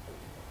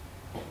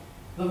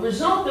 the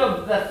result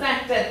of the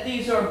fact that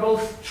these are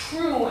both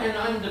true and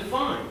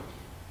undefined,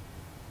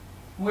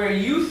 where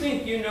you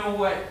think you know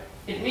what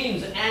it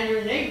means and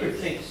your neighbor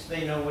thinks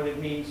they know what it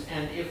means,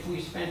 and if we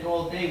spent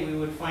all day we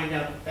would find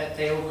out that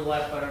they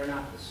overlap but are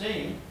not the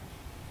same.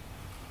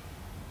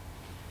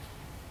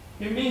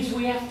 It means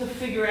we have to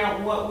figure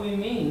out what we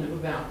mean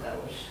about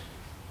those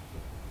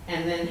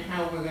and then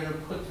how we're going to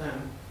put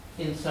them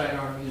inside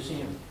our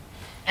museum.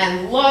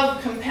 And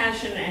love,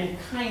 compassion, and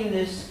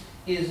kindness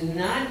is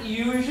not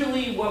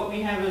usually what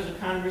we have as a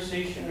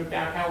conversation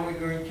about how we're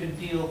going to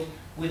deal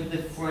with the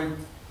front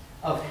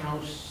of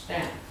house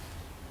staff.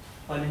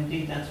 But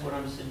indeed, that's what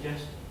I'm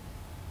suggesting.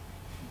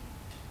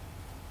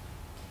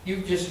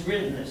 You've just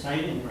written this. I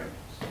didn't write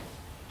this.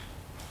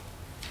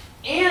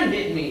 And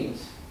it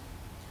means,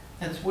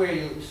 that's where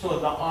you saw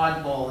the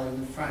oddball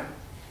in the front.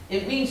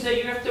 It means that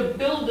you have to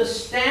build a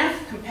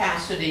staff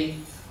capacity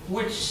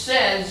which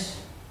says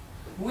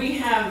we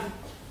have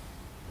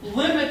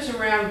limits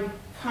around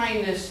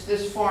kindness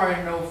this far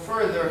and no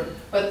further,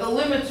 but the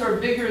limits are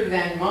bigger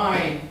than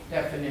my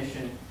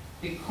definition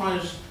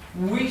because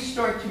we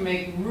start to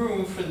make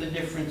room for the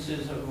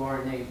differences of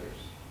our neighbors.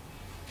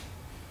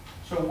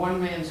 So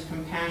one man's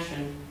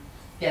compassion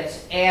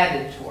gets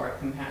added to our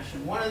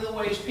compassion. One of the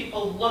ways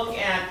people look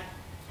at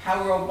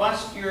how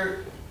robust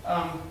your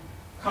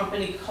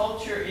company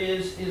culture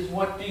is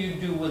what do you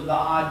do with the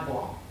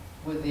oddball,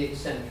 with the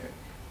eccentric.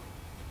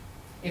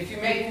 If you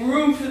make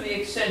room for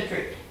the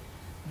eccentric,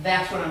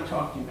 that's what I'm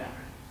talking about.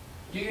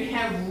 Do you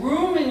have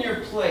room in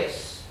your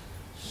place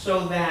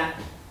so that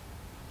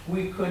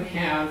we could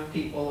have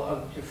people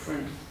of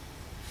different,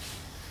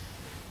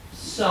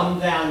 some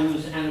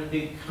values and a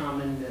big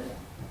common middle?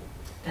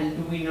 And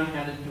do we know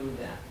how to do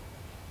that?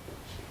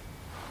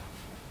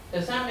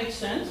 Does that make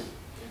sense?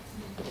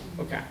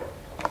 Okay.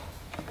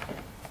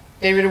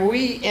 David, are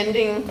we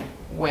ending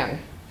when?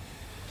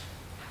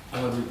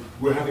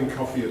 We're having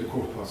coffee at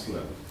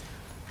 11:15.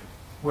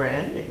 We're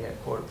ending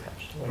at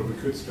 11:15. But we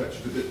could stretch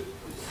it a bit.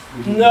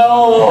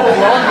 No! Oh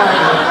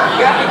my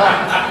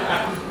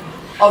God.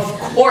 Of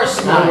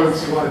course not.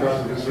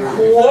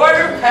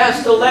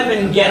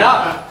 11:15, get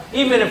up,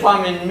 even if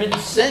I'm in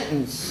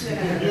mid-sentence.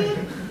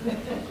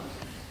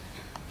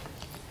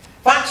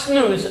 Fox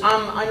News,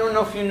 I don't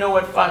know if you know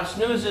what Fox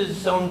News is.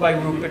 It's owned by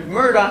Rupert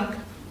Murdoch.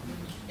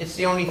 It's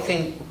the only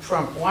thing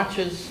Trump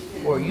watches,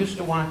 or used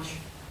to watch.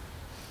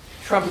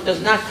 Trump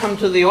does not come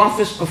to the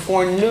office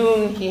before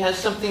noon. He has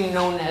something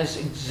known as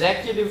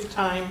executive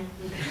time.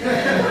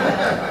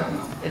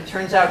 It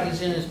turns out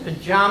he's in his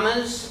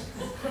pajamas.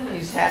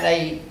 He's had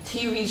a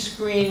TV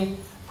screen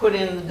put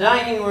in the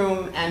dining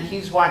room, and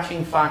he's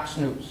watching Fox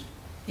News.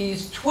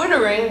 He's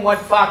twittering what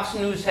Fox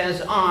News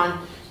has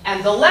on,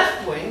 and the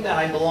left wing that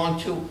I belong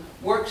to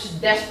works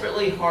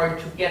desperately hard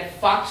to get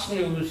Fox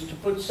News to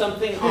put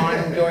something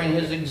on during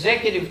his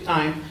executive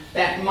time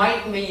that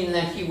might mean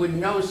that he would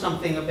know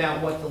something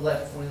about what the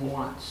left wing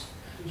wants.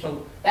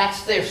 So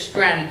that's their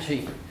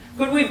strategy.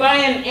 Could we buy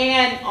an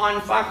ad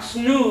on Fox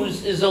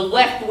News is a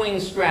left-wing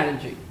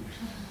strategy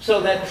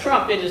so that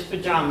Trump in his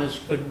pajamas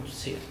couldn't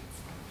see it.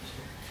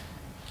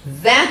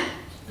 That,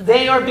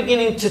 they are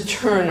beginning to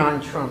turn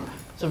on Trump.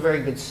 It's a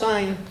very good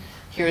sign.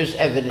 Here's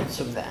evidence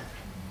of that.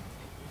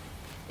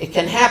 It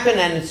can happen,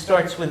 and it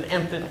starts with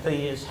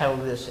empathy is how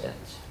this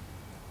ends.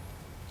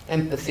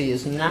 Empathy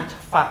is not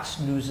Fox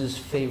News'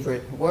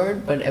 favorite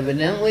word, but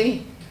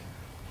evidently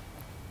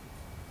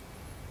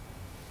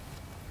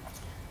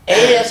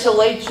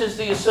ASLH is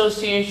the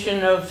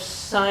Association of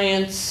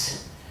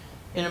Science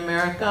in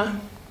America.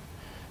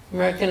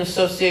 American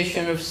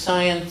Association of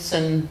Science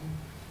and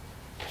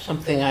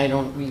something I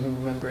don't even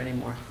remember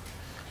anymore.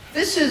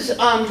 This is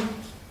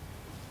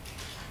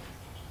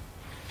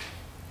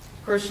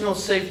personal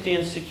safety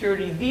and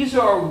security. These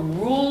are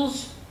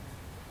rules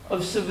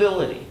of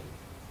civility.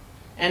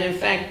 And in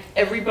fact,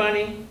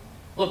 everybody,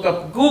 look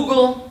up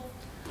Google,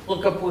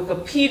 look up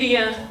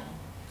Wikipedia,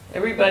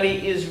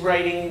 everybody is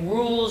writing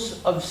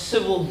rules of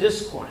civil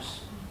discourse.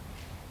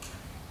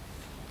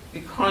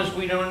 Because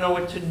we don't know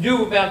what to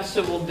do about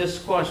civil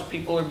discourse,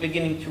 people are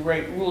beginning to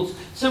write rules.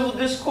 Civil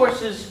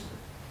discourse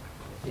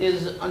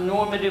is a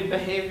normative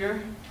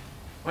behavior.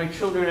 My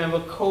children have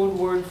a code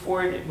word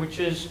for it, which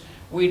is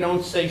we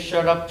don't say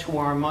shut up to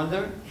our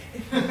mother.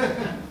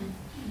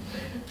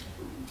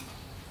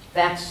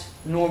 That's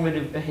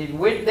normative behavior.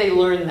 Where did they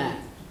learn that?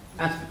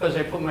 That's because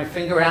I put my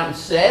finger out and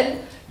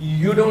said,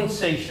 you don't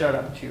say shut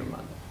up to your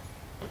mother.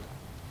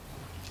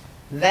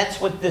 That's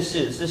what this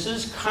is. This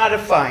is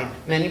codified.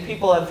 Many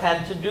people have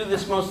had to do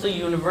this, mostly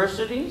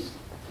universities.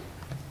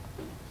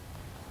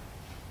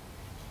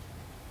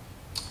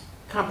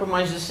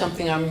 Compromise is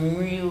something I'm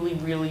really,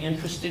 really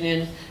interested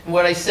in. And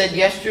what I said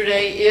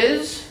yesterday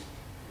is,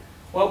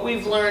 what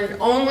we've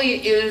learned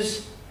only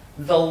is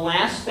the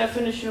last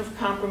definition of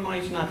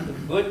compromise, not the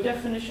good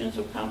definitions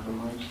of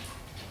compromise.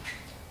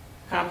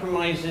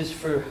 Compromise is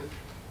for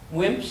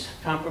wimps.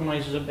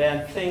 Compromise is a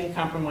bad thing.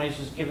 Compromise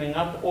is giving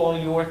up all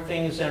your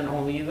things and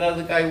only the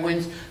other guy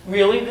wins.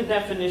 Really, the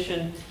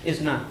definition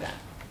is not that.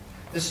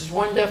 This is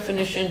one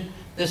definition.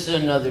 This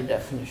is another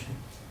definition.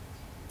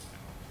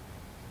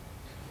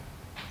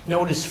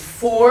 Notice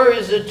 4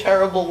 is a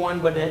terrible one,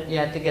 but you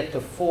had to get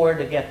to 4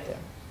 to get there.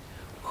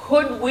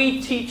 Could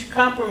we teach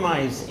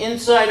compromise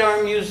inside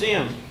our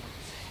museum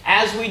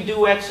as we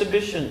do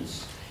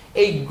exhibitions?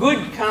 A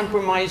good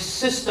compromise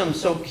system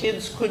so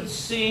kids could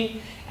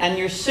see and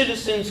your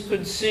citizens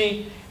could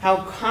see how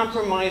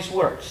compromise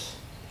works,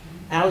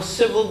 how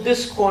civil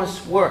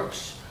discourse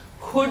works.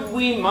 Could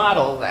we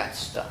model that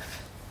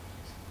stuff?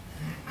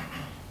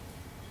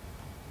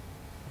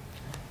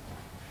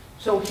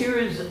 So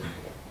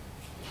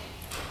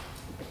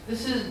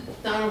this is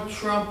Donald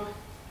Trump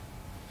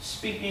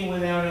speaking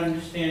without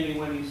understanding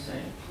what he's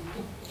saying.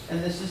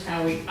 And this is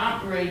how he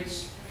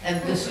operates,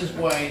 and this is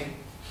why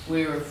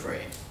we're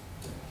afraid.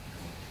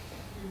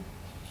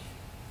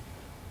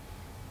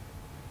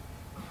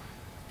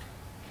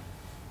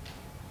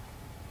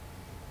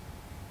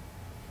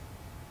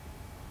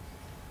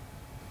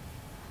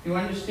 You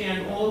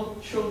understand, all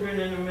children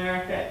in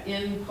America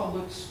in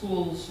public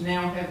schools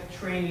now have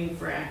training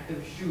for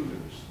active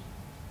shooters.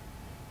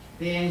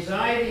 The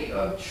anxiety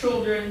of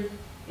children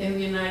in the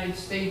United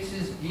States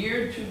is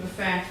geared to the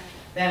fact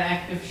that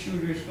active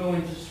shooters go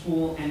into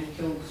school and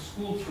kill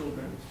school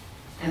children.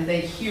 And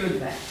they hear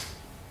that.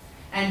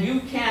 And you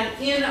can,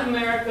 in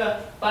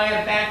America, buy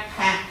a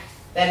backpack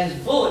that is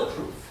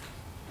bulletproof.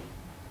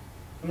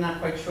 I'm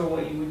not quite sure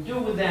what you would do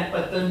with that,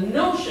 but the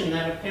notion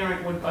that a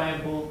parent would buy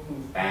a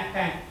bulletproof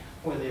backpack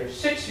for their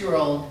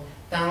 6-year-old,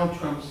 Donald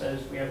Trump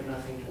says we have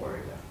nothing to worry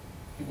about.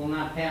 He will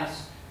not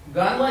pass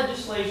gun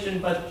legislation,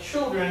 but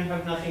children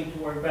have nothing to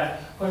worry about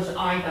because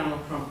I,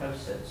 Donald Trump, have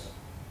said so.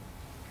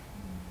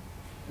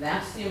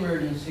 That's the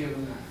emergency of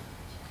America.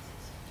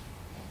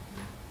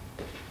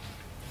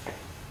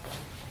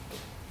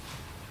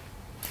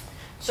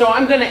 So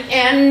I'm going to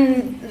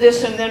end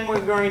this and then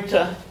we're going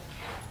to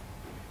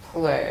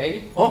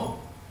play. Oh,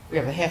 we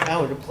have a half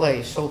hour to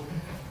play. So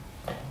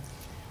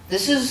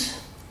this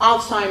is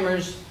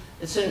Alzheimer's.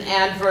 It's an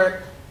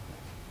advert.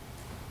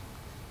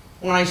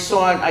 When I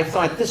saw it, I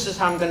thought, this is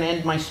how I'm going to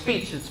end my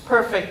speech. It's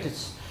perfect.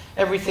 It's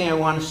everything I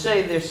want to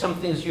say. There's some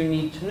things you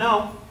need to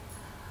know.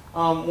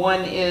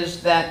 One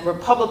is that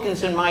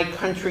Republicans in my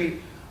country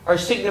are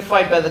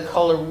signified by the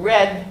color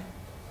red.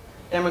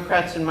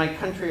 Democrats in my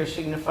country are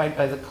signified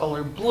by the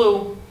color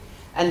blue.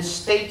 And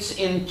states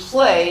in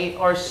play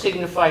are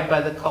signified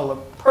by the color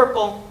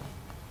purple.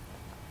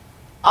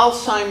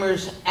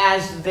 Alzheimer's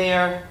as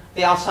the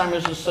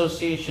Alzheimer's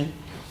Association,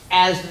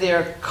 as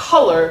their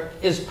color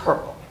is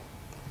purple.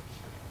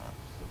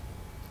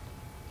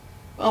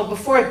 Well,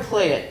 before I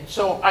play it,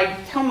 so I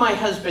tell my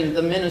husband,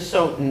 the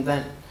Minnesotan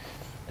that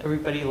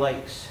everybody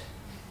likes,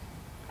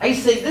 I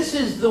say, this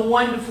is the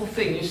wonderful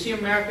thing. You see,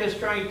 America is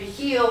trying to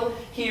heal.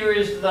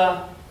 Here's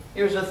a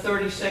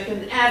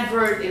 30-second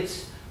advert.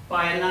 It's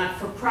by a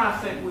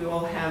not-for-profit. We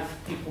all have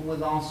people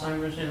with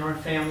Alzheimer's in our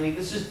family.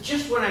 This is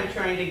just what I'm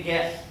trying to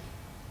get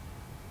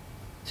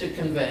to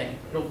convey.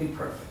 It'll be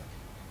perfect.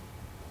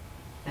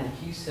 And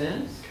he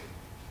says,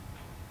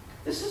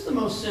 this is the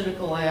most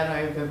cynical ad I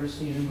have ever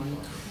seen in my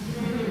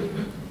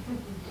life.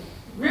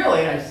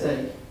 Really, I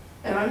say,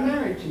 and I'm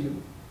married to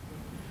you.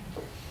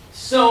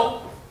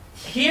 So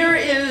Here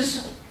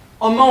is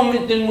a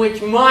moment in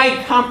which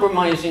my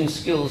compromising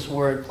skills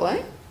were at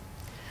play.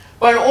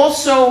 But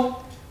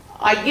also,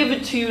 I give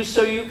it to you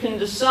so you can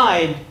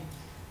decide,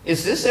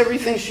 is this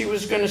everything she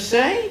was going to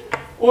say?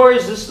 Or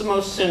is this the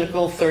most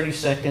cynical 30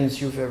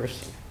 seconds you've ever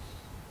seen?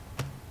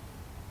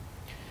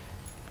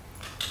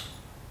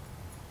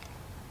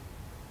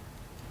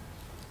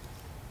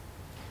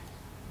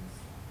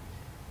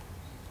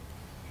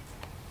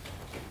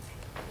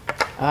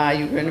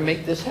 You're going to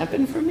make this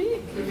happen for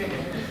me?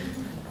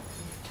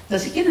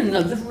 Does he get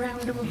another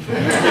round of applause?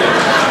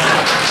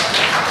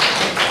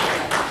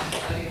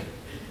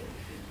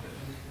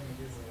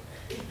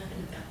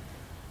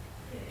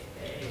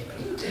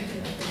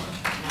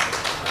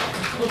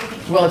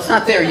 Well, it's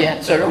not there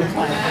yet, so don't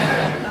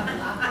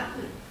clap.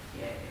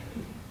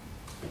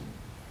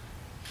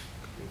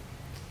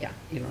 Yeah,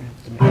 you don't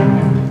have to make it.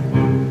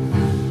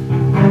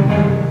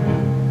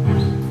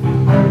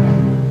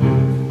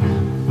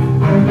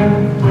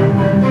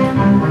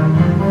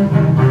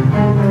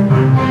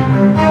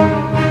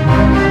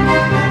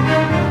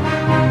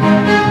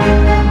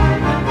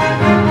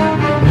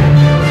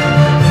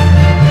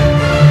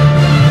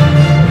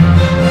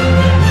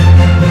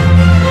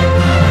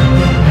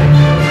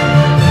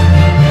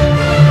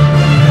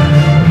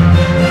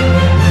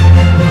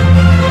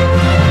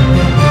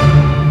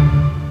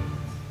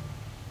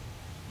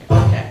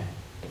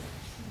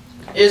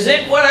 Is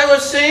it what I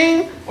was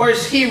saying, or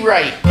is he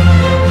right?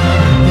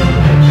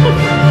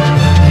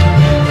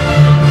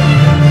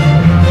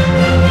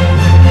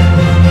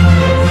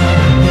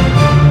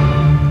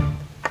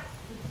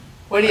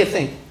 What do you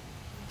think?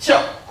 So,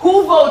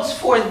 who votes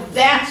for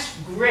that's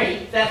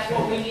great, that's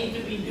what we need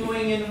to be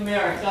doing in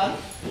America?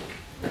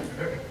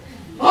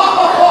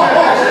 Oh,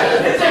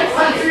 it's a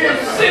country of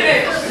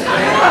cynics!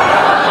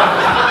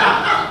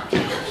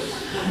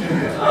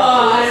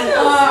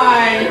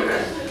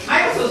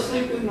 I also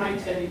sleep with my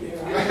teddy bear.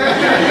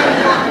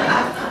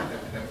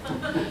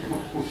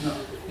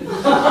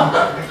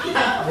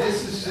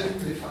 This is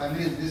simplifying. I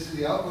mean, this is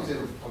the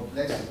opposite of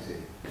complexity.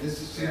 This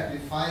is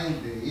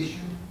simplifying the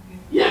issue.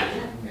 Yeah.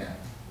 Yeah.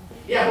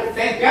 Yeah, but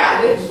thank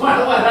God it's one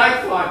of what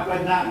I thought,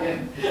 but not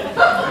him.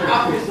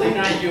 Obviously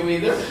not you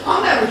either.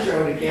 I'll never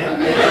show it again.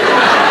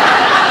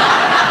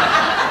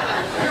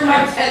 You're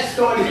my test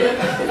audience.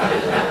 I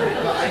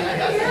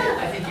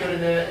think you're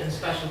in a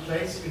special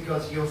place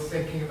because you're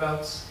thinking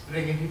about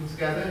bringing people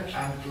together,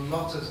 and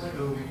lots of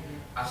whom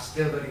are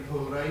still very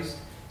polarised.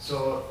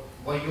 So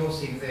what you're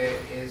seeing there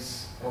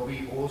is what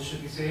we all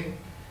should be seeing,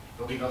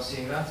 but we're not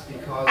seeing that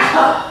because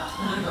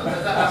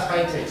that's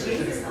my take.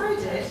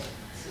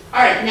 All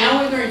right,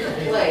 now we're going to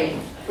play.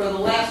 For the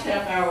last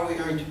half hour, we're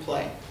going to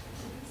play.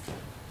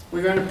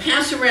 We're going to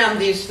pass around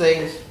these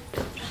things.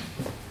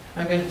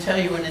 I'm going to tell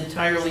you an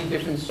entirely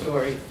different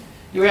story.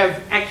 You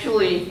have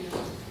actually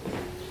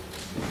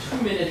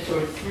 2 minutes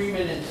or 3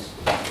 minutes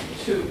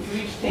to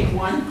each take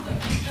one.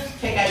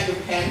 Take out your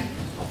pen.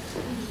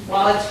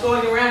 While it's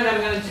going around,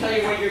 I'm going to tell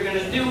you what you're going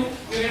to do.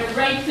 You're going to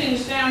write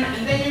things down,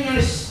 and then you're going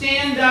to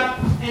stand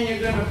up and you're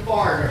going to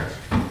barter.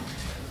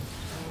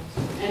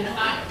 And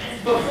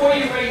before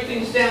you write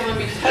things down, let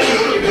me tell you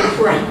what you're going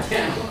to write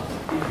down.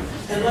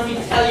 And let me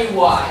tell you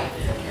why.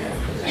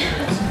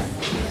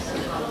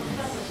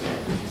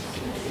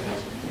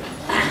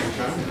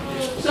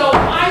 So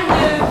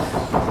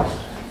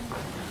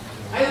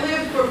I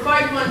live for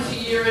 5 months a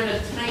year in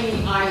a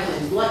tiny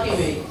island, lucky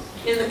me,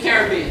 in the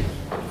Caribbean.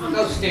 I'll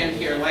go stand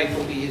here, life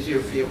will be easier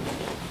for you.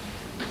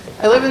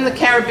 I live in the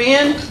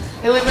Caribbean.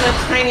 I live in a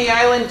tiny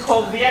island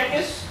called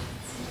Vieques.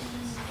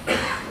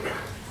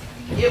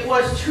 It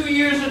was 2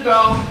 years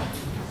ago,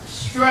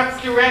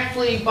 struck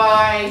directly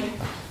by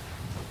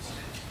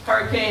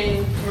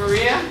Hurricane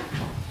Maria,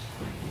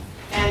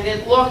 and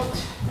it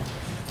looked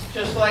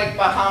just like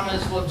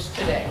Bahamas looks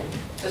today.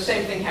 The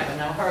same thing happened.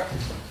 Now,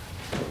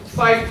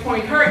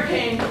 5-point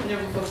hurricane,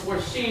 never before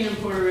seen in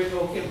Puerto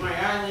Rico, hit my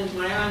island.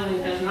 My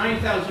island has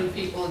 9,000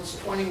 people. It's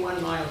 21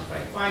 miles by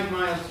 5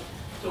 miles.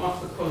 It's off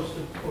the coast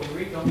of Puerto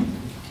Rico.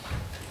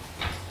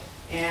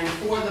 And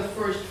for the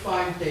first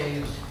 5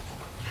 days,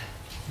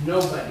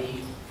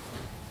 nobody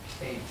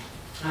came.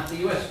 Not the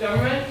U.S.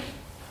 government,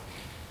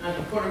 not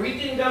the Puerto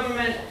Rican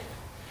government,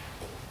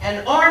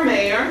 and our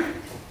mayor,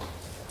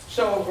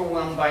 so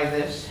overwhelmed by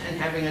this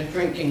and having a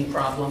drinking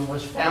problem,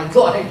 was found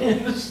lying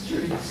in the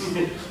streets.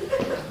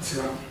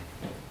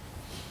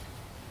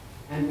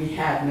 And we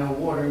had no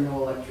water,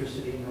 no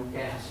electricity, no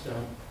gas, so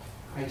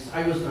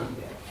I was not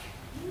there.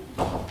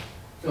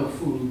 No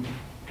food,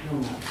 no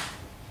nothing.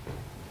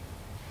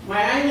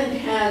 My island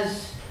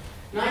has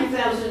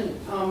 9,000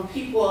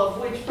 people,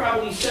 of which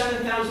probably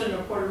 7,000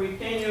 are Puerto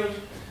Ricanos,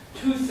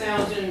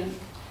 2,000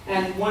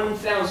 and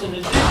 1,000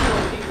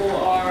 additional people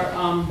are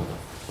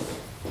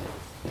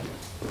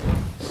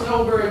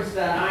snowbirds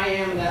that I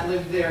am, that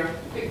live there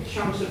big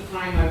chunks of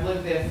time. I've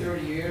lived there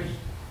 30 years.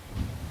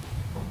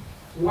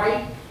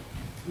 White,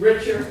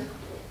 richer.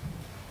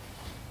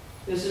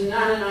 This is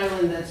not an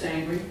island that's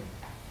angry.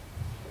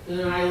 This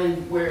is an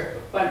island where,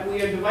 but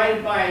we are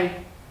divided by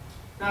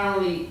not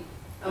only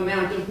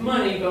amount of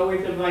money, but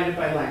we're divided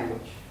by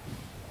language.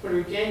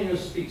 Puerto Ricanos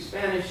speak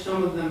Spanish,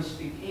 some of them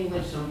speak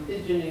English, some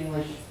Pidgin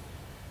English.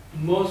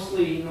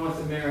 Mostly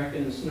North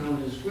Americans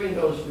known as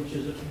gringos, which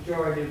is a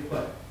pejorative,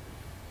 but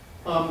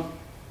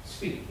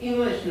speak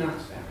English, not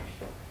Spanish.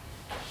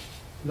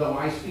 Though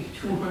I speak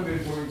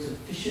 200 words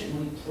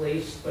efficiently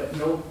placed, but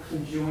no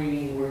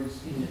conjoining words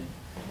in it.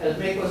 As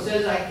Mako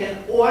says, I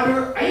can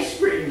order ice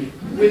cream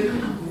with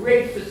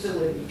great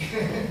facility.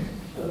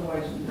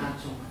 Otherwise, not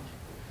so much.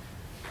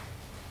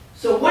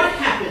 So what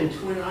happened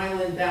to an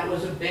island that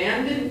was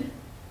abandoned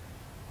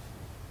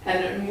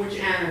and in which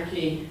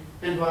anarchy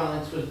and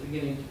violence was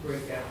beginning to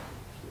break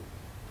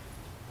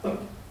out?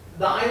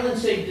 The island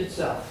saved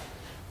itself.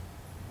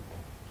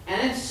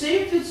 And it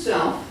saved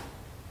itself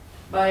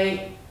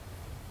by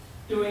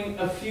doing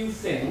a few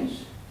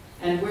things,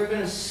 and we're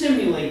going to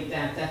simulate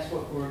that. That's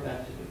what we're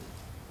about to do.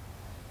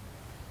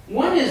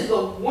 One is the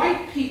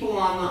white people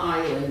on the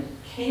island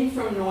came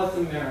from North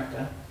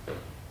America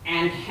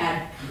and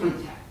had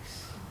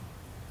contacts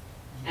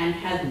and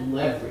had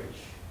leverage.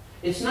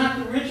 It's not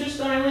the richest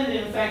island.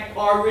 In fact,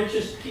 our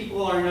richest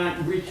people are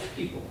not rich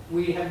people.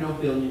 We have no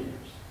billionaires.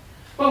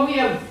 But we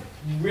have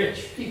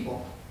rich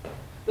people.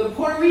 The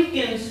Puerto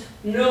Ricans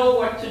know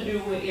what to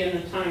do in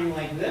a time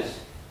like this.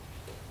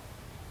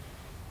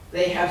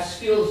 They have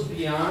skills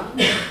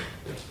beyond.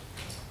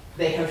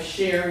 They have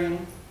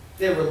sharing.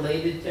 They're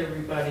related to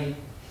everybody.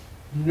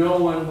 No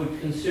one would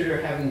consider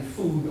having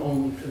food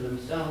only for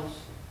themselves.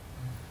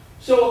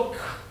 So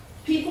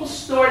people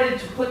started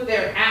to put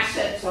their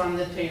assets on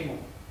the table.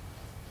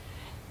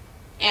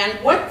 And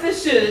what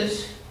this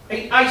is,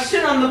 I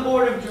sit on the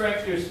board of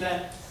directors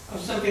of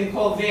something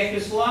called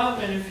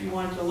Gweithdy, and if you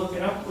want to look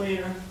it up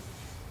later,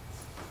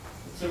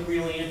 it's a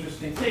really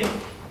interesting thing.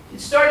 It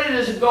started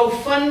as a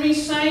GoFundMe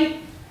site.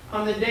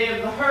 On the day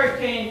of the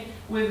hurricane,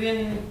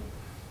 within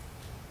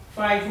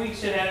 5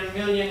 weeks it had $1.5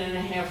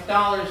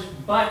 million,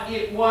 but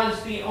it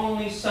was the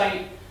only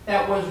site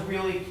that was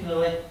really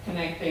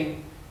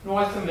connecting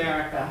North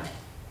America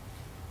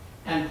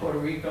and Puerto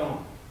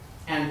Rico,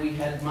 and we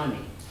had money.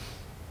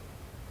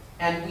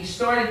 And we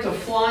started to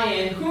fly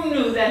in. Who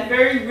knew that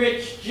very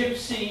rich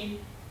gypsy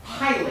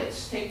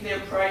pilots take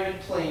their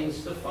private planes,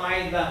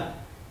 defy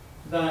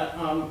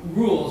the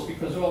rules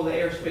because all the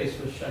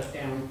airspace was shut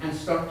down, and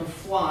start to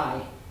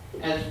fly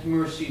as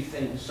mercy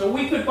things. So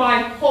we could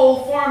buy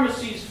whole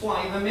pharmacies,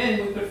 fly them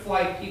in, we could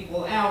fly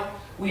people out.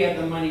 We had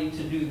the money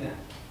to do that.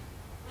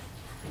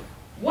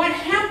 What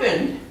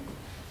happened,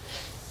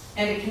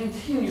 and it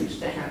continues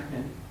to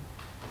happen,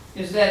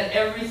 is that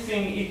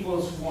everything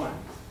equals one.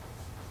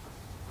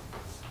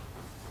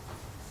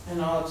 And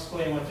I'll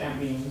explain what that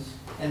means,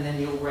 and then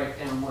you'll write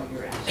down what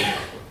you're asking.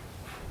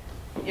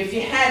 If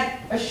you had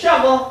a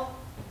shovel,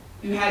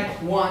 you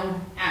had one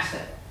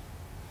asset.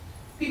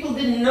 People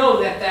didn't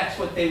know that that's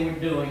what they were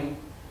doing,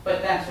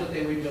 but that's what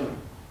they were doing.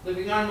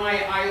 Living on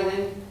my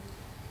island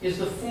is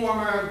the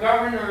former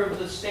governor of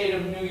the state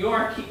of New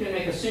York. He can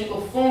make a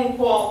single phone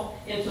call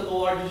into the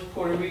largest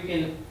Puerto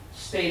Rican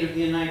state of the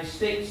United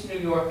States, New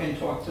York, and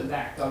talk to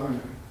that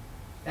governor.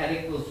 That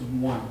equals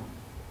one.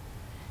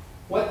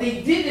 What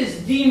they did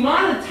is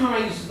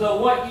demonetize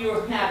what you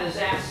had as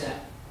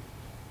asset,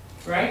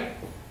 right?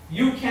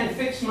 You can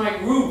fix my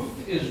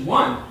roof is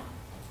one.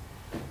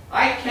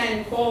 I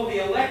can call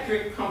the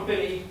electric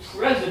company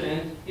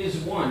president is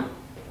one.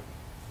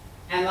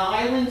 And the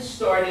island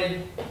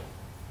started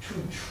to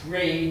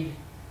trade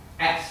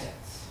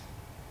assets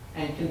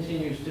and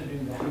continues to do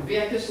that.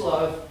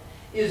 Gweithdy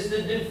is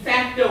the de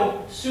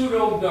facto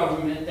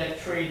pseudo-government that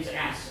trades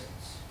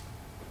assets.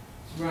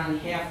 It's run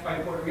half by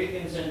Puerto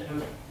Ricans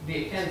and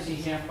vacancy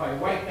half by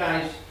white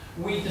guys.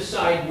 We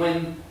decide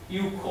when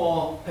you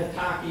call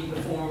Pataki,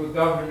 the former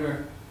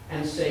governor,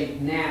 and say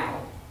now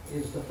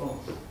is the phone.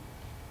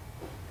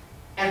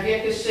 And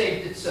Gweithdy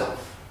saved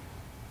itself,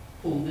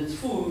 pulled its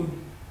food,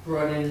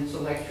 brought in its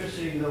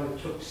electricity, though it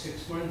took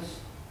 6 months.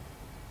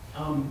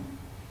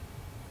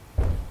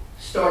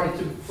 Started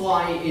to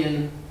fly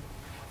in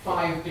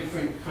 5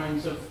 different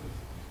kinds of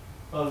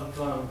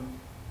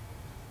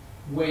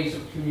ways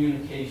of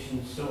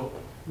communication. So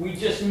we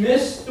just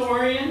missed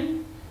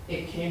Dorian.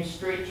 It came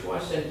straight to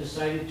us and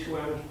decided 2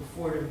 hours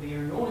before to veer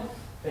north,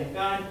 thank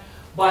God.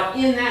 But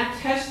in that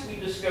test, we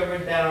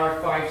discovered that our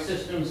 5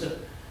 systems of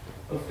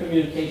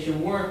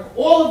communication work,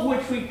 all of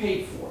which we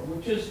paid for,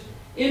 which is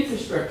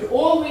infrastructure.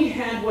 All we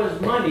had was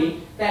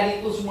money, that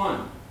equals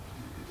one.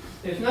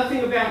 There's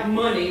nothing about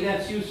money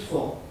that's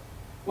useful.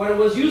 What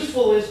was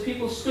useful is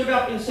people stood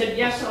up and said,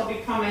 yes, I'll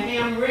become a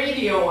ham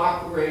radio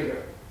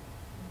operator.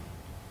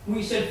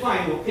 We said,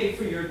 fine, we'll pay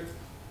for your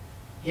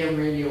ham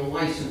radio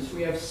license.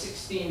 We have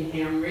 16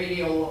 ham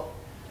radio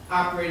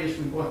operators.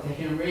 We bought the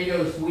ham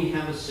radios. We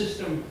have a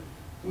system.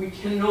 We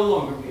can no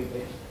longer be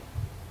abandoned.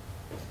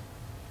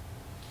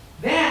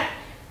 That,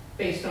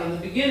 based on the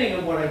beginning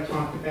of what I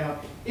talked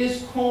about,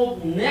 is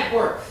called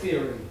network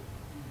theory.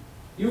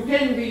 You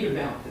can read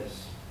about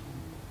this.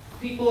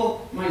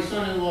 People, my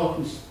son-in-law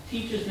who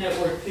teaches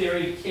network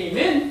theory came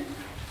in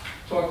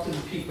talk to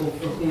the people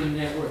for whom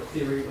network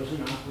theory was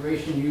an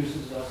operation,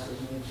 uses us as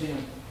an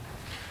example.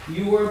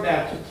 You are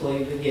about to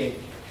play the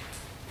game.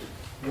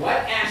 What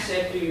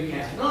asset do you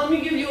have? Now, let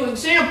me give you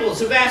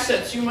examples of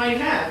assets you might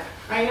have.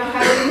 I know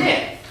how to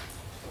knit.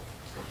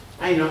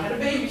 I know how to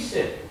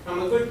babysit.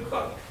 I'm a good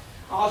cook.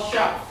 I'll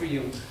shop for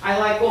you. I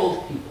like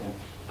old people.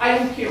 I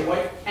don't care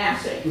what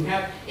asset you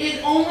have.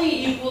 It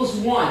only equals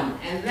one,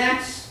 and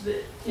that's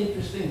the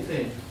interesting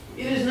thing.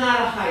 It is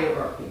not a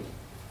hierarchy.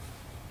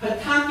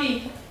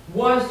 Pataki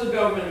was the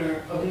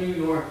governor of New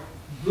York.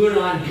 Good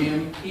on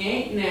him. He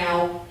ain't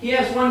now. He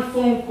has one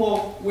phone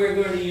call. We're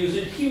going to use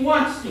it. He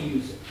wants to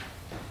use it.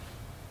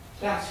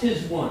 That's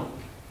his one.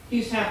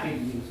 He's happy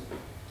to use it.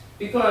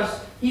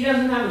 Because he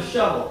doesn't have a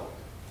shovel.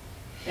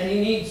 And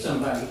he needs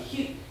somebody.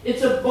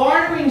 It's a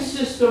bartering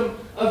system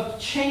of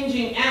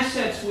changing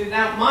assets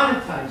without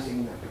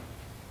monetizing them.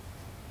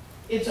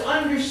 It's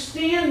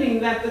understanding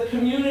that the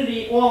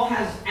community all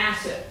has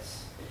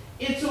assets.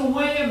 It's a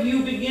way of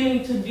you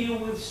beginning to deal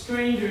with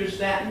strangers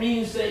that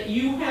means that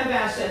you have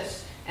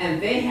assets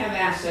and they have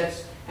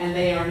assets and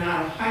they are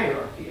not a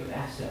hierarchy of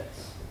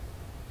assets.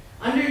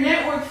 Under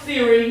network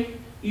theory,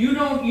 you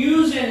don't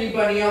use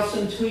anybody else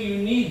until you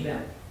need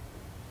them.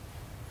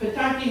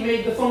 Pataki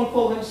made the phone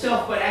call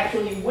himself, but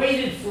actually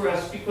waited for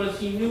us because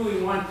he knew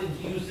we wanted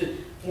to use it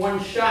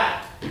one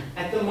shot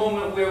at the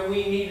moment where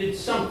we needed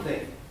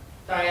something.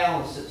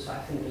 Dialysis, I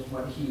think, is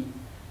what he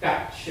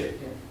got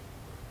shipped in.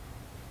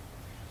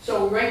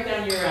 So write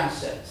down your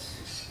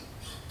assets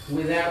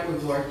without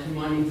regard to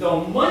money,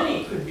 though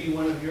money could be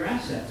one of your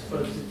assets,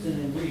 but it's an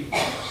ingredient.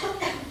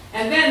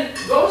 And then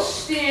go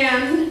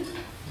stand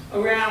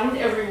around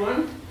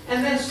everyone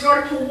and then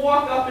start to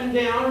walk up and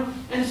down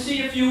and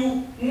see if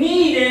you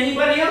need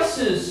anybody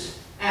else's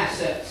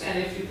assets and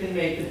if you can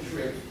make a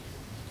trade.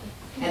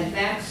 And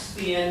that's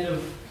the end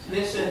of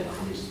this. And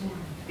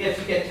if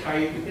you get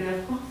tired, you can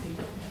have coffee.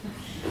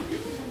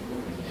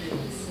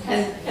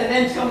 And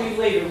then tell me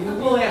later. We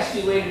will ask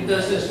you later,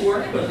 does this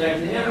work? Because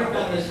I've never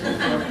done this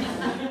before.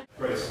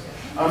 Great.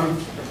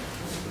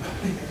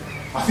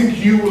 I think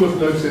you will have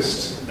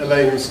noticed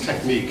Elaine's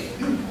technique,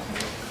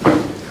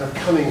 her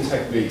cunning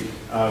technique.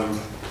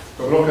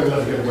 But we're not going to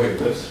let her get away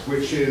with it,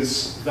 which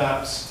is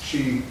that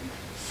she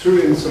threw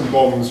in some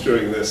bombs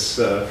during this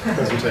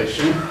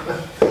presentation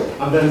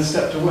and then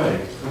stepped away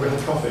and we had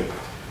coffee.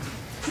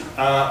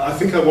 I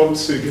think I want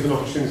to give an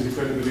opportunity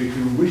for anybody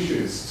who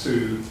wishes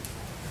to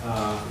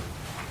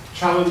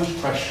challenge,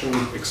 question,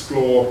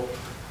 explore,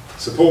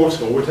 support,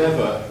 or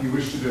whatever you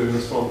wish to do in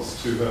response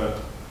to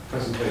her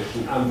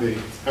presentation and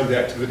the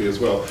activity as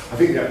well. I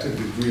think the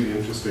activity is really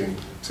interesting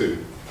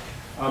too.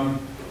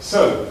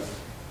 So,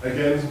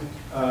 again,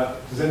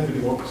 does anybody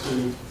want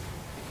to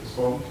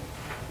respond?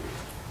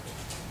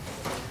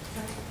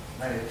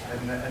 Yn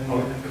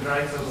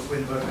Gymraeg, fel bod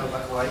Gwynfor cael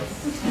bach waith.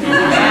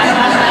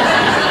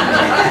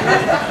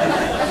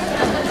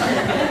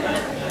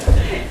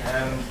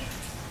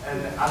 Yn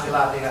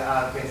adeiladu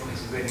ar beth ni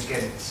sydd wedi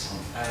gynt,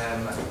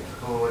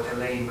 bod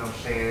Elaine mewn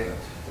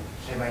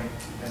lle mae'n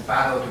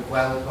barod i'w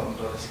gweld hwn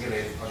dod at ei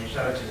gilydd, ond i'n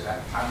siarad gyda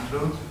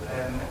Andrew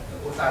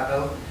wrth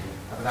adael,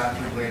 a bydd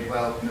Andrew dweud,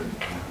 wel,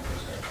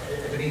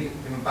 ydyn ni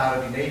ddim yn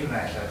barod i wneud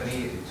hwnna eich, ydyn ni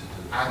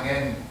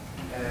angen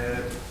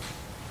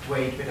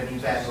dweud beth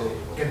ni'n feddwl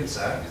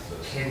gyntaf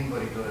cyn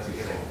bod ni'n dod at ei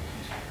gilydd.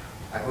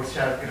 Ac wrth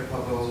siarad gyda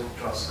pobl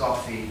dros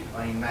goffi,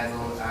 o'n i'n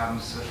meddwl am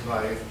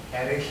sefyllfaoedd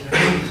eraill yn y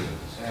byd.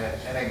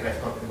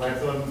 Enghraifft Gwledydd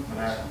Iwerddon, mae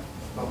yna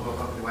bobl o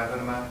Gwledydd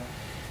Iwerddon yma.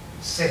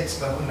 Sut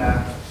mae hwnna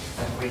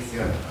yn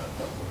gweithio?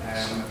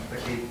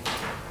 Felly,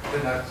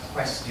 dyna'r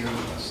cwestiwn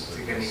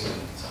sydd gen i.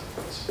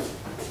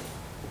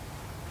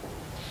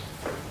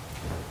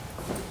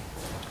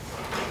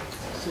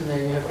 So then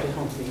you have to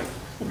help me.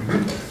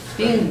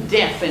 Being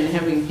deaf and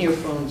having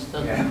earphones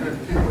doesn't hurt.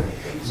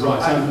 So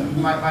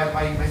my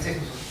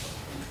statement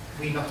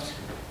was,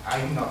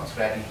 I'm not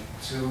ready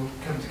to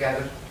come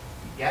together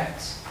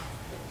yet.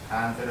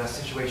 And there are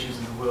situations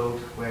in the world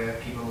where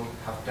people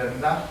have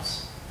done that.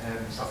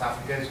 South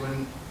Africa is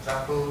one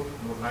example,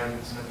 Northern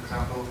Ireland is another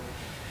example.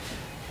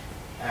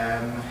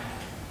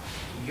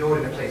 You're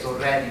in a place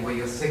already where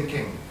you're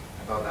thinking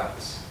about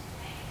that.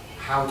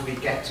 How do we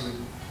get to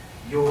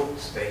your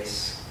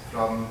space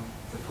from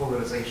the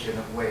polarization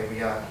of where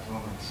we are at the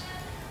moment?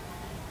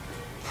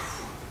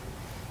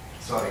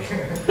 Sorry.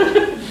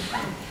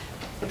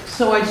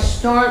 So I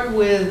start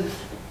with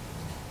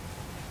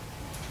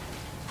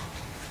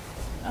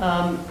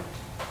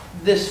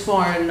this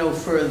far and no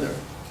further.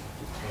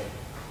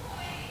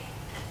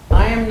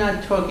 I am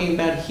not talking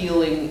about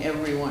healing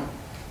everyone.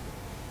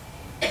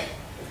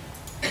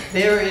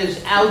 There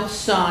is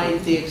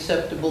outside the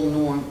acceptable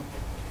norm.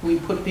 We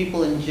put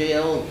people in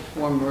jail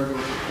for murder.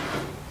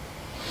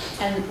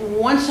 And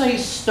once I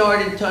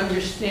started to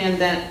understand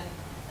that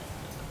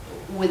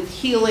with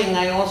healing,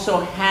 I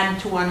also had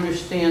to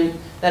understand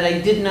that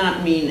I did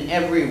not mean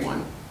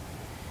everyone.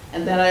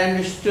 And that I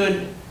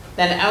understood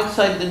that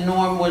outside the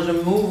norm was a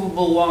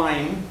movable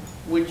line,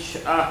 which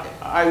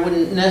I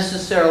wouldn't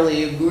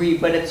necessarily agree,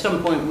 but at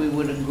some point we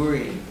would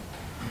agree.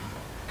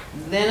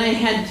 then I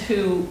had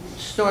to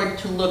start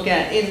to look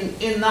at,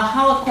 in the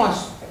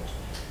Holocaust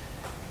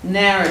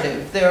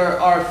narrative, there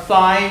are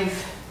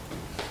 5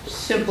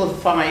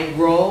 simplified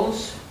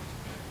roles.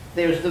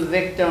 There's the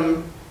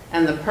victim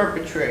and the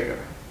perpetrator.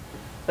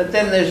 But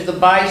then there's the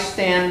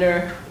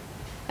bystander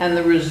and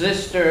the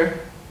resistor,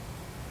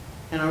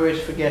 and I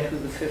always forget who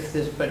the 5th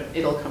is, but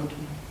it'll come to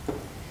me.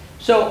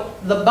 So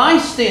the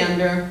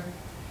bystander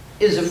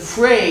is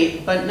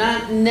afraid, but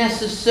not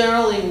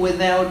necessarily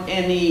without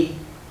any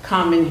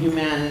common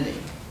humanity.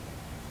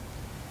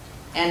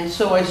 And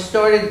so I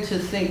started to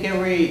think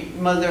every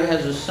mother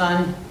has a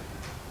son,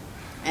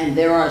 and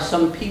there are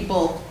some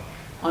people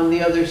on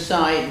the other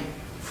side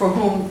for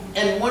whom,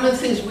 and one of the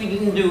things we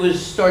didn't do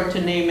is start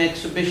to name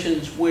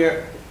exhibitions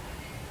where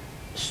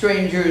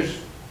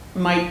strangers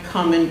might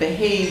come and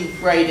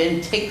behave right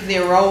and take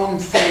their own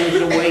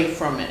things away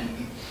from it.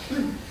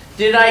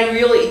 Did I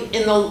really,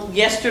 in the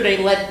yesterday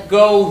let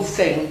go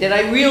thing, did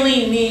I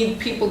really need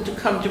people to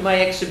come to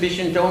my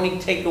exhibition to only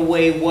take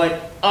away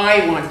what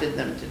I wanted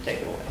them to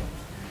take away?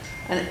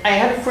 And I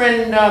have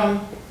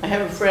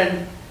a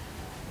friend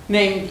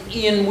named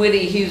Ian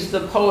Whitty. He's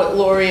the poet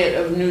laureate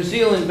of New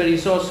Zealand, but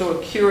he's also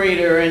a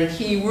curator, and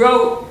he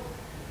wrote,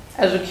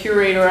 as a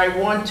curator, I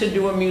want to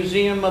do a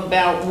museum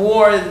about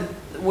war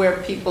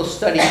where people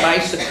study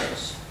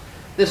bicycles.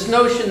 This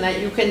notion that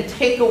you can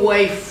take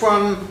away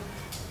from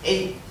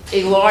a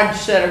large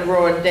set of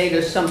raw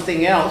data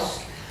something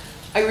else.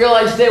 I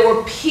realized there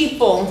were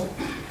people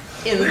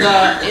in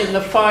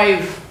the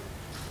 5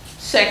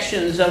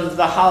 sections of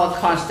the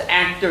Holocaust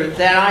actor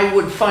that I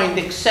would find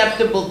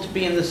acceptable to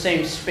be in the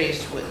same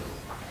space with.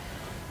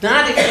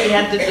 Not if we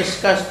had to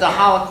discuss the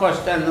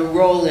Holocaust and the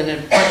role in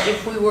it, but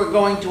if we were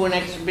going to an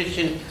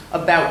exhibition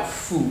about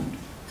food,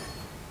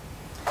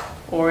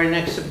 or an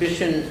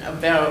exhibition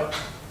about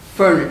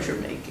furniture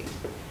making.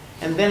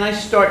 And then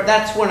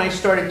that's when I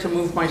started to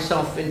move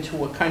myself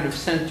into a kind of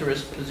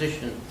centrist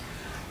position.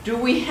 Do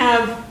we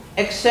have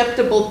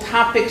acceptable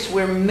topics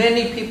where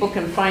many people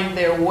can find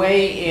their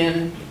way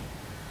in,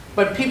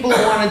 but people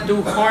who want to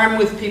do harm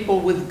with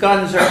people with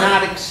guns are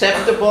not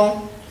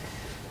acceptable?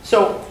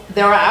 So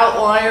there are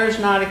outliers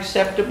not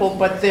acceptable,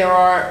 but there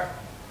are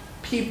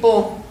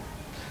people,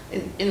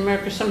 in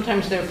America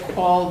sometimes they're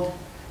called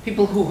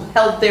people who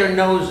held their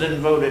nose and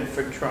voted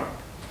for Trump.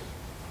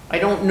 I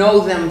don't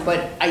know them,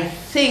 but I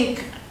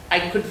think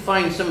I could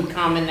find some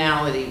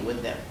commonality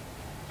with them.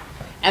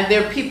 And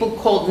there are people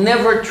called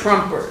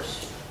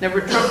never-Trumpers.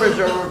 Never-Trumpers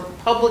are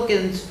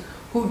Republicans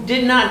who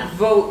did not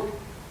vote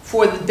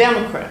for the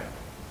Democrat,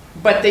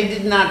 but they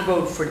did not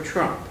vote for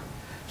Trump.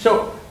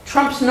 So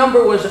Trump's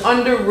number was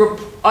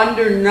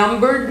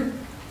undernumbered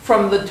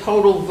from the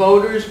total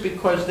voters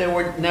because there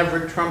were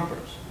never-Trumpers.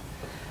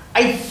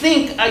 I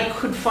think I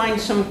could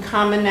find some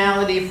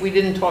commonality if we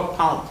didn't talk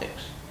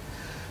politics.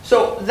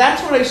 So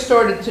that's what I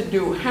started to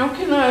do. How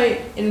can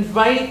I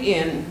invite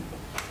in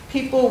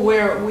people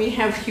where we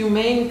have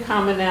humane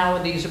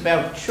commonalities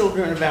about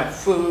children, about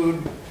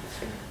food,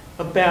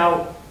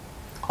 about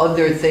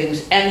other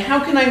things, and how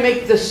can I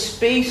make the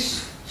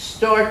space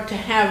start to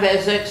have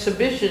as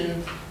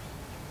exhibition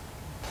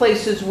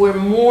places where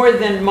more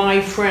than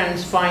my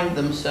friends find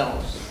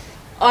themselves,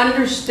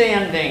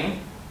 understanding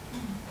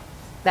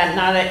that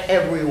not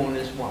everyone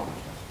is welcome,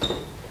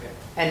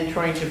 and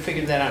trying to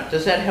figure that out.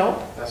 Does that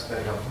help? That's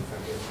very helpful,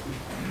 thank you.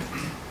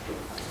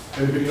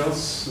 Anybody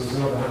else? There's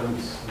another hand, I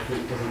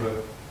think, wasn't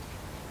there?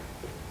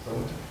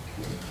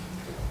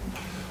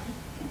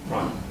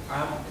 Right.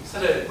 Just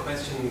had a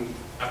question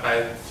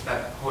about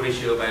that whole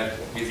issue about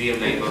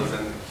museum labels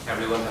and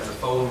everyone has a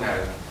phone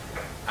now.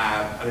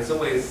 And in some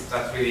ways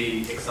that's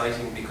really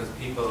exciting because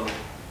people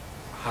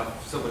have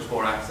so much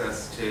more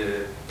access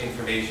to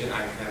information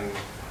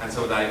and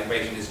some of that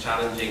information is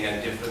challenging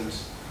and different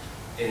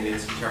in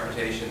its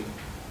interpretation.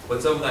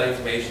 But some of that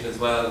information as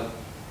well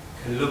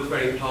can look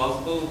very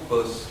plausible,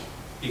 but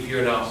if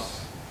you're not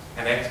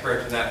an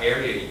expert in that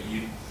area,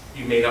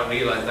 you may not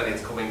realize that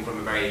it's coming from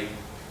a very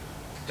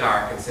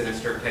dark and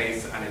sinister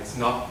place, and it's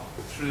not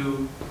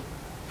true,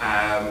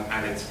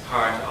 and it's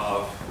part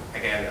of,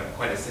 again,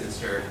 quite a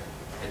sinister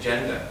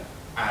agenda.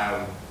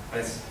 And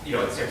it's, you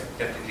know, it's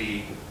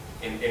definitely,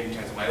 in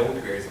terms of my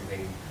own career,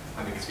 something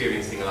I'm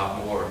experiencing a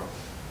lot more,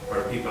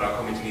 where people are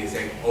coming to me and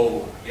saying,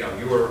 oh, you know,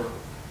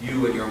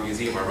 you and your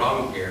museum are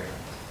wrong here,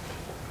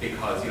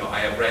 because, you know, I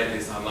have read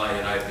this online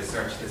and I've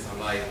researched this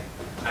online.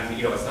 And,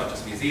 you know, it's not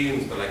just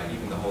museums, but like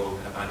even the whole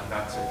kind of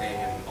anti-vaxxer thing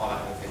and all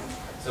that kind of thing.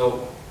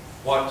 So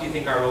what do you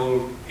think our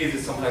role is?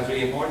 It sometimes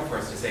really important for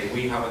us to say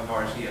we have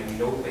authority and we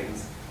know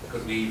things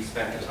because we've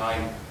spent the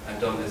time and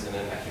done this in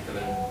an ethical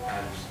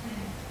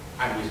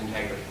and with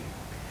integrity.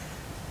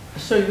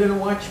 So you're going to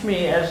watch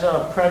me as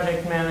a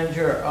project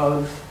manager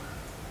of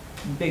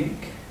big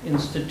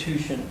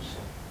institutions.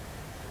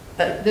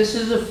 This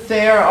is a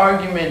fair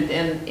argument,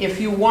 and if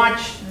you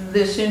watch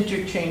this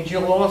interchange,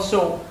 you'll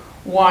also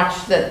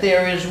watch that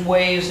there is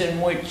ways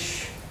in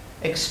which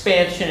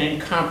expansion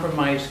and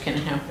compromise can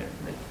happen.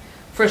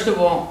 First of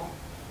all,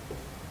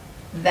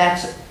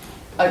 that's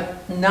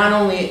not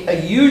only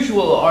a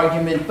usual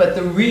argument, but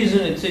the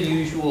reason it's a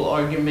usual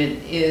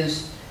argument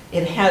is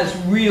it has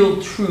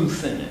real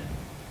truth in it.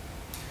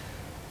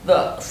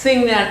 The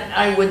thing that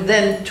I would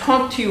then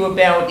talk to you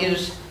about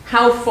is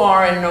how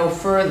far and no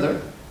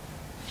further.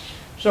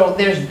 So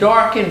there's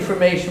dark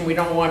information, we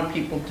don't want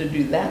people to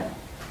do that.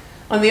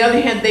 On the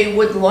other hand, they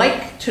would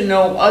like to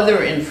know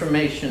other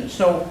information.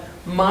 So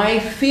my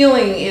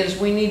feeling is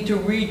we need to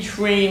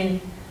retrain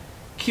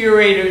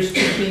curators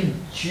to be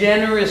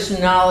generous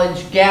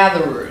knowledge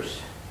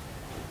gatherers.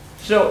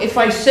 So if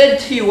I said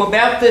to you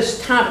about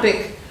this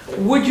topic,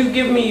 would you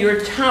give me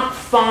your top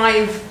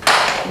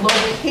 5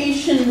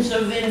 locations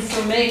of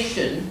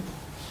information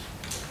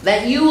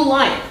that you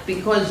like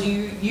because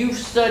you've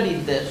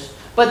studied this,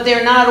 but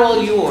they're not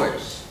all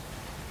yours?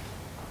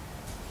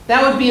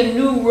 That would be a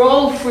new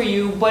role for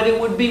you, but it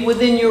would be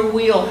within your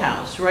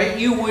wheelhouse, right?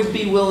 You would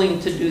be willing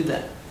to do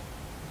that.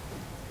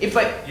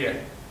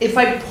 If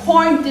I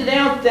pointed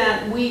out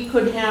that we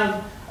could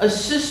have a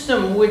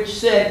system which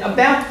said,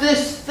 about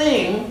this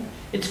thing,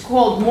 it's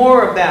called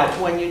more about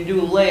when you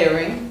do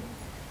layering,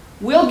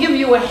 we'll give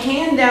you a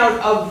handout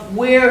of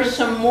where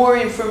some more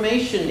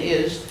information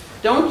is.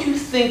 Don't you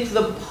think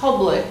the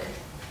public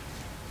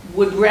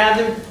would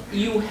rather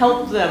you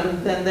help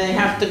them than they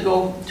have to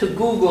go to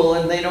Google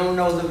and they don't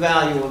know the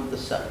value of the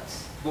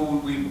sites?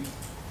 Well, I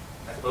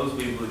suppose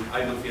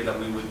I would feel that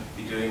we would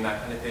be doing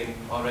that kind of thing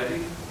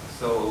already.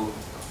 So,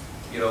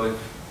 you know, if,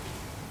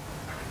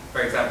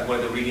 for example, one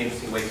of the really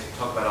interesting ways to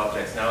talk about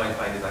objects now I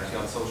find is actually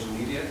on social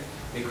media,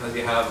 because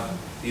you have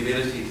the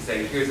ability to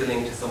say, here's a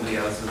link to somebody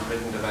else who's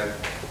written about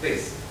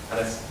this. And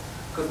it's,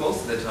 because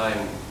most of the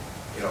time,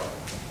 you know,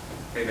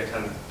 maybe I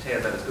tell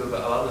tales out of school,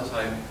 but a lot of the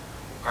time,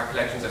 our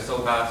collections are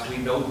so vast, we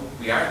know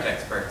we aren't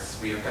experts.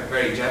 We are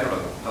very general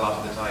a lot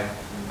of the time,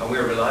 and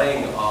we're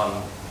relying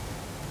on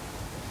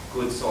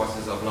good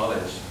sources of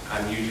knowledge.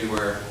 And usually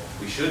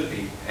we should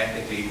be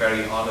ethically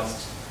very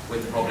honest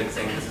with the public,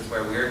 saying this is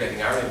where we're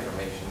getting our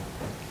information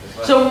as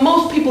well. So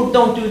most people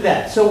don't do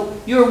that. So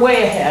you're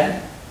way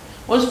ahead.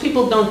 Most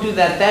people don't do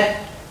that.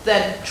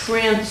 That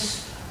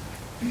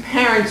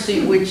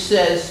transparency which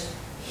says,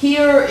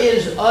 here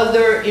is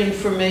other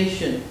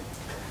information.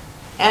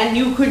 And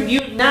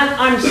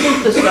I'm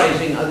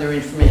synthesizing other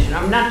information.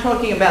 I'm not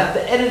talking about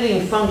the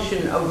editing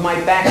function of my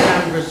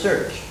background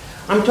research.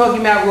 I'm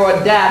talking about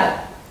raw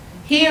data.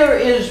 Here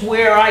is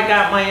where I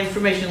got my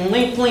information.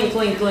 Link, link,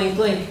 link, link,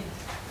 link.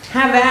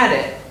 Have at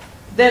it.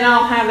 Then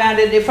I'll have at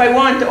it if I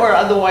want, or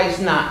otherwise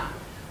not.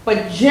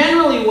 But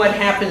generally what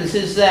happens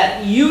is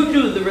that you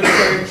do the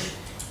research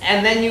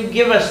and then you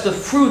give us the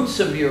fruits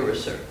of your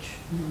research.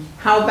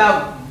 How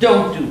about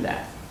don't do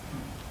that?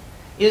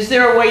 Is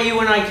there a way you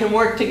and I can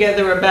work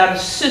together about a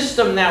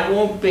system that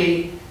won't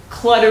be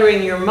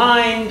cluttering your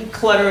mind,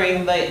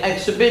 cluttering the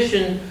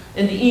exhibition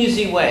in the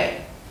easy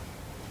way?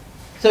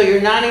 So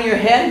you're nodding your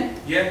head?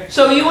 Yeah.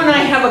 So you and I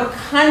have a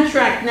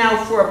contract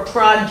now for a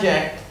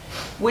project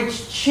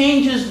which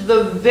changes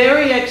the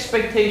very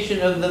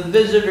expectation of the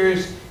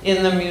visitors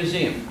in the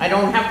museum. I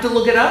don't have to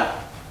look it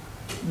up.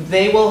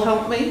 They will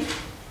help me.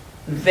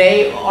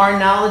 They are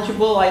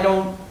knowledgeable.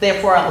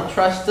 Therefore I'll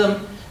trust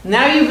them.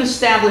 Now you've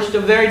established a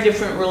very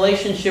different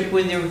relationship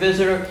with your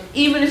visitor,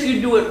 even if you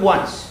do it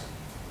once.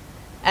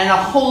 And a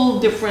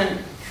whole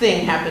different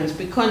thing happens,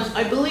 because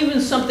I believe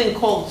in something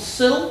called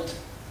SILT,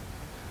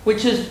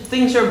 which is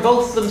things are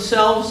both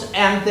themselves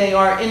and they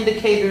are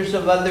indicators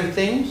of other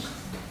things.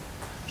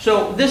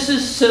 So this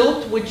is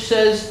SILT, which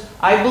says,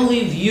 I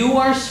believe you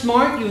are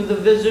smart, you the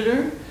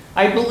visitor.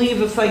 I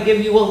believe if I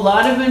give you a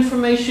lot of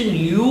information,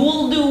 you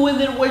will do with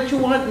it what you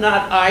want,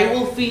 not I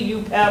will feed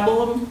you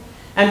pabulum.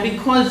 And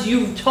because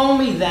you've told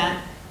me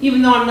that,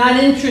 even though I'm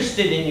not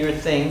interested in your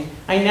thing,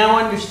 I now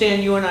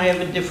understand you and I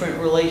have a different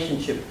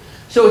relationship.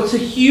 So it's a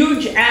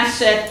huge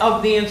asset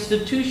of the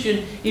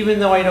institution, even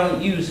though I don't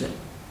use it.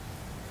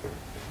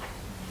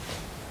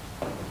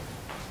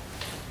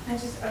 I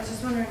was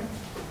just wondering,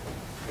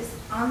 is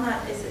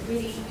it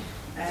really,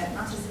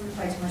 not to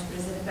simplify too much, but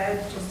is it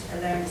about just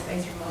allowing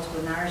space for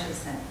multiple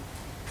narratives then?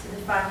 So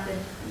the fact that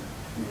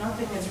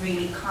nothing is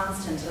really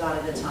constant a lot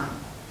of the time.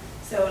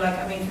 So like,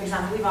 I mean, for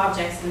example, we have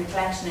objects in the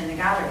collection in the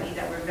gallery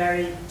that were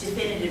very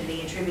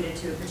definitively attributed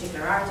to a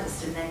particular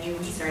artist, and then new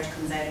research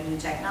comes out of new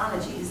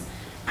technologies,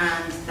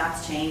 and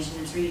that's changed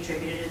and it's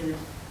reattributed, and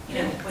you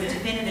know, but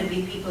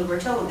definitively people were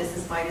told this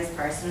is by this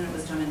person and it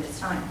was done at this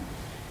time.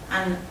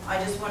 And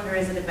I just wonder,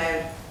 is it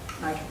about,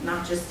 like,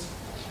 not just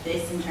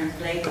this in terms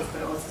of labels,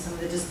 but also some of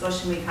the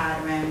discussion we've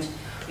had around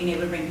being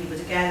able to bring people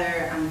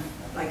together, and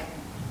like,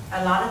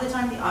 a lot of the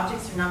time the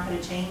objects are not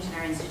going to change in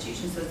our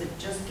institutions, so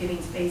it's just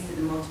giving space to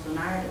the multiple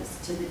narratives,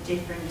 to the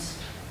different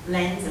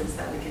lenses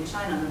that we can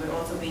shine on them, but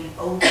also being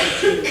open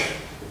to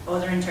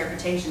other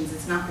interpretations.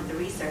 It's not that the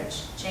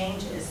research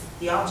changes,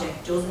 the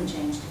object doesn't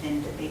change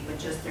definitively, but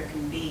just there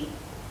can be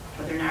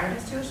other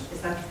narratives to it.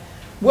 Is that?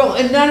 Well,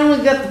 and not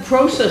only that, the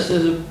process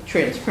is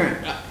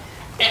transparent.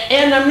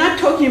 And I'm not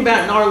talking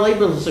about our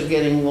labels are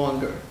getting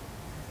longer.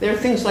 There are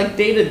things like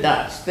data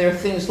dots. There are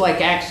things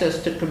like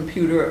access to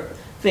computer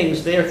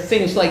things. There are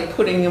things like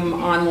putting them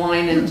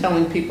online and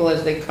telling people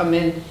as they come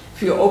in,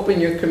 if you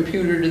open your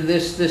computer to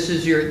this, this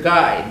is your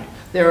guide.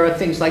 There are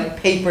things like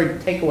paper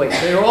takeaways.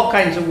 There are all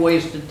kinds of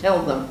ways to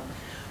tell them.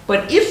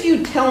 But if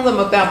you tell them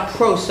about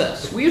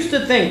process, we used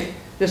to think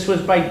this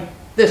was by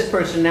this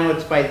person, now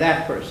it's by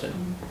that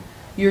person.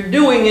 You're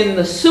doing in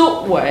the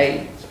SILT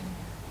way,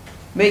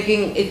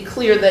 making it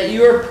clear that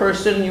you're a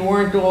person, you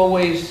weren't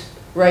always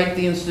right,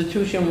 the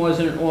institution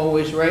wasn't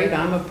always right,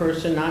 I'm a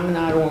person, I'm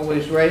not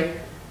always right.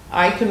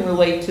 I can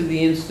relate to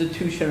the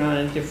institution on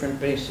a different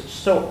basis.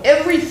 So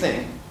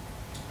everything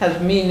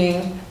has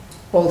meaning,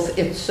 both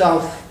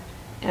itself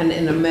and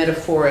in a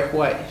metaphoric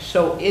way.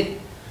 So it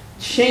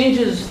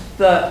changes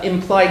the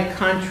implied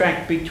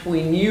contract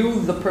between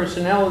you, the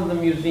personnel of the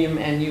museum,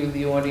 and you,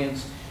 the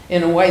audience,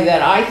 in a way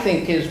that I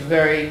think is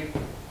very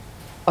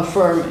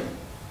affirming.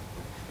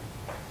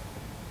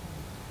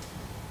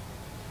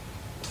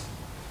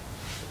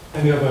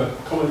 Any other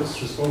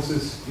comments,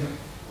 responses? Yeah.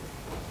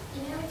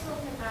 You know, we're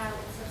talking about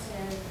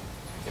sort of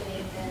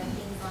doing the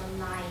things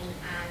online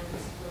and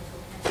we're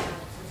talking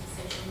about sort of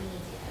social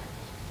media.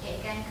 It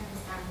again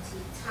comes down to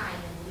time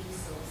and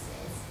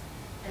resources,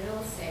 but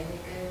also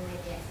we're going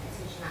with the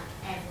expectation that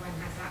everyone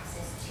has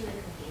access to a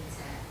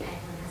computer,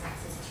 everyone has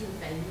access to a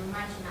phone. You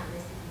imagine that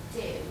most people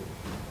do.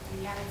 The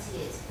reality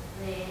is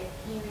we're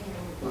hearing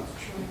lots of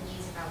true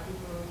news about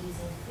people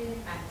using food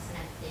banks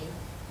and everything.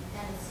 You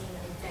then assume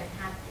that they don't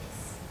have this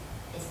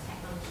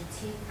technology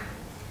to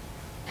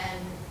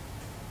hand.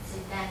 So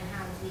then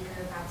how do we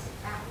go about it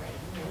that way?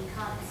 You know, we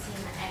can't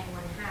assume that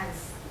everyone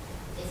has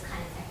this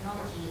kind of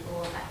technology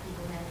or that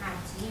people know how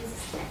to use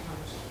this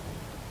technology.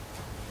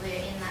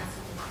 We're in that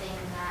sort of thing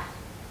that,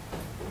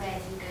 where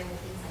do we go with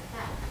things like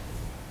that?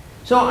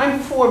 So I'm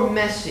for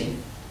messy,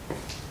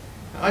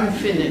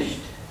 unfinished.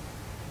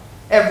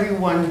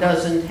 Everyone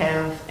doesn't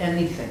have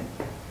anything.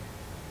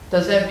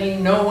 Does that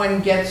mean no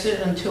one gets it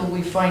until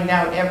we find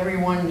out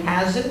everyone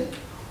has it?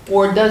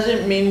 Or does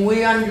it mean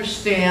we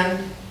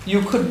understand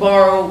you could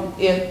borrow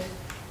it,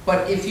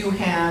 but if you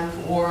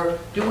have, or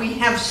do we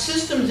have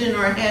systems in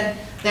our head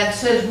that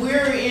says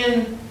we're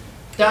in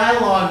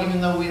dialogue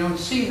even though we don't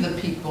see the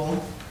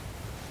people,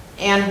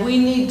 and we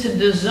need to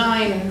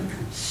design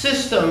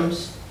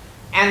systems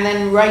and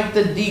then write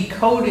the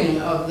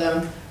decoding of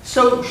them.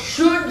 So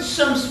should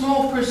some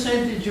small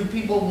percentage of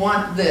people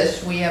want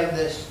this, we have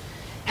this.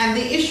 And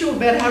the issue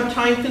about how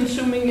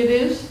time-consuming it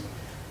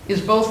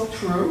is both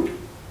true.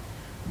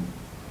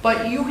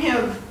 But you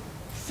have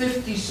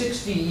 50,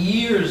 60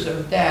 years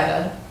of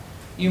data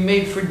you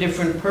made for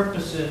different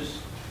purposes.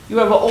 You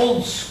have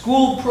old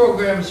school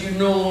programs you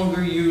no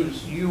longer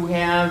use. You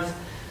have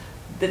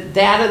the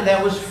data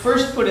that was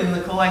first put in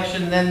the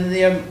collection, then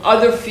the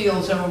other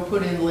fields that were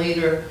put in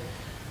later.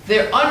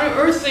 The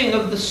unearthing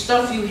of the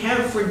stuff you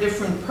have for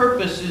different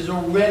purposes is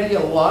already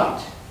a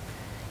lot.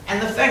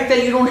 And the fact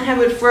that you don't have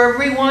it for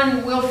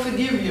everyone will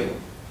forgive you.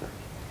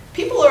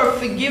 People are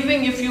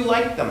forgiving if you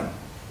like them.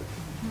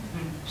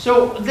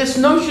 So this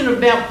notion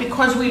about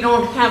because we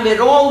don't have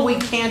it all, we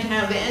can't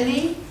have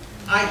any,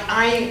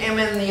 I am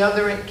in the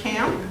other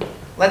camp.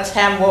 Let's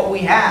have what we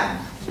have.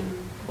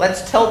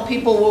 Let's tell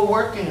people we're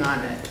working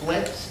on it.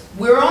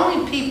 We're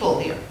only people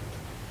here,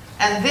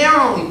 and they're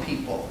only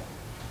people.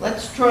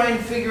 Let's try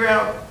and figure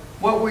out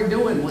what we're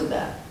doing with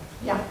that.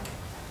 Yeah.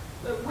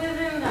 But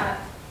within that,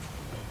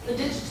 the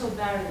digital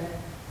barrier,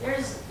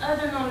 there's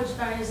other knowledge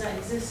barriers that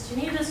exist.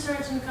 You need a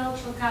certain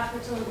cultural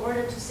capital in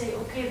order to say,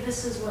 okay,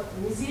 this is what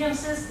the museum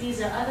says,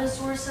 these are other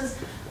sources.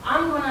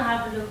 I'm going to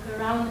have a look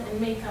around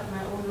and make up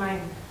my own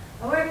mind.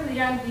 I work with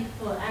young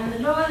people, and the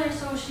lower their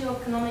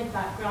socioeconomic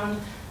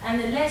background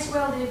and the less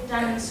well they've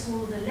done in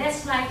school, the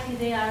less likely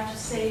they are to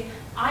say,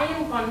 I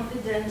am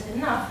confident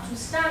enough to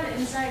stand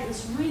inside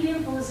this really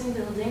imposing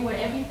building where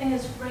everything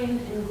is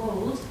framed in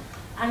gold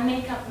and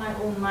make up my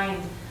own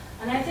mind.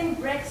 And I think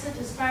Brexit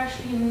is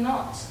partially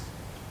not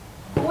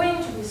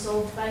going to be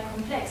solved by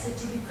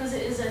complexity because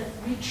it is a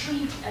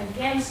retreat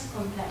against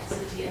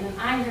complexity and an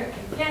anger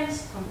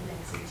against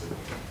complexity.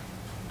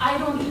 I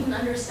don't even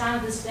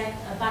understand this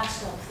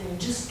backstop thing,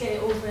 just get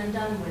it over and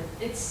done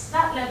with. It's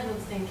that level of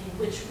thinking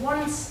which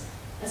wants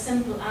a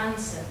simple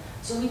answer.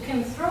 So we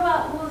can throw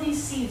out all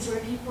these seeds where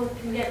people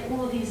can get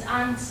all these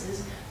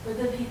answers, but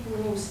the people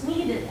who most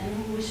need it and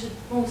who we should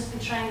most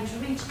be trying to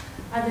reach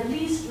are the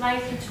least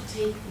likely to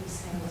take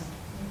these things.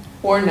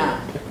 Or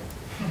not.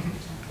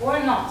 Or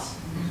not.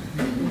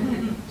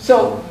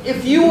 So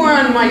if you were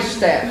on my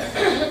staff,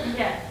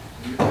 Yeah.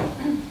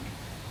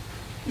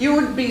 you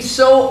would be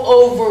so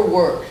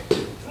overworked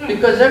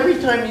because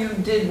every time you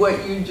did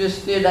what you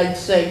just did, I'd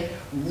say,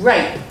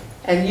 right,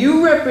 and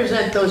you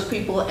represent those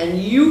people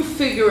and you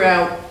figure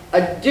out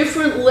a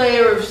different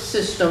layer of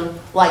system,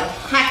 like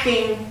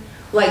hacking,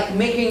 like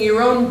making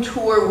your own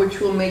tour, which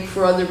will make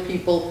for other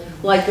people,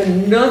 like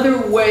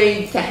another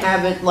way to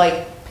have it,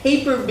 like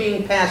paper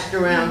being passed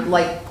around,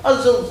 like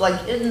puzzles, like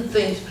hidden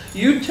things.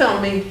 You tell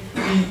me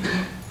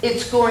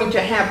it's going to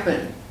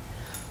happen.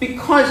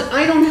 Because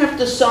I don't have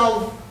to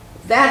solve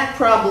that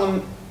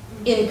problem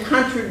in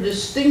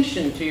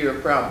contradistinction to your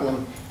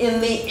problem. In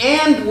the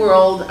and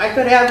world, I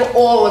could have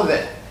all of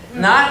it.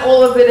 Not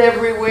all of it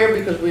everywhere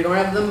because we don't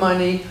have the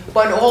money,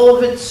 but all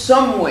of it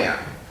somewhere.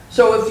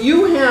 So if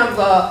you have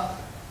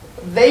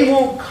they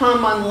won't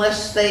come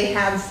unless they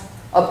have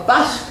a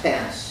bus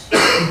pass.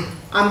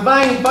 I'm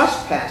buying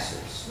bus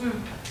passes.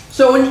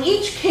 So in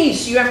each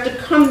case, you have to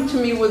come to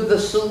me with the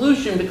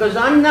solution because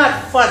I'm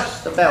not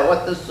fussed about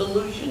what the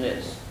solution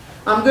is.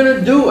 I'm going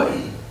to do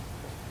it.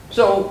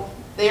 So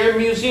there are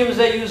museums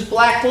that use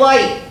black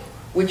light,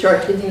 which are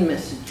hidden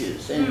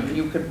messages, and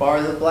you could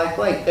borrow the black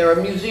light. There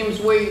are museums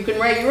where you can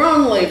write your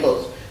own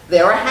labels.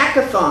 There are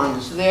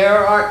hackathons.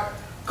 There are...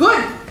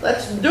 Good,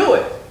 let's do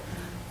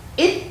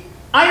it.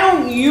 I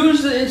don't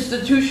use the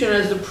institution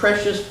as a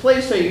precious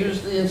place. I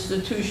use the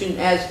institution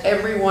as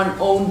everyone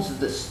owns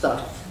this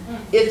stuff.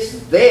 It's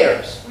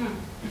theirs.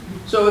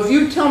 So if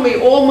you tell me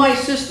all my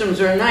systems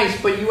are nice,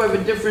 but you have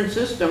a different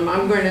system,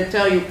 I'm going to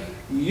tell you,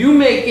 you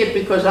make it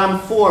because I'm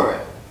for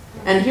it.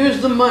 And here's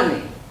the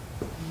money.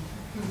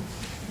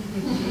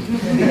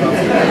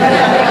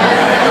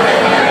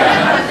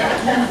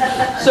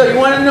 So you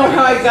want to know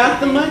how I got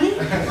the money?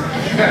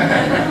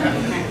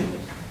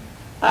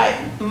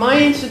 My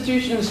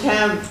institutions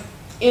have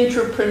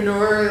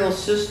entrepreneurial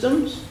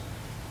systems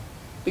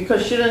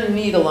because she doesn't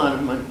need a lot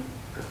of money.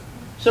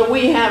 So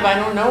we have, I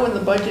don't know, in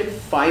the budget,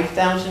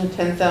 $5,000,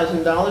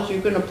 $10,000.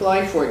 You can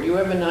apply for it. You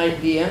have an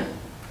idea.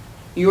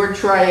 Your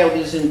tryout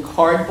is in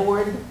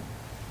cardboard.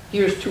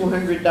 Here's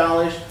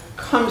 $200.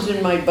 Comes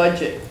in my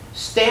budget.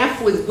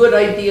 Staff with good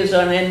ideas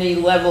on any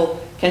level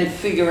can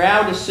figure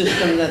out a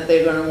system that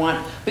they're going to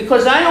want.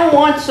 Because I don't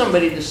want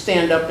somebody to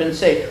stand up and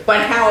say,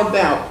 but how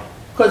about?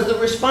 Because the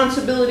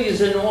responsibility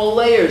is in all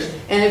layers.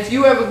 And if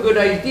you have a good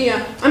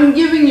idea, I'm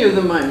giving you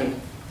the money.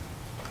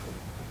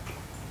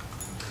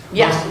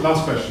 Yes?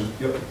 Last question.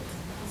 Yep.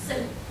 So,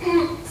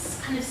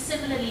 kind of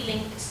similarly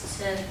linked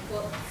to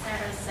what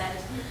Sarah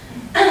said,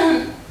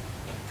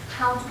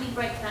 how do we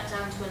break that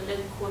down to a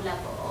local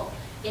level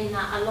in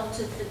that a lot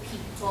of the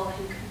people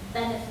who can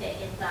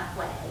benefit in that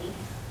way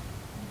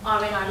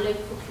are in our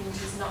local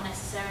communities, not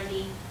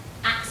necessarily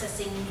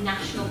accessing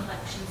national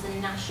collections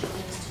and national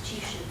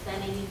institutions. They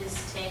may be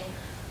visiting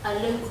a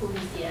local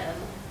museum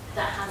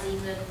that has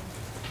even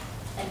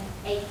an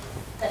 8th,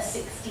 a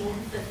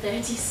 16th, a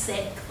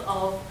 36th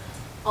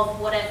of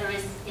whatever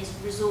is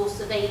resource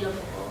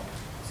available.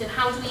 So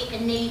how do we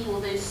enable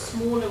those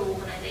smaller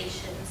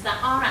organisations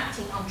that are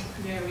acting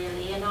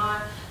entrepreneurially and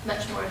are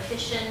much more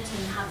efficient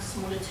and have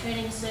smaller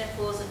turning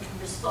circles and can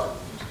respond,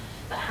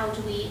 but how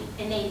do we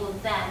enable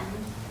them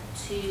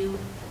to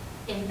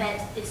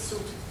embed this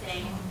sort of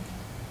thing?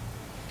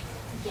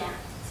 Yeah,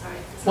 sorry.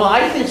 Well,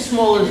 I think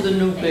small is the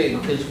new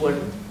big, is what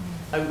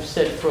I've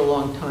said for a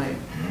long time.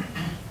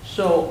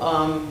 So,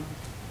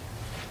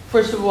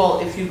 first of all,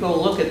 if you go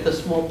look at the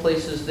small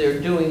places they're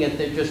doing it,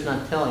 they're just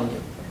not telling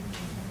you.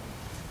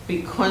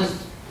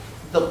 Because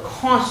the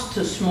cost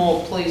to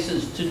small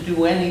places to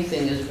do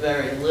anything is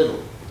very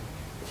little.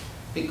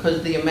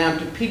 Because the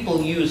amount of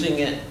people using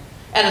it,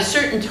 at a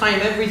certain time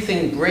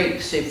everything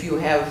breaks if you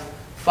have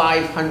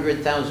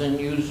 500,000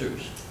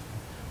 users.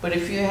 But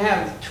if you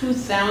have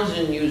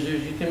 2,000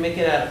 users, you can make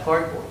it out of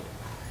cardboard.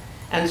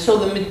 And so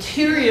the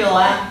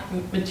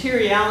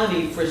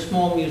materiality for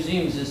small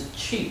museums is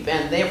cheap,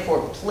 and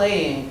therefore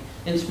playing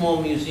in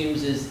small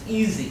museums is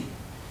easy.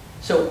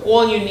 So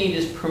all you need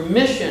is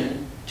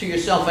permission to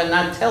yourself and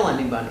not tell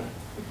anybody.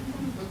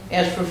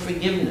 Ask for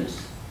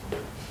forgiveness.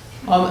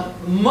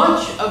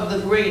 Much of the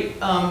great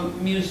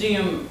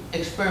museum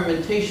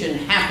experimentation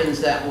happens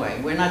that way.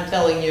 We're not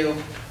telling you,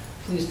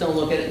 please don't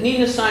look at it.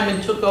 Nina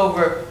Simon took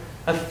over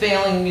a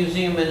failing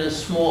museum in a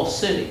small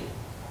city.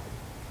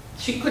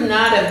 She could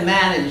not have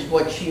managed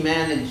what she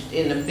managed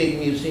in a big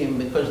museum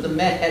because the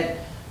Met had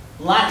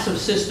lots of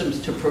systems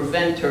to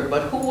prevent her,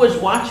 but who was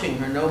watching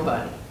her?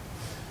 Nobody.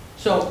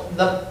 So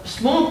the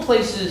small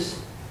places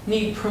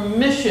need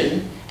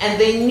permission, and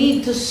they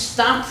need to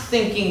stop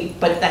thinking,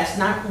 but that's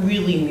not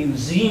really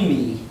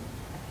museum-y.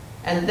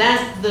 And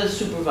that the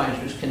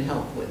supervisors can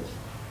help with.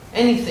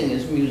 Anything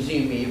is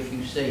museum-y if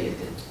you say it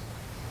is.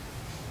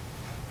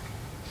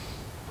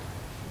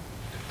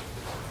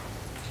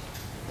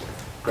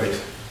 Great.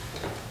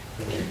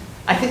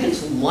 I think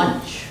it's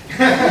lunch.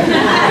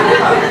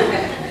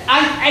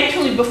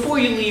 Actually, before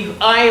you leave,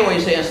 I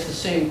always ask the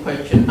same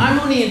question. I'm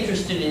only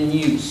interested in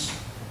use.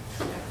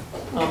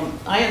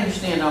 I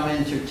understand I'm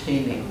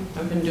entertaining.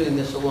 I've been doing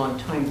this a long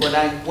time. What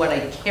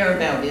I care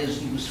about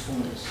is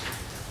usefulness.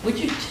 Would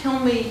you tell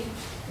me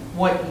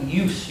what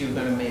use you're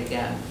going to make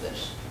out of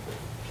this?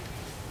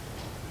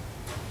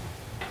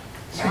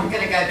 So I'm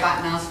going to go back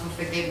and ask for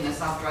forgiveness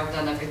after I've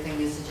done everything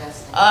you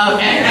suggested.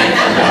 Okay.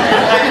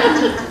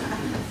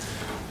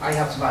 I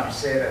have to manage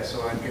Sarah,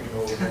 so I'm giving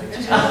over.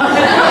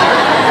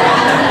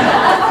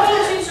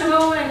 Apologies to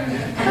Owen.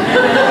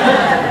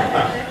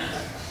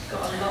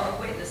 Got a lot of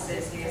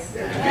witnesses here.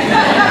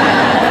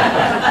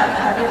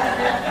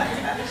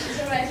 She's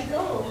already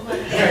gone.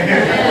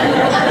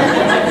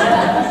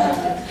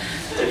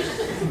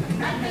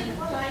 I think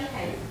what I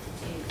hope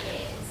to do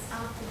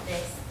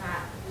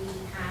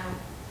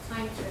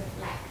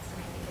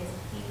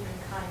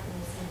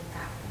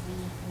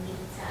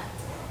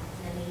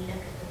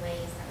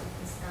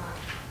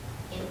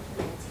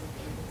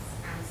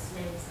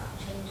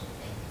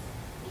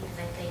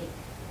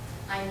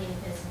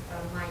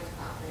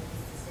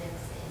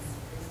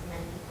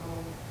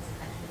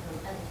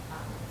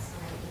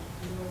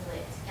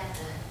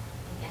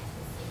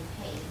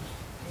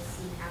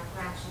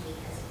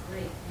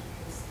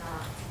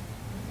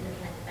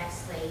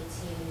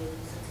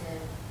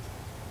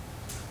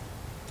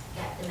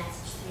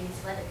to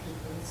other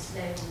people and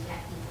slowly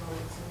get people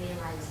to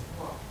realise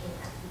what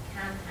impact we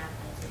can have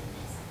by doing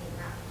this. I think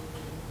that would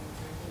be really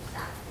important. I think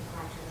that's the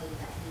gradual way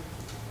that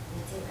we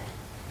do it.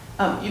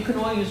 You can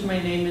all use my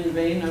name in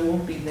vain, I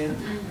won't be there.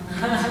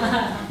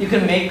 You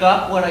can make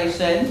up what I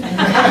said.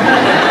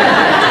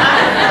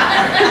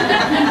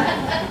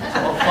 It's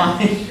all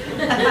fine.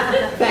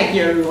 Thank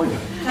you, everyone.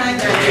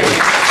 Thank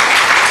you.